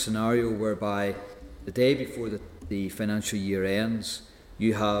imagine the scenario whereby the day before the financial year ends,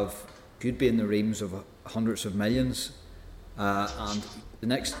 could be in the realms of hundreds of millions, and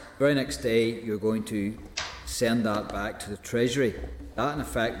the very next day you're going to send that back to the Treasury. That in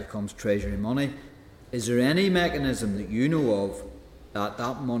effect becomes Treasury money. Is there any mechanism that you know of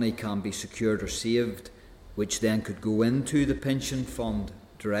that money can be secured or saved, which then could go into the pension fund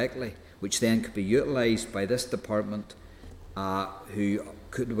directly, which then could be utilised by this department, who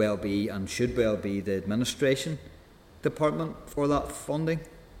could well be and should well be the administration department for that funding?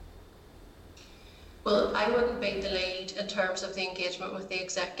 Well, I wouldn't be the lead in terms of the engagement with the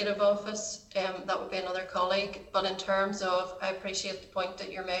Executive Office. That would be another colleague. But in terms of, I appreciate the point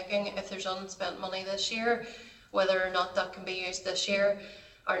that you're making, if there's unspent money this year, whether or not that can be used this year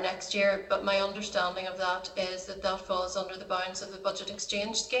or next year. But my understanding of that is that that falls under the bounds of the Budget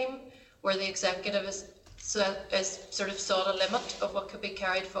Exchange Scheme, where the Executive is sort of sought a limit of what could be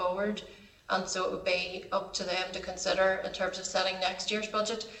carried forward. And so it would be up to them to consider in terms of setting next year's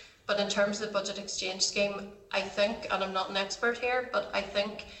budget. But in terms of the Budget Exchange Scheme, I think, and I'm not an expert here, but I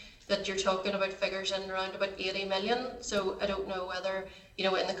think that you're talking about figures in around about 80 million. So I don't know whether,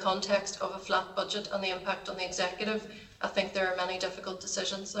 in the context of a flat budget and the impact on the Executive, I think there are many difficult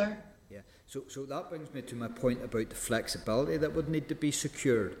decisions there. Yeah. So that brings me to my point about the flexibility that would need to be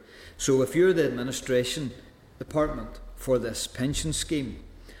secured. So if you're the administration department for this pension scheme,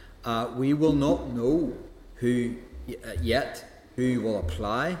 we will not know who will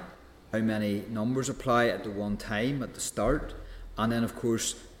apply, how many numbers apply at the one time at the start, and then of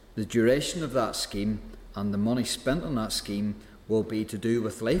course the duration of that scheme and the money spent on that scheme will be to do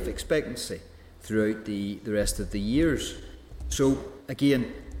with life expectancy throughout the rest of the years. So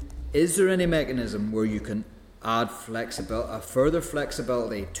again, is there any mechanism where you can add further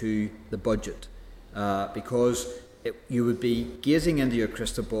flexibility to the budget? Because you would be gazing into your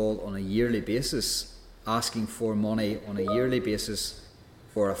crystal ball on a yearly basis, asking for money on a yearly basis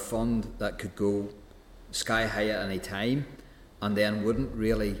for a fund that could go sky high at any time and then wouldn't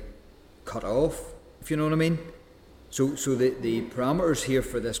really cut off, if you know what I mean. So the parameters here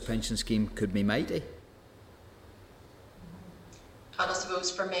for this pension scheme could be mighty. And I suppose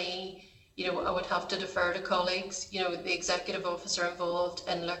for me, I would have to defer to colleagues, the Executive Officer involved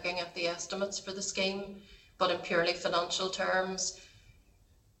in looking at the estimates for the scheme, but in purely financial terms,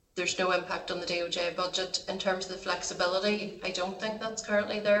 there's no impact on the DOJ budget. In terms of the flexibility, I don't think that's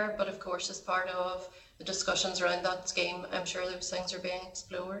currently there, but of course as part of the discussions around that scheme, I'm sure those things are being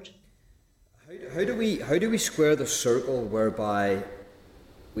explored. How do we square the circle whereby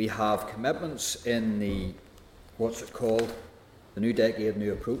we have commitments in the, what's it called, the New Decade,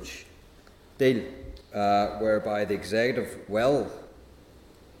 New Approach deal, whereby the Executive will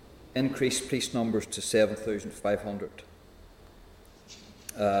increase police numbers to 7,500.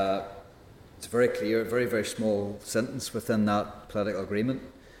 It's very clear, very, very small sentence within that political agreement.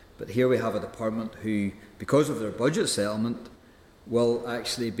 But here we have a department who, because of their budget settlement, will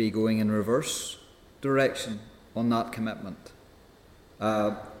actually be going in reverse direction on that commitment.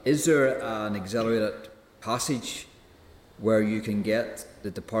 Is there an accelerated passage where you can get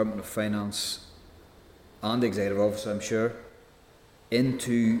the Department of Finance and the Executive Office, I'm sure, in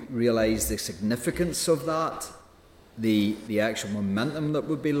to realise the significance of that, the actual momentum that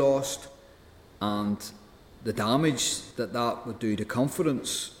would be lost, and the damage that would do to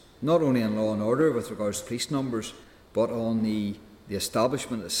confidence, not only in law and order with regards to police numbers, but on the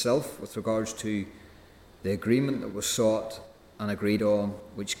establishment itself with regards to the agreement that was sought and agreed on,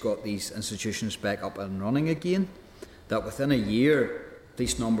 which got these institutions back up and running again, that within a year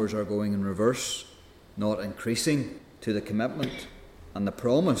police numbers are going in reverse, not increasing to the commitment and the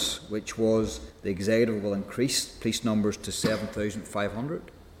promise, which was the Executive will increase police numbers to 7,500.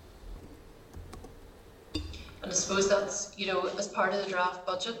 And I suppose that's, as part of the draft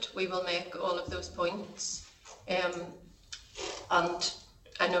budget, we will make all of those points. And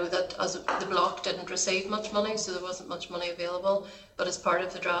I know that as the block didn't receive much money, so there wasn't much money available, but as part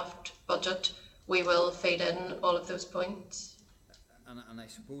of the draft budget, we will feed in all of those points. And I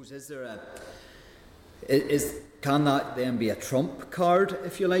suppose, can that then be a trump card,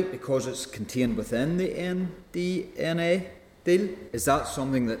 if you like, because it's contained within the NDNA deal? Is that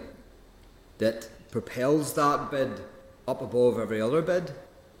something that propels that bid up above every other bid? I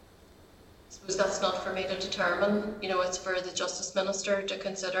suppose that's not for me to determine. It's for the Justice Minister to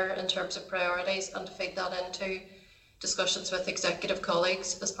consider in terms of priorities and to feed that into discussions with executive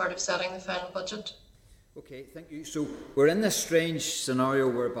colleagues as part of setting the final budget. Okay, thank you. So we're in this strange scenario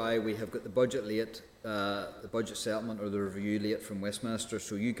whereby we have got the budget late, the budget settlement or the review late from Westminster,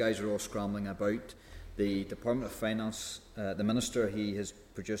 so you guys are all scrambling about. The Department of Finance, the Minister, he has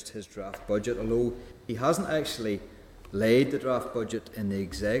produced his draft budget, although he hasn't actually laid the draft budget in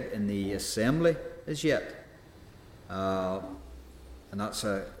the Assembly as yet. And that's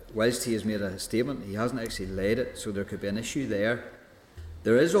whilst he has made a statement, he hasn't actually laid it, so there could be an issue there.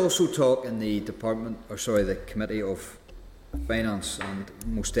 There is also talk in the the Committee of Finance, and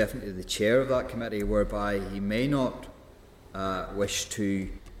most definitely the chair of that committee, whereby he may not wish to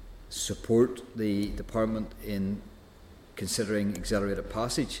support the department in considering accelerated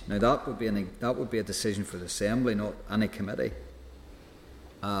passage. Now that would be a decision for the Assembly, not any committee.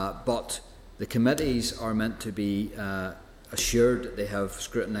 But the committees are meant to be assured that they have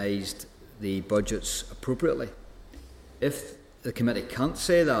scrutinised the budgets appropriately. If the committee can't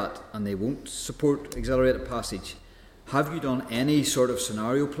say that and they won't support accelerated passage, have you done any sort of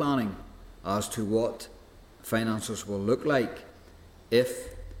scenario planning as to what finances will look like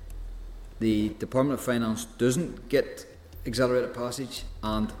if the Department of Finance doesn't get accelerated passage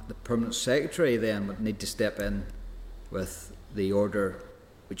and the Permanent Secretary then would need to step in with the order,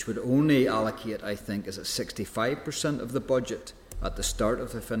 which would only allocate, I think, 65% of the budget at the start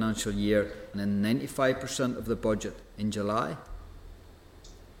of the financial year and then 95% of the budget in July?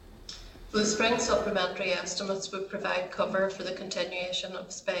 The spring supplementary estimates would provide cover for the continuation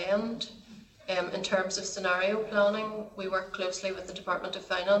of spend. In terms of scenario planning, we work closely with the Department of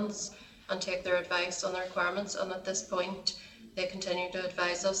Finance and take their advice on the requirements, and at this point they continue to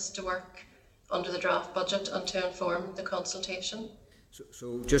advise us to work under the draft budget and to inform the consultation.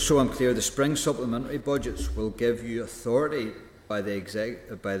 So just so I'm clear, the spring supplementary budgets will give you authority by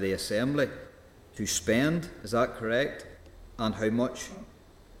the Assembly to spend, is that correct? And how much?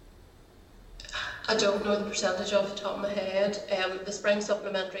 I don't know the percentage off the top of my head. The spring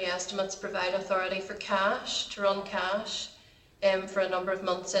supplementary estimates provide authority for cash, to run cash for a number of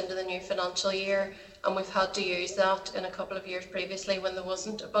months into the new financial year, and we've had to use that in a couple of years previously when there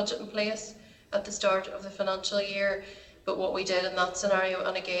wasn't a budget in place at the start of the financial year. But what we did in that scenario,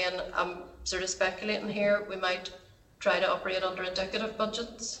 and again I'm sort of speculating here, we might try to operate under indicative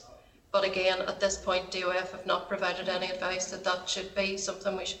budgets, but again at this point DOF have not provided any advice that should be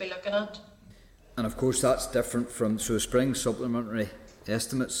something we should be looking at. And of course that's different from, so spring supplementary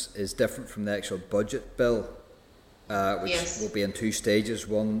estimates is different from the actual budget bill, which yes, will be in two stages,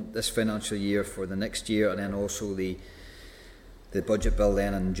 one this financial year for the next year, and then also the budget bill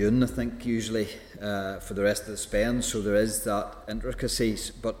then in June, I think, usually for the rest of the spend. So there is that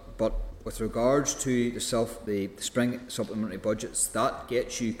intricacies, but with regards to the spring supplementary budgets, that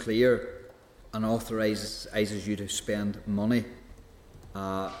gets you clear and authorises you to spend money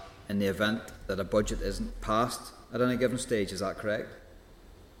in the event that a budget isn't passed at any given stage. Is that correct?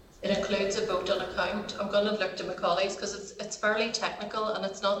 It includes a vote on account. I'm going to look to my colleagues because it's fairly technical and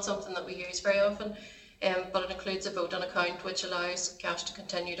it's not something that we use very often, but it includes a vote on account which allows cash to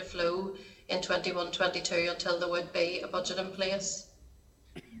continue to flow in 21-22 until there would be a budget in place.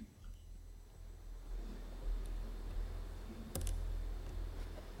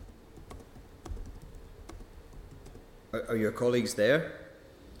 Are your colleagues there?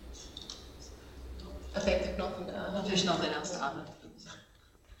 I think there's nothing to add. There's nothing else to add.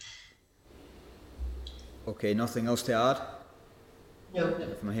 Okay, nothing else to add? No.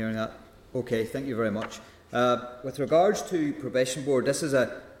 If I'm hearing that. Okay, thank you very much. With regards to Probation Board, this is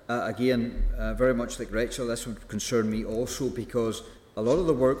again very much like Rachel, this would concern me also, because a lot of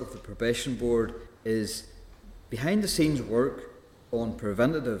the work of the Probation Board is behind the scenes work on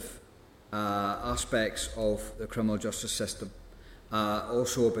preventative aspects of the criminal justice system,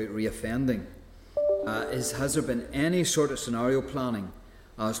 also about reoffending. Has there been any sort of scenario planning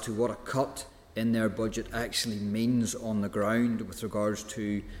as to what a cut in their budget actually means on the ground with regards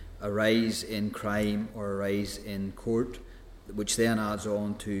to a rise in crime or a rise in court, which then adds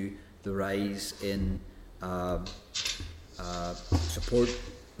on to the rise in support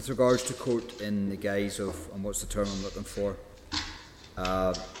with regards to court in the guise of, and what's the term I'm looking for?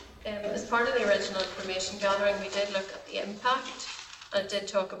 As part of the original information gathering, we did look at the impact, and it did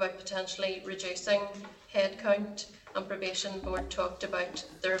talk about potentially reducing headcount, and Probation Board talked about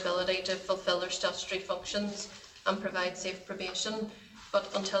their ability to fulfil their statutory functions and provide safe probation. But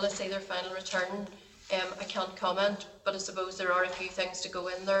until I see their final return, I can't comment. But I suppose there are a few things to go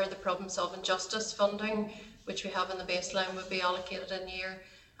in there. The problem solving justice funding, which we have in the baseline, would be allocated in year,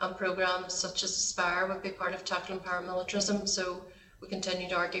 and programmes such as Aspire would be part of tackling paramilitarism. So we continue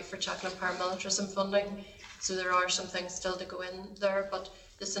to argue for tackling paramilitarism funding. So there are some things still to go in there, but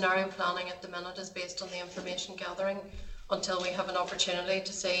the scenario planning at the minute is based on the information gathering until we have an opportunity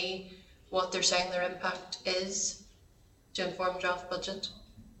to see what they're saying their impact is to inform draft budget.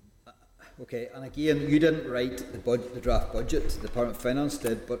 Okay, and again, you didn't write the draft budget, the Department of Finance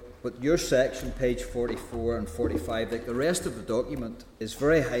did, but your section, page 44 and 45, like the rest of the document, is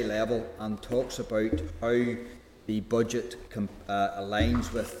very high level and talks about how the budget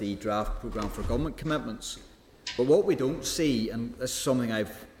aligns with the draft programme for government commitments. But what we don't see, and this is something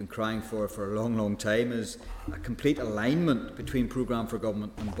I've been crying for a long, long time, is a complete alignment between programme for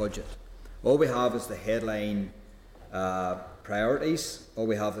government and budget. All we have is the headline priorities, all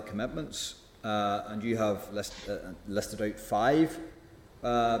we have the commitments, and you have listed out 5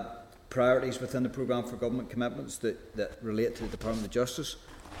 priorities within the programme for government commitments that relate to the Department of Justice.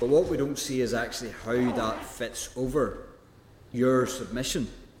 But what we don't see is actually how that fits over your submission.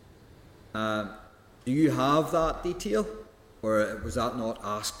 Do you have that detail, or was that not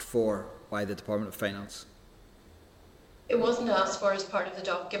asked for by the Department of Finance? It wasn't asked for as part of the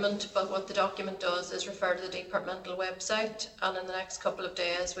document, but what the document does is refer to the departmental website, and in the next couple of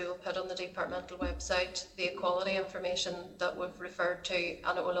days we will put on the departmental website the equality information that we've referred to,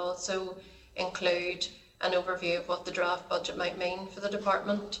 and it will also include an overview of what the draft budget might mean for the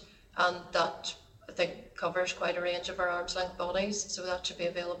department, and that I think covers quite a range of our arm's length bodies, so that should be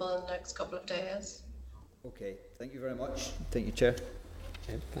available in the next couple of days. Okay, thank you very much. Thank you, Chair.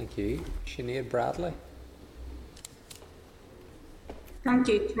 Okay, thank you. Sinead Bradley. Thank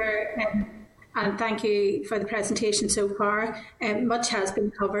you, Chair, and thank you for the presentation so far. Much has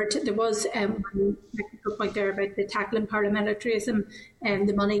been covered. There was one technical point there about the tackling paramilitarism, and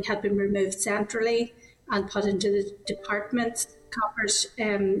the money had been removed centrally and put into the department's coffers,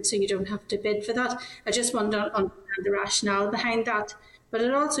 so you don't have to bid for that. I just want to understand the rationale behind that. But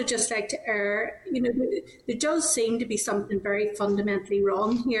I'd also just like to err, there does seem to be something very fundamentally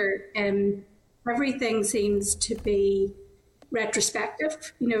wrong here. Everything seems to be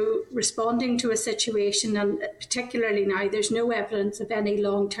retrospective, responding to a situation, and particularly now there's no evidence of any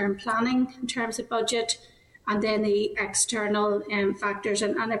long-term planning in terms of budget and any external factors.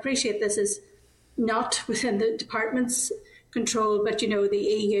 And I appreciate this is not within the department's control, but the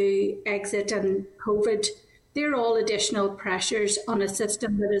EU exit and COVID, they're all additional pressures on a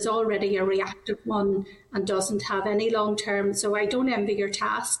system that is already a reactive one and doesn't have any long-term. So I don't envy your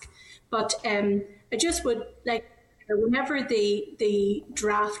task, but I just would like, whenever the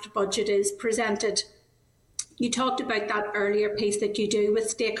draft budget is presented, you talked about that earlier piece that you do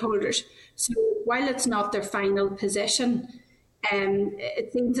with stakeholders. So while it's not their final position,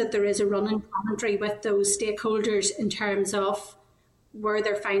 it seems that there is a running commentary with those stakeholders in terms of where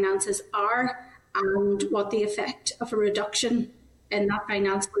their finances are and what the effect of a reduction in that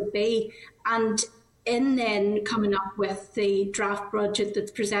finance would be. And in then coming up with the draft budget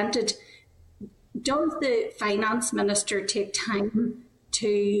that's presented, does the Finance Minister take time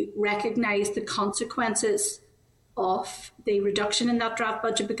to recognise the consequences of the reduction in that draft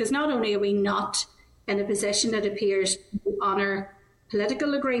budget? Because not only are we not in a position, it appears, to honour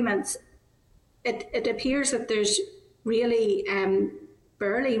political agreements, it appears that there's really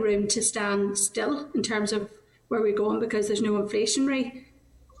barely room to stand still in terms of where we're going, because there's no inflationary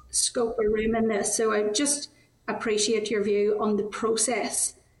scope or room in this. So I just appreciate your view on the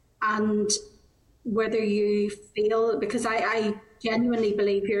process and whether you feel, because I genuinely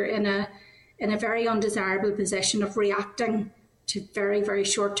believe you're in a very undesirable position of reacting to very, very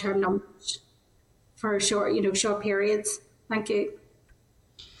short-term numbers for short periods. Thank you.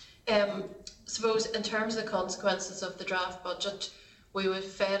 Suppose in terms of the consequences of the draft budget, we would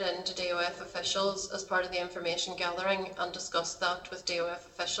fed into DOF officials as part of the information gathering and discussed that with DOF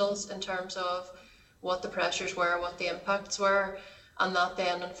officials in terms of what the pressures were, what the impacts were, and that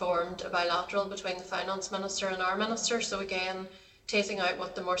then informed a bilateral between the Finance Minister and our Minister. So again, teasing out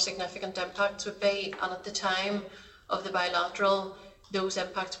what the more significant impacts would be, and at the time of the bilateral, those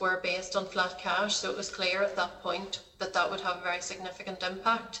impacts were based on flat cash, so it was clear at that point that that would have a very significant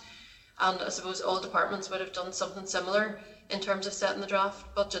impact. and I suppose all departments would have done something similar in terms of setting the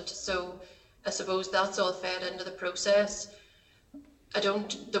draft budget. So I suppose that's all fed into the process.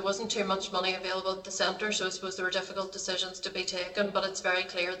 There wasn't too much money available at the centre, so I suppose there were difficult decisions to be taken, but it's very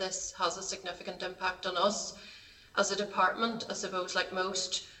clear this has a significant impact on us. As a department, I suppose, like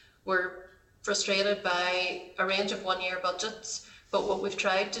most, we're frustrated by a range of one-year budgets, but what we've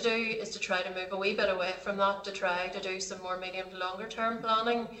tried to do is to try to move a wee bit away from that, to try to do some more medium to longer term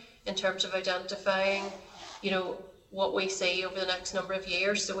planning in terms of identifying, what we see over the next number of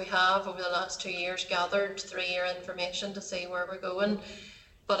years. So we have, over the last 2 years, gathered 3-year information to see where we're going.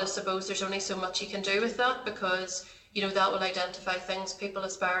 But I suppose there's only so much you can do with that, because, that will identify things people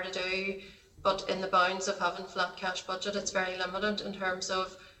aspire to do. But in the bounds of having flat cash budget, it's very limited in terms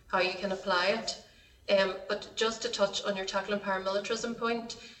of how you can apply it. But just to touch on your tackling paramilitarism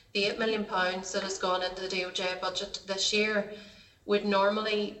point, the £8 million that has gone into the DOJ budget this year would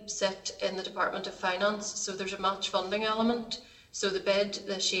normally sit in the Department of Finance, so there's a match funding element. So the bid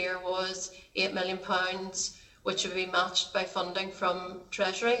this year was £8 million, which would be matched by funding from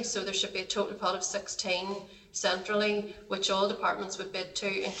Treasury. So there should be a total pot of 16 centrally, which all departments would bid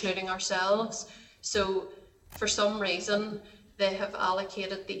to, including ourselves. So for some reason, they have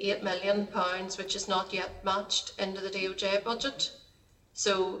allocated the £8 million, which is not yet matched, into the DOJ budget.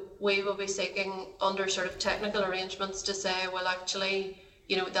 So we will be seeking, under sort of technical arrangements, to say, well, actually,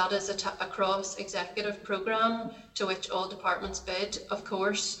 that is a cross-executive programme to which all departments bid. Of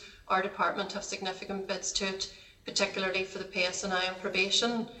course, our department have significant bids to it, particularly for the PSNI and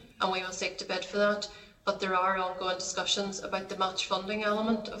probation, and we will seek to bid for that. But there are ongoing discussions about the match funding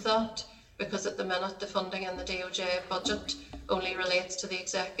element of that, because at the minute the funding in the DOJ budget only relates to the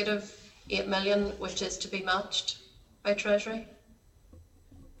executive £8 million, which is to be matched by Treasury.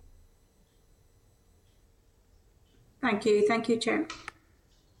 Thank you, Chair.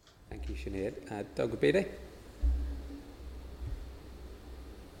 Thank you, Sinead. Doug Beattie.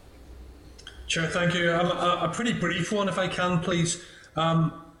 Chair, thank you. A pretty brief one, if I can, please.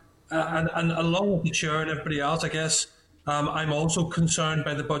 And along with the Chair and everybody else, I guess, I'm also concerned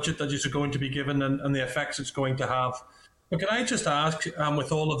by the budget that you're going to be given and the effects it's going to have. But can I just ask,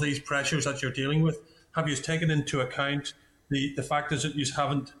 with all of these pressures that you're dealing with, have you taken into account the factors that you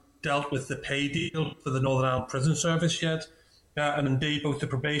haven't dealt with the pay deal for the Northern Ireland Prison Service yet? And indeed, both the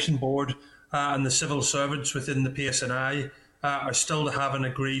Probation Board and the civil servants within the PSNI are still to have an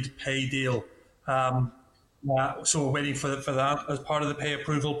agreed pay deal. So we're waiting for that as part of the pay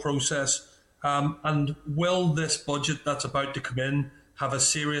approval process. And will this budget that's about to come in have a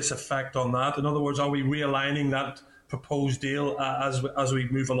serious effect on that? In other words, are we realigning that proposed deal as we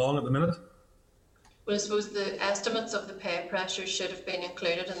move along at the minute? Well, I suppose the estimates of the pay pressure should have been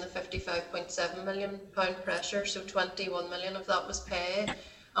included in the £55.7 million pressure, so 21 million of that was pay,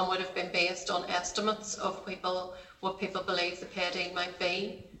 and would have been based on estimates of what people believe the pay deal might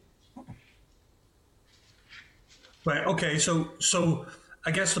be. Right. Okay. So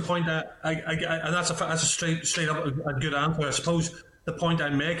I guess the point and that's a straight up a good answer. I suppose the point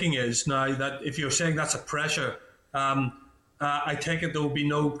I'm making is now that if you're saying that's a pressure, I take it there will be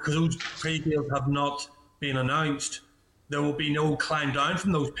no, because those pay deals have not been announced, there will be no climb down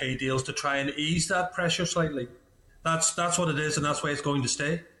from those pay deals to try and ease that pressure slightly. That's what it is, and that's why it's going to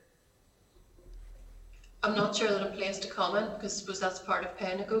stay. I'm not sure that I'm placed to comment, because I suppose that's part of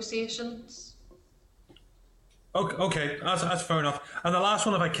pay negotiations. Okay, that's fair enough. And the last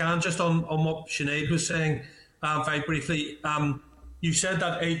one, if I can, just on what Sinead was saying, very briefly, you said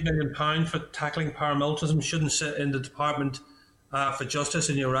that £8 million for tackling paramilitarism shouldn't sit in the Department for Justice,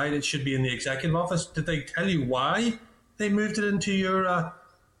 and you're right, it should be in the Executive Office. Did they tell you why they moved it into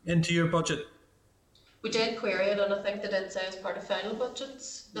your budget? We did query it, and I think they did say as part of final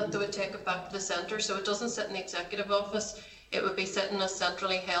budgets that they would take it back to the centre, so it doesn't sit in the Executive Office. It would be sitting as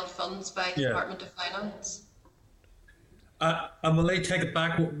centrally held funds by the Department of Finance. And will they take it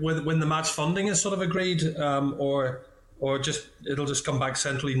back when the match funding is sort of agreed, or just it'll just come back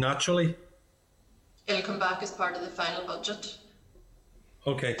centrally naturally? It'll come back as part of the final budget.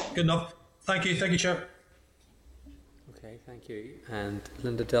 Okay, good enough. Thank you, Chair. Okay, thank you. And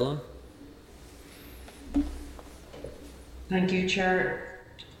Linda Dillon. Thank you, Chair.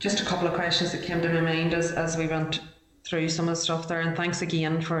 Just a couple of questions that came to my mind as we went through some of the stuff there, and thanks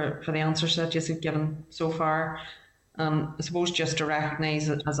again for the answers that you've given so far. I suppose just to recognise,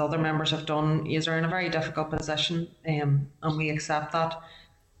 as other members have done, you are in a very difficult position, and we accept that.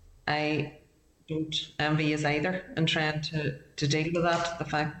 I don't envy you either in trying to deal with that, the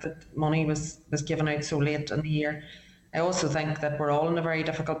fact that money was given out so late in the year. I also think that we're all in a very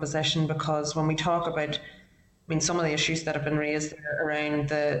difficult position, because when we talk about mean, some of the issues that have been raised there around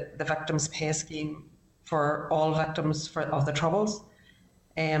the victims' pay scheme for all victims of the Troubles,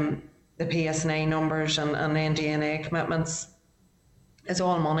 the PSNI numbers and NDNA commitments is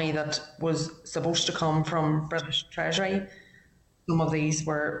all money that was supposed to come from British Treasury. Some of these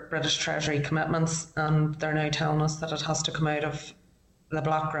were British Treasury commitments, and they're now telling us that it has to come out of the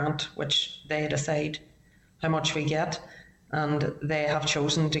block grant, which they decide how much we get, and they have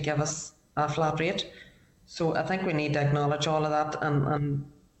chosen to give us a flat rate. So I think we need to acknowledge all of that and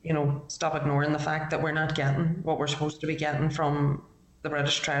stop ignoring the fact that we're not getting what we're supposed to be getting from the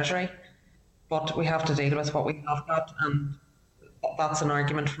British Treasury. But we have to deal with what we have got, and that's an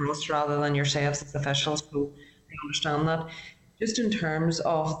argument for us rather than yourselves as officials. So I understand that. Just in terms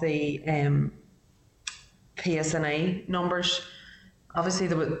of the PSNI numbers, obviously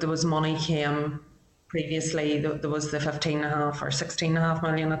there was money came previously. There was the 15.5 or 16.5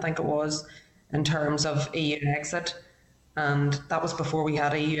 million, I think it was, in terms of EU exit, and that was before we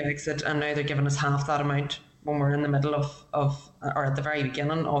had EU exit, and now they're giving us half that amount when we're in the middle of or at the very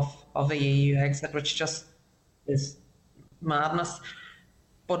beginning of the EU exit, which just is madness.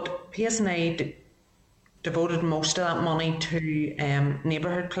 But PSNI devoted most of that money to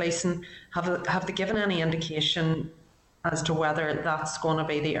neighbourhood policing. Have they given any indication as to whether that's going to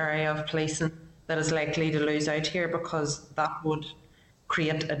be the area of policing that is likely to lose out here? Because that would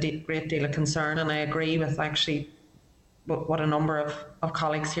create a great deal of concern, and I agree with actually what a number of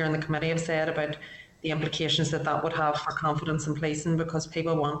colleagues here in the committee have said about the implications that would have for confidence in policing, because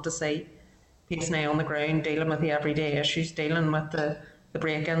people want to see PSNI on the ground dealing with the everyday issues, dealing with the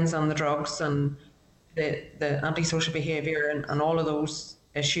break-ins and the drugs and the antisocial behaviour and all of those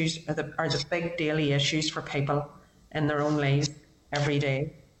issues are the big daily issues for people in their own lives every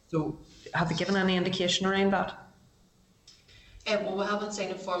day. So have they given any indication around that? Well, we haven't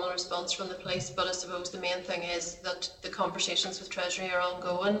seen a formal response from the police, but I suppose the main thing is that the conversations with Treasury are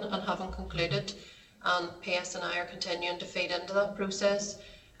ongoing and haven't concluded, and PSNI are continuing to feed into that process.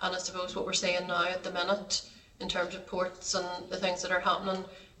 And I suppose what we're seeing now at the minute in terms of ports and the things that are happening,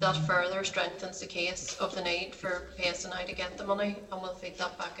 that further strengthens the case of the need for PSNI to get the money, and we'll feed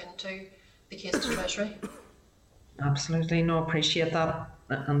that back into the case to Treasury. Absolutely, no, appreciate that,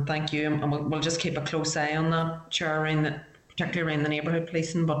 and thank you. And we'll just keep a close eye on that, Chair, particularly around the neighbourhood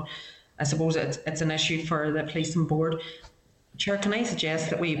policing, but I suppose it's an issue for the policing board. Chair, can I suggest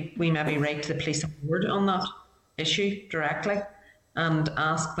that we maybe write to the policing board on that issue directly and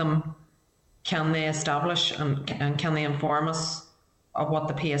ask them, can they establish and can they inform us of what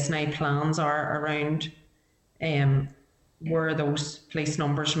the PSNI plans are around where those police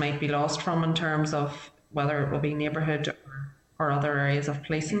numbers might be lost from, in terms of whether it will be neighbourhood or other areas of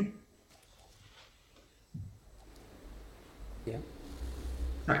policing?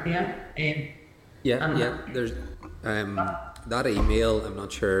 There's that email. I'm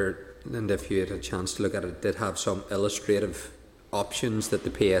not sure, Linda, if you had a chance to look at it, did have some illustrative options that the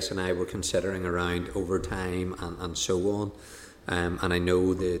PSNI were considering around overtime and so on. And I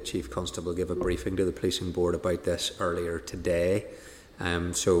know the Chief Constable gave a briefing to the Policing Board about this earlier today.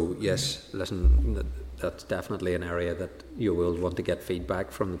 So yes, listen, that's definitely an area that you will want to get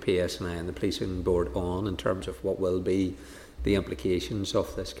feedback from the PSNI and the Policing Board on, in terms of what will be the implications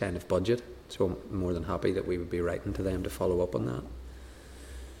of this kind of budget. So I'm more than happy that we would be writing to them to follow up on that.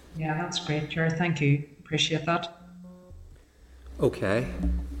 Yeah, that's great, Chair. Thank you. Appreciate that. Okay.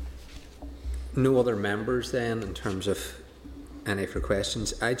 No other members then in terms of any for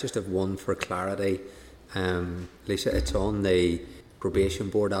questions. I just have one for clarity. Lisa, it's on the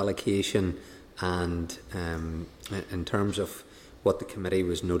probation board allocation, and in terms of what the committee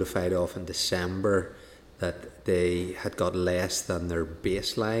was notified of in December, that they had got less than their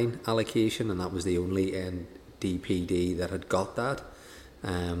baseline allocation, and that was the only NDPD that had got that.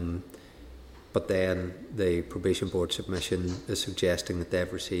 But then the probation board submission is suggesting that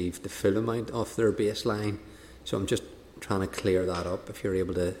they've received the full amount of their baseline. So I'm just trying to clear that up, if you're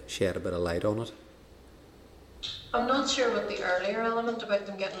able to shed a bit of light on it. I'm not sure what the earlier element about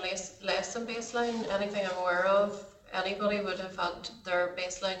them getting less than baseline. Anything I'm aware of, anybody would have had their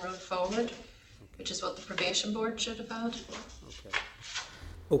baseline rolled forward, which is what the probation board should have had.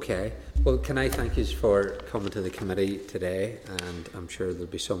 Okay. Well, can I thank you for coming to the committee today, and I'm sure there'll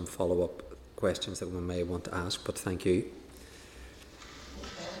be some follow-up questions that we may want to ask, but thank you.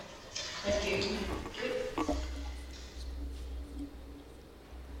 Thank you.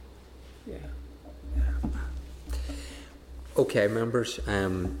 Okay, members.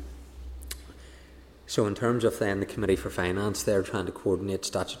 So in terms of then the Committee for Finance, they're trying to coordinate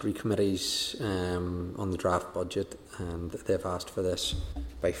statutory committees on the draft budget, and they've asked for this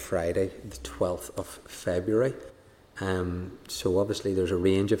by Friday, the 12th of February. So obviously there's a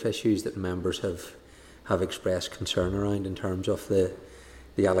range of issues that members have expressed concern around in terms of the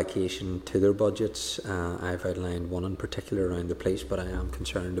allocation to their budgets. I've outlined one in particular around the police, but I am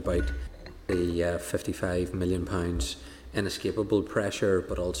concerned about the £55 million inescapable pressure,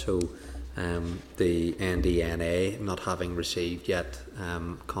 but also the NDNA not having received yet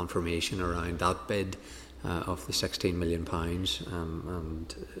confirmation around that bid of the £16 million,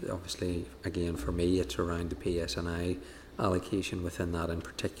 and obviously again for me it's around the PSNI allocation within that in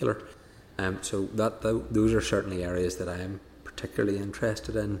particular. So those are certainly areas that I am particularly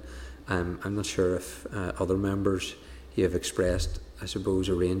interested in. I'm not sure if other members here have expressed, I suppose,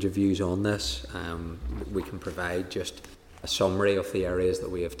 a range of views on this. We can provide just a summary of the areas that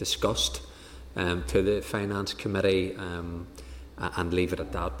we have discussed to the Finance Committee and leave it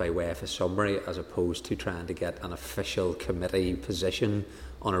at that by way of a summary, as opposed to trying to get an official committee position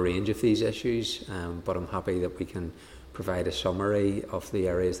on a range of these issues. But I'm happy that we can provide a summary of the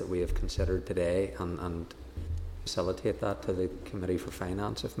areas that we have considered today and facilitate that to the Committee for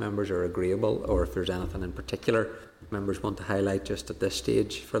Finance if members are agreeable, or if there's anything in particular members want to highlight just at this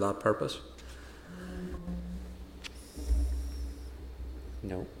stage for that purpose.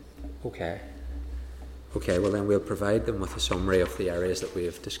 No? Okay, well then we'll provide them with a summary of the areas that we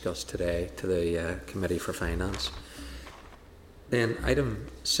have discussed today to the Committee for Finance. Then item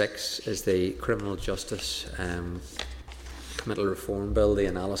 6 is the Criminal Justice Committal Reform Bill, the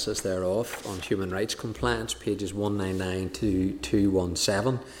analysis thereof on human rights compliance, pages 199 to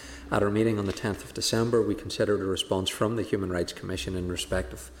 217. At our meeting on the 10th of December, we considered a response from the Human Rights Commission in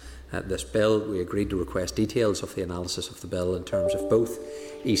respect of this bill. We agreed to request details of the analysis of the bill in terms of both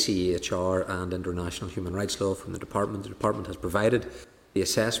ECHR and international human rights law from the Department. The Department has provided the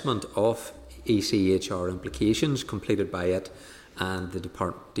assessment of ECHR implications completed by it and the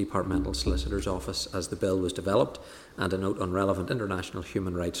Departmental Solicitor's Office as the bill was developed, and a note on relevant international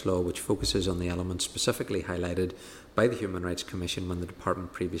human rights law which focuses on the elements specifically highlighted by the Human Rights Commission when the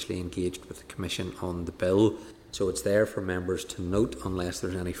Department previously engaged with the Commission on the bill. So it's there for members to note unless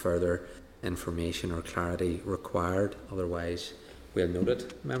there's any further information or clarity required. Otherwise, we'll note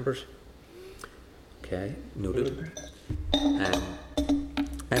it, members. Okay, noted.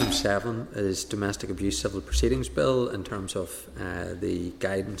 Item 7 is Domestic Abuse Civil Proceedings Bill in terms of the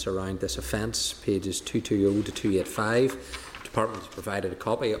guidance around this offence, pages 220 to 285. The Department has provided a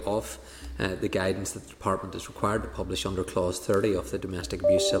copy of the guidance that the Department is required to publish under Clause 30 of the Domestic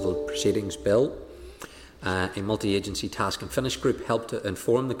Abuse Civil Proceedings Bill. A multi-agency task and finish group helped to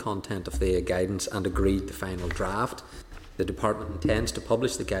inform the content of the guidance and agreed the final draft. The Department intends to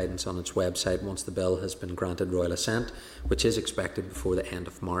publish the guidance on its website once the bill has been granted royal assent, which is expected before the end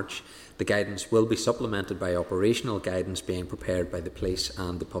of March. The guidance will be supplemented by operational guidance being prepared by the Police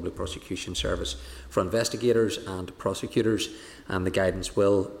and the Public Prosecution Service for investigators and prosecutors, and the guidance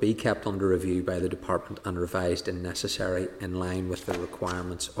will be kept under review by the Department and revised in necessary in line with the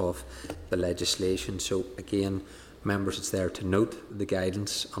requirements of the legislation. So again, members, it's there to note the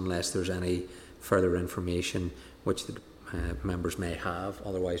guidance unless there's any further information which the members may have.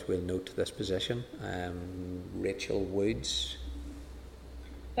 Otherwise, we'll note this position. Rachel Woods.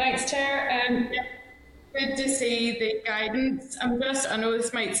 Thanks, Chair. Good to see the guidance. I know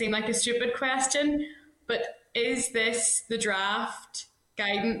this might seem like a stupid question, but is this the draft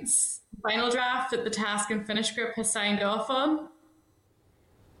guidance, final draft that the Task and Finish Group has signed off on?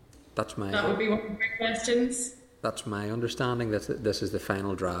 That would be one of my questions. That's my understanding, that this is the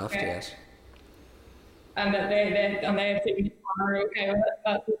final draft, okay. Yes. And that they have taken are okay with it.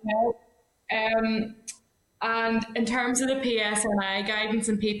 That's okay. And in terms of the PSNI guidance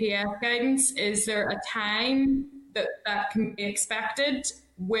and PPF guidance, is there a time that can be expected?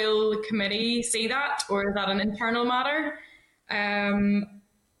 Will the committee see that, or is that an internal matter?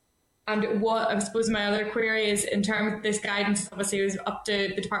 And what, I suppose my other query is, in terms of this guidance, obviously it was up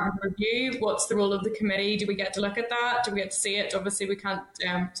to the Department review. What's the role of the committee? Do we get to look at that? Do we get to see it? Obviously we can't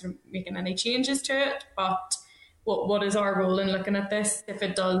sort of make any changes to it, but what is our role in looking at this? If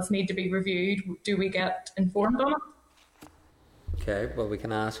it does need to be reviewed, do we get informed on it? Okay, well we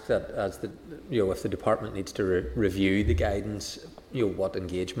can ask that as the, if the Department needs to review the guidance, what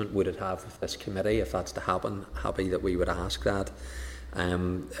engagement would it have with this committee? If that's to happen, happy that we would ask that.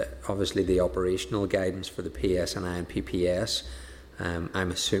 Obviously the operational guidance for the PSNI and PPS,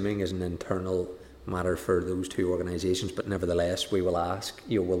 I'm assuming is an internal matter for those two organisations, but nevertheless we will ask,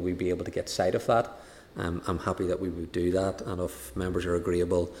 will we be able to get sight of that I'm happy that we would do that, and if members are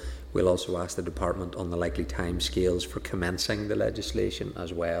agreeable, we'll also ask the Department on the likely timescales for commencing the legislation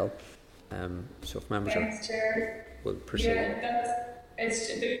as well. So if members will proceed. Yeah,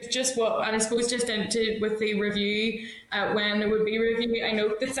 it's just what, and I suppose just into with the review, when there would be review, I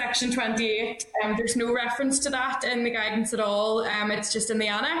note that section 28, there's no reference to that in the guidance at all. It's just in the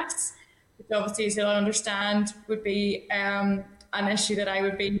annex, which obviously, as you'll understand, would be an issue that I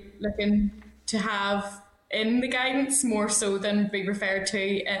would be looking to have in the guidance more so than be referred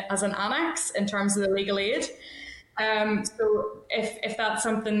to as an annex in terms of the legal aid. So if that's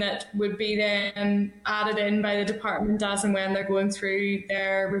something that would be then added in by the department as and when they're going through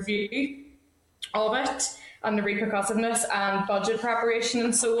their review of it and the repercussiveness and budget preparation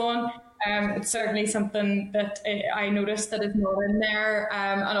and so on, it's certainly something that I noticed that is not in there.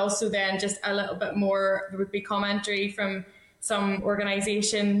 And also then just a little bit more, there would be commentary from some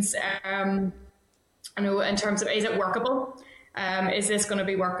organisations, I know in terms of, is it workable? Is this going to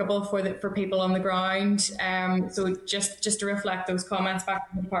be workable for people on the ground? So just to reflect those comments back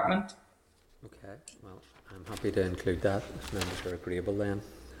to the department. Okay, well, I'm happy to include that if members are agreeable then.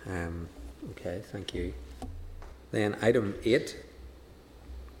 Okay, thank you. Then item 8,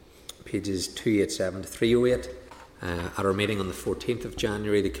 pages 287 to 308. At our meeting on the 14th of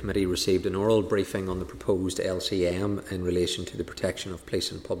January, the committee received an oral briefing on the proposed LCM in relation to the Protection of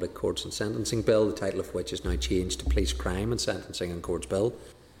Police and Public Courts and Sentencing Bill, the title of which is now changed to Police Crime and Sentencing and Courts Bill.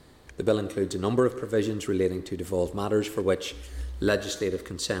 The bill includes a number of provisions relating to devolved matters for which legislative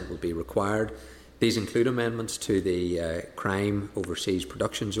consent will be required. These include amendments to the Crime Overseas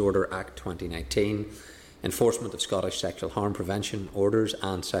Productions Order Act 2019, enforcement of Scottish sexual harm prevention orders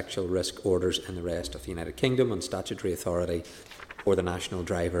and sexual risk orders in the rest of the United Kingdom, and statutory authority for the National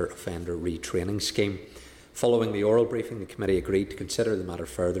Driver Offender Retraining Scheme. Following the oral briefing, the committee agreed to consider the matter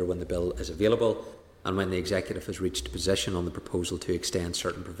further when the bill is available and when the Executive has reached a position on the proposal to extend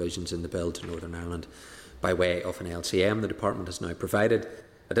certain provisions in the bill to Northern Ireland. By way of an LCM, the Department has now provided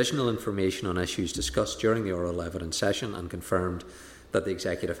additional information on issues discussed during the oral evidence session and confirmed that the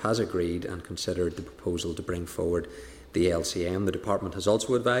Executive has agreed and considered the proposal to bring forward the LCM. The Department has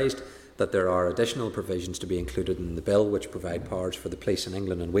also advised that there are additional provisions to be included in the bill which provide powers for the police in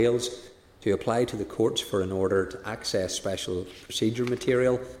England and Wales to apply to the courts for an order to access special procedure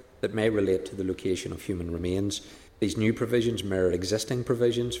material that may relate to the location of human remains. These new provisions mirror existing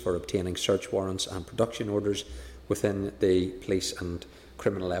provisions for obtaining search warrants and production orders within the Police and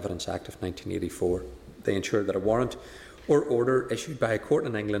Criminal Evidence Act of 1984. They ensure that a warrant or order issued by a court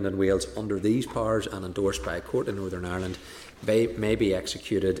in England and Wales under these powers and endorsed by a court in Northern Ireland may be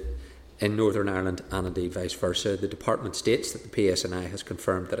executed in Northern Ireland and indeed vice versa. The Department states that the PSNI has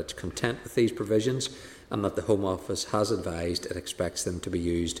confirmed that it's content with these provisions and that the Home Office has advised it expects them to be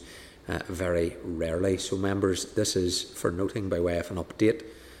used very rarely. So members, this is for noting by way of an update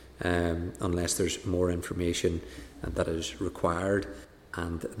unless there's more information that is required.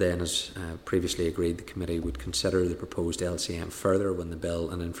 And then, as previously agreed, the committee would consider the proposed LCM further when the bill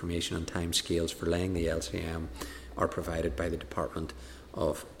and information on timescales for laying the LCM are provided by the Department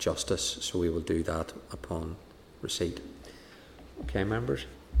of Justice. So we will do that upon receipt. Okay, members?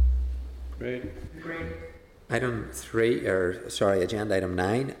 Great. Agenda item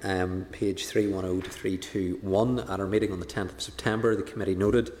 9, page 310 to 321. At our meeting on the 10th of September, the committee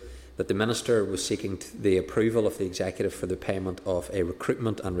noted that the Minister was seeking the approval of the Executive for the payment of a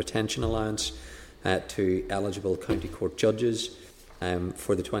recruitment and retention allowance to eligible County Court judges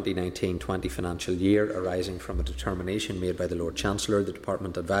for the 2019-20 financial year arising from a determination made by the Lord Chancellor. The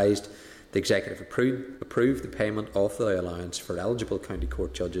Department advised the Executive approved the payment of the allowance for eligible County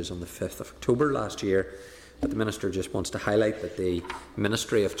Court judges on the 5th of October last year. But the Minister just wants to highlight that the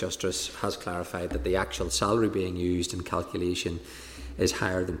Ministry of Justice has clarified that the actual salary being used in calculation is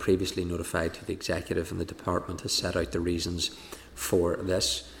higher than previously notified to the Executive, and the Department has set out the reasons for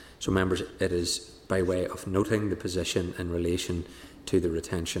this. So members, it is by way of noting the position in relation to the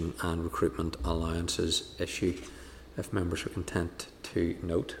retention and recruitment allowances issue, if members are content to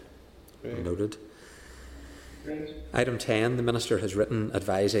note. Noted. Item 10, the Minister has written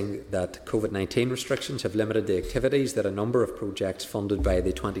advising that COVID-19 restrictions have limited the activities that a number of projects funded by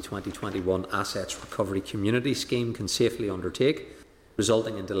the 2020-21 Assets Recovery Community Scheme can safely undertake,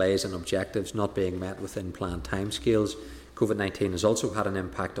 resulting in delays and objectives not being met within planned timescales. COVID-19 has also had an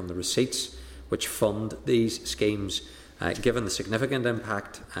impact on the receipts which fund these schemes. Given the significant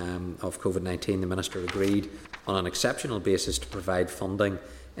impact of COVID-19, the Minister agreed on an exceptional basis to provide funding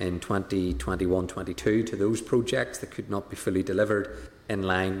in 2021-22 to those projects that could not be fully delivered in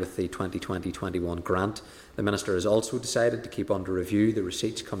line with the 2020-21 grant. The Minister has also decided to keep under review the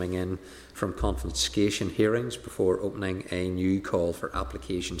receipts coming in from confiscation hearings before opening a new call for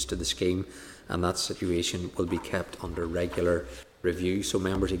applications to the scheme, and that situation will be kept under regular review. So,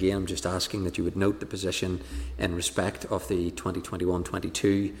 members, again, I'm just asking that you would note the position in respect of the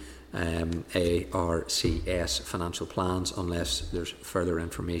 2021-22 ARCS financial plans unless there's further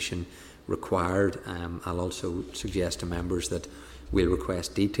information required. I'll also suggest to members that we'll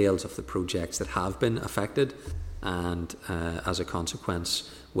request details of the projects that have been affected and as a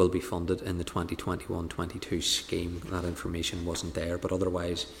consequence will be funded in the 2021-22 scheme. That information wasn't there, but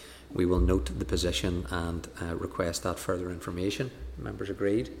otherwise we will note the position and request that further information. Members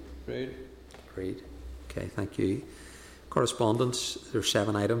agreed? Agreed. Agreed. Okay, thank you. Correspondence, there are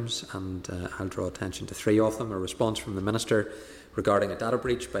 7 items and I'll draw attention to 3 of them. A response from the Minister regarding a data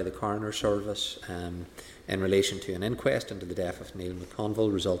breach by the Coroner Service in relation to an inquest into the death of Neil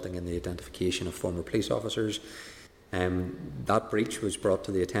McConville resulting in the identification of former police officers. That breach was brought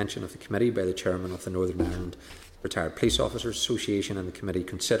to the attention of the committee by the chairman of the Northern Ireland Retired Police Officers Association, and the committee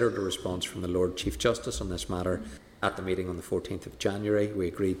considered a response from the Lord Chief Justice on this matter at the meeting on the 14th of January. We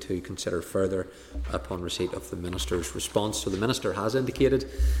agreed to consider further upon receipt of the Minister's response. So the Minister has indicated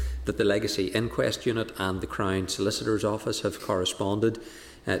that the Legacy Inquest Unit and the Crown Solicitor's Office have corresponded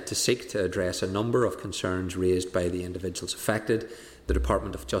to seek to address a number of concerns raised by the individuals affected. The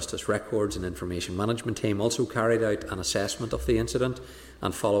Department of Justice Records and Information Management Team also carried out an assessment of the incident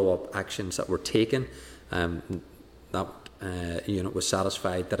and follow-up actions that were taken. That unit was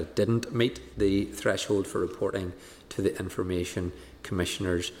satisfied that it didn't meet the threshold for reporting to the Information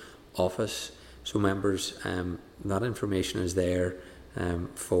Commissioner's Office. So, members, that information is there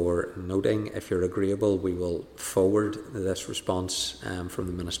for noting. If you're agreeable, we will forward this response from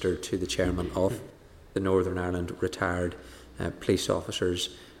the Minister to the Chairman of the Northern Ireland Retired Police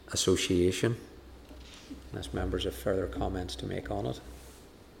Officers Association, unless members have further comments to make on it.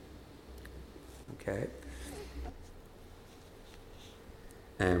 Okay.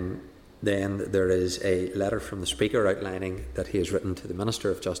 Then there is a letter from the Speaker outlining that he has written to the Minister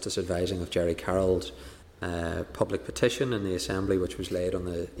of Justice advising of Jerry Carroll's public petition in the Assembly, which was laid on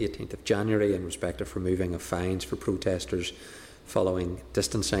the 18th of January in respect of removing of fines for protesters following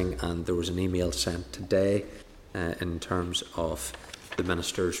distancing, and there was an email sent today in terms of the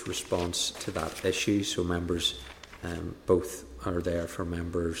Minister's response to that issue. So members, both are there for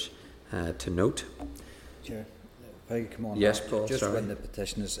members to note. Chair, if I could come on. Yes, Paul, just sorry. when the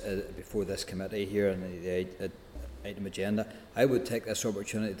petition is before this committee here and the item agenda, I would take this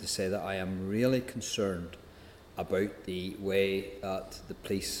opportunity to say that I am really concerned about the way that the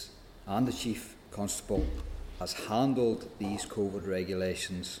police and the Chief Constable has handled these COVID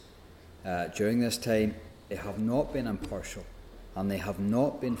regulations during this time. They have not been impartial and they have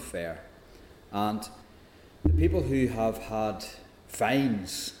not been fair. And the people who have had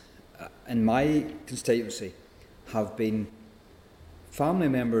fines in my constituency have been family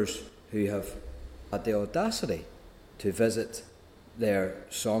members who have had the audacity to visit their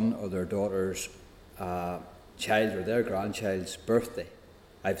son or their daughter's child or their grandchild's birthday.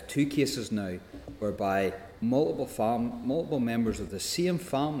 I have 2 cases now whereby multiple members of the same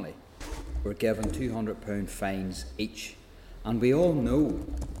family were given £200 fines each. And we all know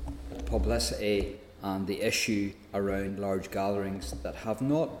the publicity and the issue around large gatherings that have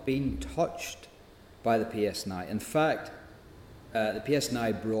not been touched by the PSNI. In fact, the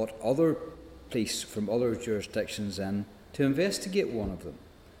PSNI brought other police from other jurisdictions in to investigate one of them.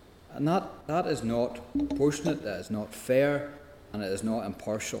 And that is not proportionate, that is not fair, and it is not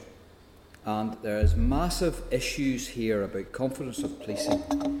impartial. And there is massive issues here about confidence of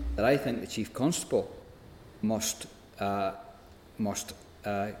policing that I think the Chief Constable must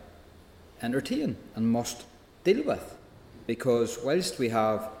entertain and must deal with, because whilst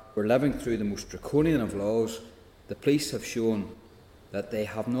we're living through the most draconian of laws, the police have shown that they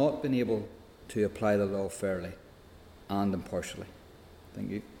have not been able to apply the law fairly and impartially.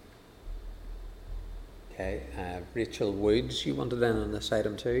 Thank you. Okay, Rachel Woods, you wanted in on this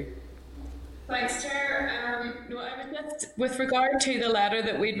item too? Thanks, Chair. No, I was just, with regard to the letter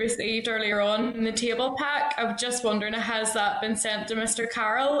that we'd received earlier on in the table pack, I was just wondering, has that been sent to Mr.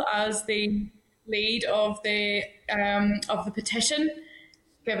 Carroll as the lead of the petition?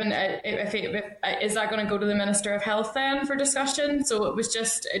 Given is that going to go to the Minister of Health then for discussion? So it was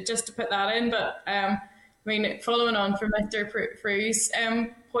just to put that in. But I mean, following on from Mr. Frew's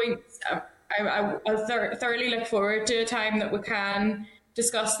points, I'll thoroughly look forward to a time that we can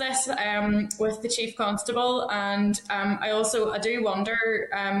discuss this with the Chief Constable, and I do wonder.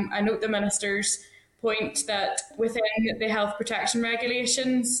 I note the Minister's point that within the health protection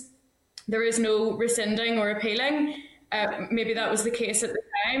regulations, there is no rescinding or appealing. Maybe that was the case at the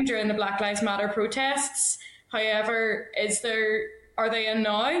time during the Black Lives Matter protests. However, are they in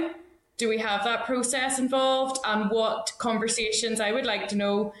now? Do we have that process involved? And what conversations, I would like to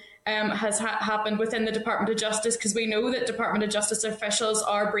know, has happened within the Department of Justice? Because we know that Department of Justice officials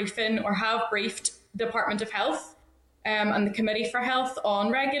are briefing or have briefed Department of Health and the Committee for Health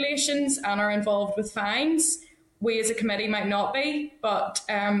on regulations and are involved with fines. We as a committee might not be, but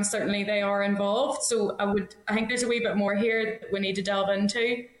certainly they are involved. So I think there's a wee bit more here that we need to delve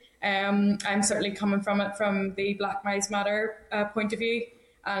into. I'm certainly coming from it from the Black Lives Matter point of view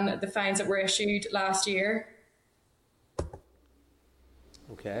and the fines that were issued last year.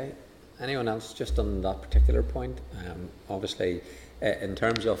 Okay. Anyone else just on that particular point? Obviously, in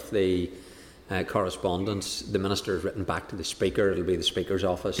terms of the correspondence, the Minister has written back to the Speaker. It'll be the Speaker's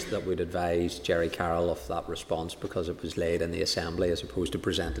office that would advise Jerry Carroll of that response, because it was laid in the Assembly as opposed to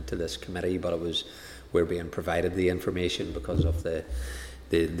presented to this committee, but we're being provided the information because of the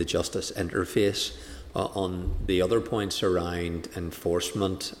Justice interface. On the other points around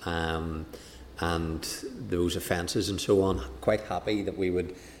enforcement and those offences and so on, quite happy that we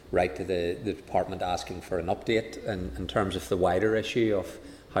would write to the Department asking for an update in terms of the wider issue of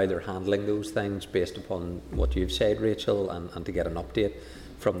how they're handling those things based upon what you've said, Rachel, and to get an update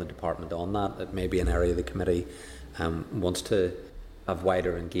from the Department on that. It may be an area the committee wants to have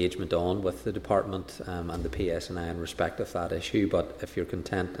wider engagement on with the Department and the PSNI in respect of that issue. But if you're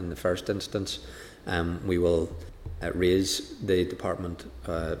content in the first instance, we will raise the Department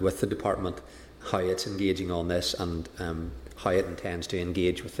with the Department how it's engaging on this and how it intends to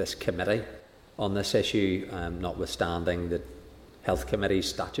engage with this committee on this issue, notwithstanding the Health Committee's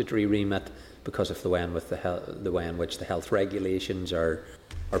statutory remit, because of the way in which the health regulations are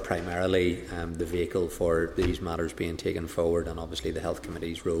primarily the vehicle for these matters being taken forward, and obviously the Health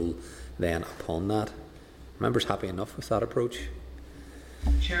Committee's role then upon that. Members happy enough with that approach?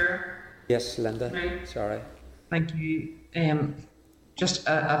 Chair. Yes, Linda. Right. Sorry. Thank you. Just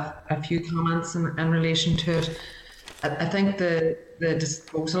a few comments in relation to it. I think the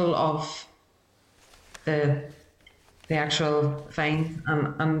disposal of the actual fine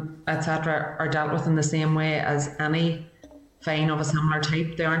and etc. are dealt with in the same way as any fine of a similar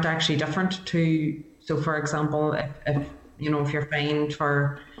type. They aren't actually different to. So, for example, if you're fined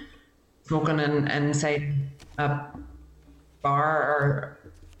for smoking inside a bar or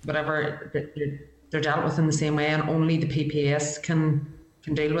whatever, they're dealt with in the same way, and only the PPS can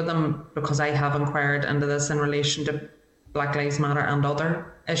deal with them, because I have inquired into this in relation to Black Lives Matter and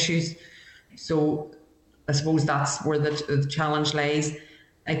other issues. So I suppose that's where the challenge lies.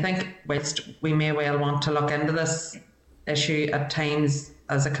 I think whilst we may well want to look into this issue at times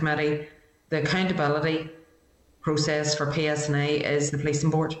as a committee, the accountability process for PSNI is the policing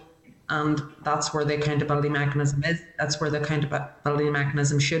board, and that's where the accountability mechanism is. That's where the accountability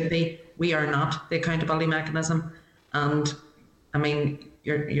mechanism should be. We are not the accountability mechanism, and I mean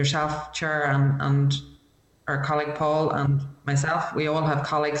yourself, Chair, and our colleague Paul and myself, we all have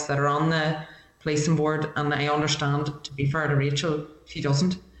colleagues that are on the policing board, and I understand, to be fair to Rachel, she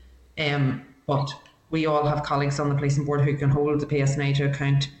doesn't. But we all have colleagues on the policing board who can hold the PSNI to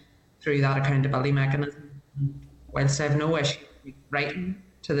account through that accountability mechanism. Whilst I have no issue writing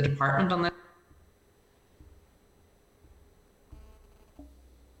to the department on this.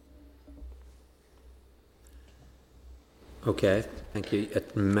 Okay, thank you.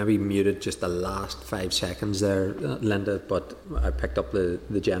 It maybe muted just the last 5 seconds there, Linda, but I picked up the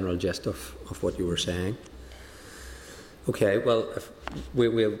general gist of what you were saying. Okay, well, if we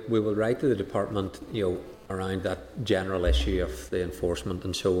will write to the department, around that general issue of the enforcement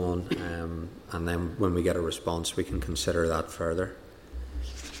and so on, and then when we get a response, we can consider that further.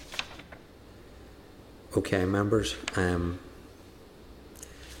 Okay, members.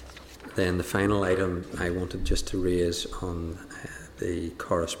 Then the final item I wanted just to raise on the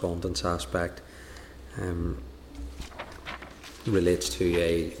correspondence aspect relates to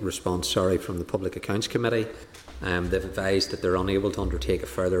a response, from the Public Accounts Committee. They've advised that they're unable to undertake a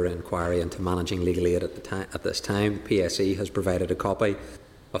further inquiry into managing legal aid at this time. The PSE has provided a copy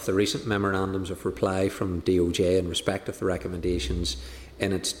of the recent memorandums of reply from DOJ in respect of the recommendations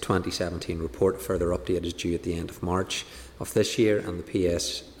in its 2017 report. A further update is due at the end of March of this year, and the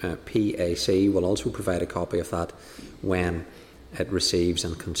PAC will also provide a copy of that when it receives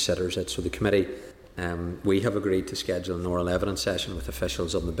and considers it. So the committee, we have agreed to schedule an oral evidence session with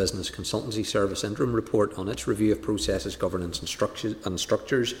officials on the Business Consultancy Service interim report on its review of processes, governance and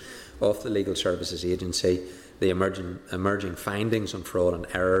structures of the Legal Services Agency, the emerging findings on fraud and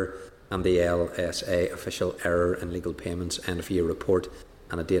error and the LSA official error in legal payments end of year report,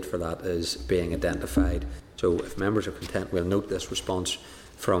 and a date for that is being identified. So if members are content, we'll note this response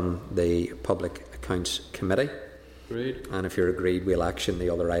from the Public Accounts Committee. Agreed. And if you're agreed, we'll action the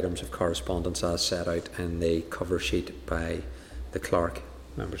other items of correspondence as set out in the cover sheet by the clerk.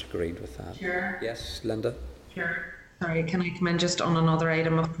 Members agreed with that? Sure. Yes, Linda? Sure. Sorry, can I come in just on another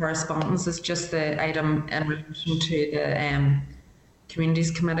item of correspondence? It's just the item in relation to the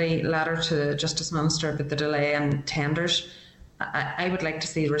Communities Committee letter to the Justice Minister about the delay in tenders. I would like to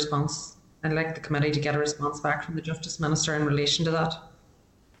see a response. I'd like the committee to get a response back from the Justice Minister in relation to that.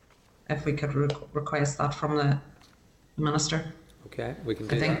 If we could request that from the Minister. Okay, we can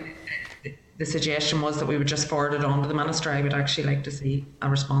do that. I think the suggestion was that we would just forward it on to the Minister. I would actually like to see a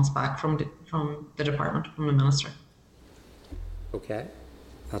response back from the Department, from the Minister. Okay,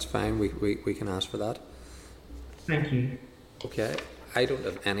 that's fine. We can ask for that. Thank you. Okay, I don't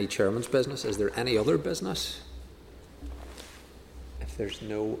have any chairman's business. Is there any other business? If there's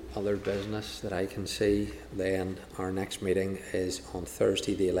no other business that I can see, then our next meeting is on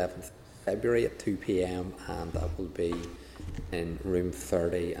Thursday the 11th February at 2 p.m. and that will be in room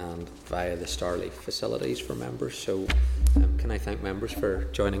 30 and via the Starleaf facilities for members. So can I thank members for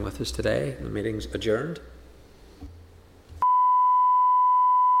joining with us today? The meeting's adjourned.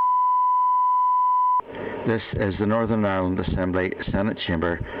 This is the Northern Ireland Assembly Senate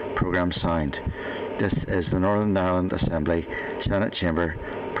Chamber Programme Sound. This is the Northern Ireland Assembly Senate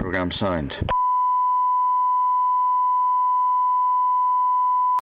Chamber Programme Sound.